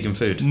of vegan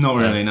food. Not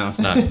really, no.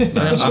 I'm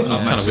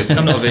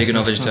not a vegan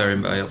or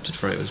vegetarian, but I opted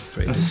for it. It was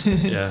pretty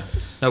decent. Yeah.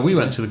 No, we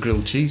went to the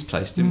grilled cheese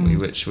place, didn't we?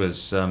 Which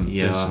was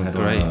doing some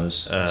great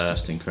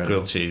just incredible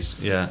grilled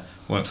cheese. Yeah,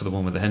 went for the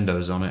one with the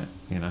hendos on it.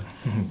 You know,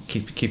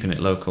 keeping it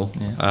local.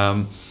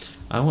 Yeah.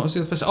 What was the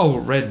other place? Oh,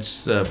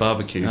 Red's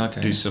Barbecue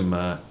Okay. do some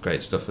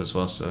great stuff as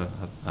well. So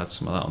I had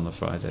some of that on the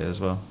Friday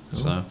as well. Cool.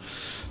 So,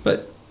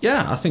 but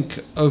yeah, I think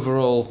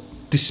overall,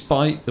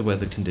 despite the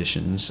weather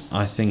conditions,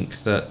 I think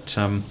that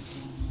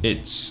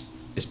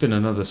it's been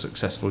another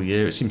successful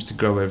year. It seems to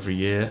grow every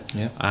year.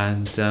 Yeah.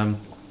 And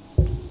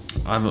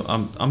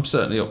I'm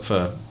certainly up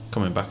for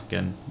coming back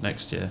again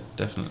next year.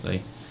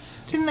 Definitely.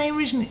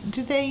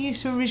 Did they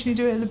used to originally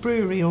do it at the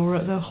brewery or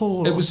at the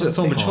hall? It was at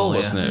Thornbridge Hall,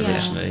 wasn't it, Yeah.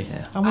 originally?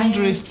 Yeah. I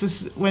wonder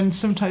if when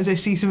sometimes they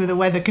see some of the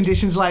weather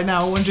conditions like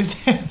now, I wonder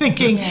if they're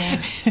thinking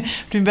it'd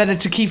been better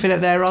to keep it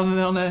up there rather than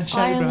on a showground.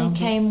 I only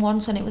came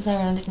once when it was there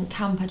and I didn't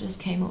camp. I just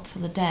came up for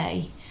the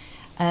day.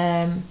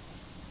 I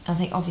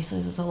think obviously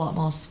there's a lot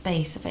more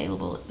space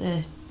available at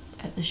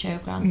the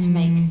showground to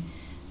make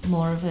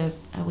more of a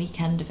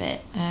weekend of it.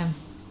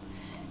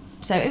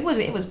 So it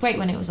was great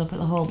when it was up at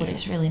the hall, but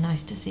it's really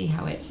nice to see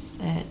how it's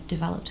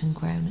developed and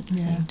grown at the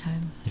same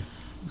time. Yeah.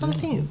 And I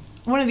think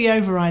one of the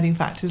overriding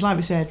factors, like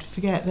we said,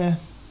 forget the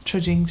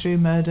trudging through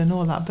mud and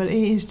all that, but it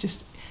is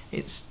just,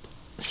 it's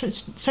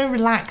so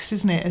relaxed,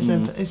 isn't it,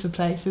 as a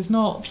place. There's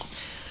not,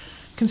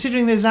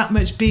 considering there's that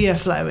much beer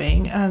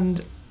flowing,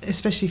 and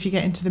especially if you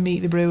get into the Meet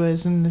the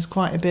Brewers and there's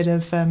quite a bit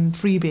of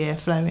free beer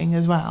flowing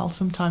as well,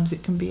 sometimes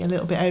it can be a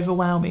little bit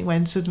overwhelming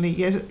when suddenly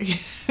you're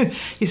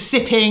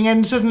sipping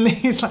and suddenly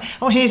it's like,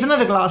 oh, here's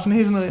another glass and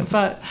here's another.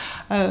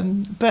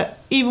 But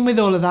even with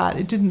all of that,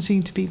 it didn't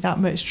seem to be that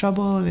much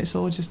trouble, and it's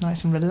all just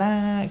nice and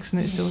relaxed,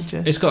 and it's all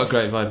just... It's got a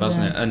great vibe,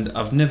 hasn't it? And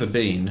I've never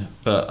been,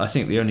 but I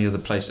think the only other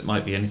place that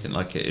might be anything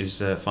like it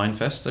is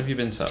Finefest. Have you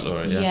been to that,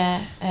 Laura?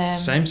 Yeah.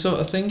 Same sort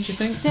of thing, do you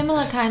think?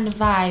 Similar kind of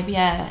vibe,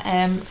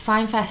 yeah.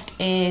 Finefest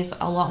is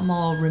a lot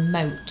more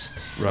remote.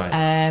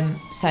 Right.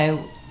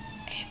 So,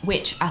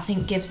 which I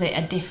think gives it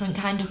a different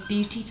kind of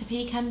beauty to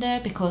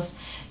Peakender, because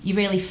you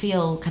really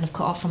feel kind of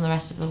cut off from the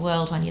rest of the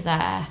world when you're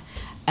there.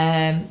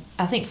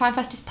 I think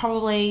Finefest is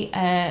probably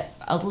a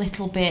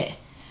little bit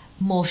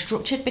more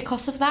structured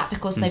because of that,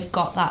 because they've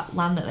got that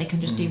land that they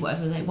can just do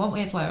whatever they want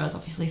with, whereas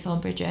obviously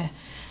Thornbridge are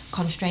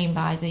constrained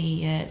by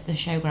the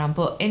showground.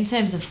 But in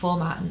terms of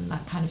format and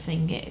that kind of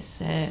thing,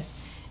 it's a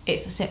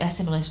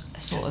similar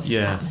sort of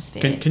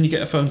atmosphere. Can you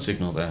get a phone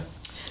signal there?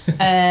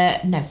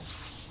 No.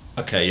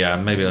 Okay, yeah,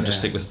 maybe I'll just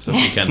stick with the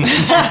weekend.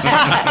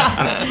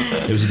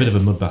 It was a bit of a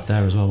mud bath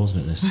there as well,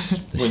 wasn't it?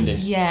 This Windy.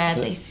 year? Yeah,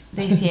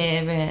 this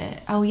year.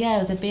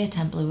 The beer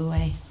tent blew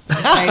away. It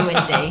was very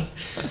windy.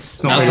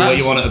 It's not really what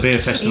you want at a beer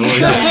festival, is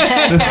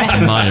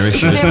it? A minor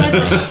issue.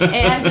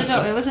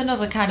 It was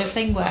another kind of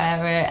thing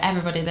where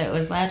everybody that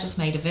was there just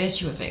made a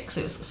virtue of it, because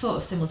it was sort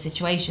of similar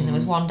situation. There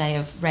was one day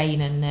of rain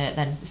and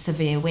then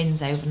severe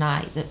winds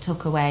overnight that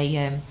took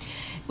away.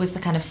 Was the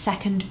kind of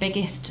second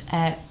biggest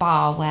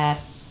bar where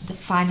the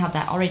Fine had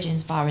their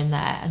Origins bar in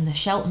there, and the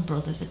Shelton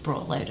brothers had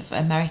brought a load of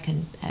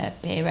American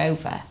beer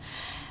over,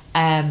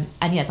 and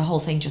the whole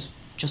thing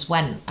just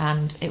went.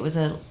 And it was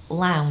a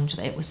lounge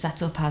that it was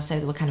set up as, so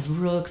there were kind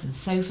of rugs and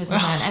sofas in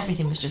there, and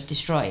everything was just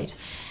destroyed.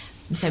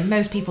 So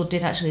most people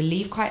did actually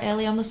leave quite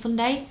early on the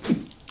Sunday.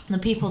 And the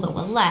people that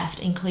were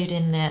left,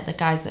 including the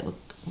guys that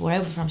were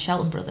over from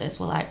Shelton Brothers,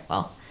 were like,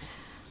 well,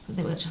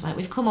 they were just like,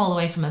 we've come all the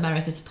way from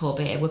America to pour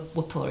beer,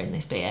 we're pouring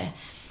this beer.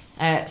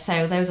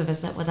 So those of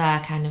us that were there,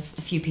 kind of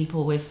a few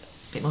people with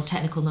bit more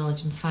technical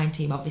knowledge, and the Fine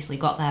team obviously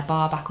got their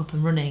bar back up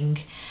and running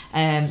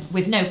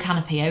with no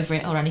canopy over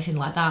it or anything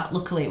like that.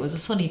 Luckily, it was a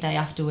sunny day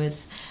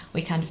afterwards.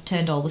 We kind of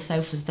turned all the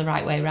sofas the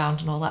right way around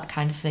and all that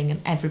kind of thing,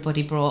 and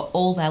everybody brought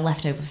all their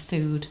leftover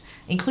food,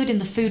 including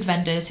the food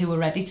vendors who were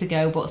ready to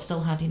go but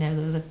still had, there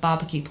was a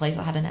barbecue place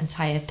that had an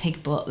entire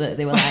pig butt that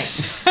they were like,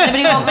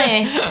 anybody want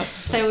this?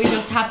 So we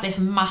just had this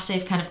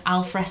massive kind of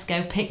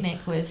alfresco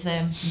picnic with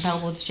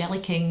Bellwood's Jelly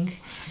King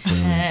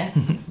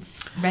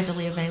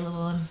readily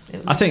available, and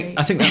it was I think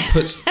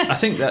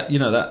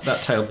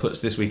that tale puts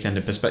this weekend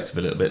in perspective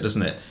a little bit,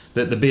 doesn't it?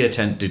 That the beer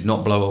tent did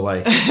not blow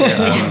away.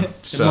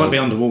 It might be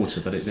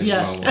underwater, but it didn't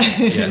blow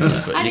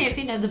away. And it's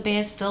the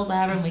beer's still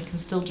there, and we can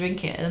still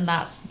drink it, and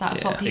that's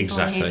what people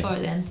are here for at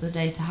the end of the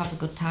day, to have a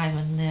good time,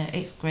 and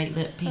it's great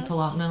that people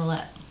aren't going to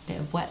let a bit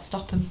of wet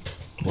stop them.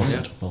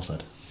 Well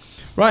said.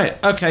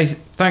 Right, okay,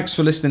 thanks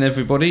for listening,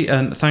 everybody,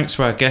 and thanks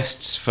for our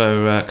guests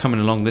for coming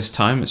along this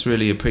time. It's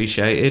really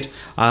appreciated.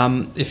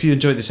 If you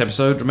enjoyed this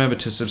episode, remember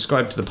to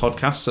subscribe to the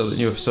podcast so that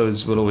new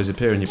episodes will always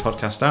appear in your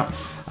podcast app.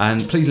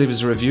 And please leave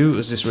us a review,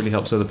 as this really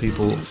helps other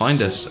people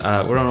find us.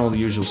 We're on all the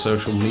usual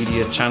social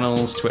media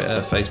channels,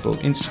 Twitter, Facebook,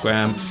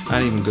 Instagram,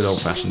 and even good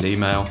old-fashioned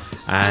email.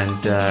 And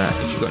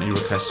if you've got any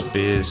requests for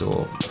beers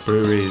or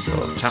breweries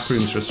or tap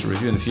rooms for us to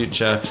review in the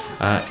future,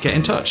 get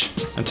in touch.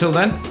 Until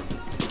then,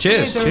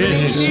 cheers.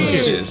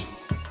 Cheers.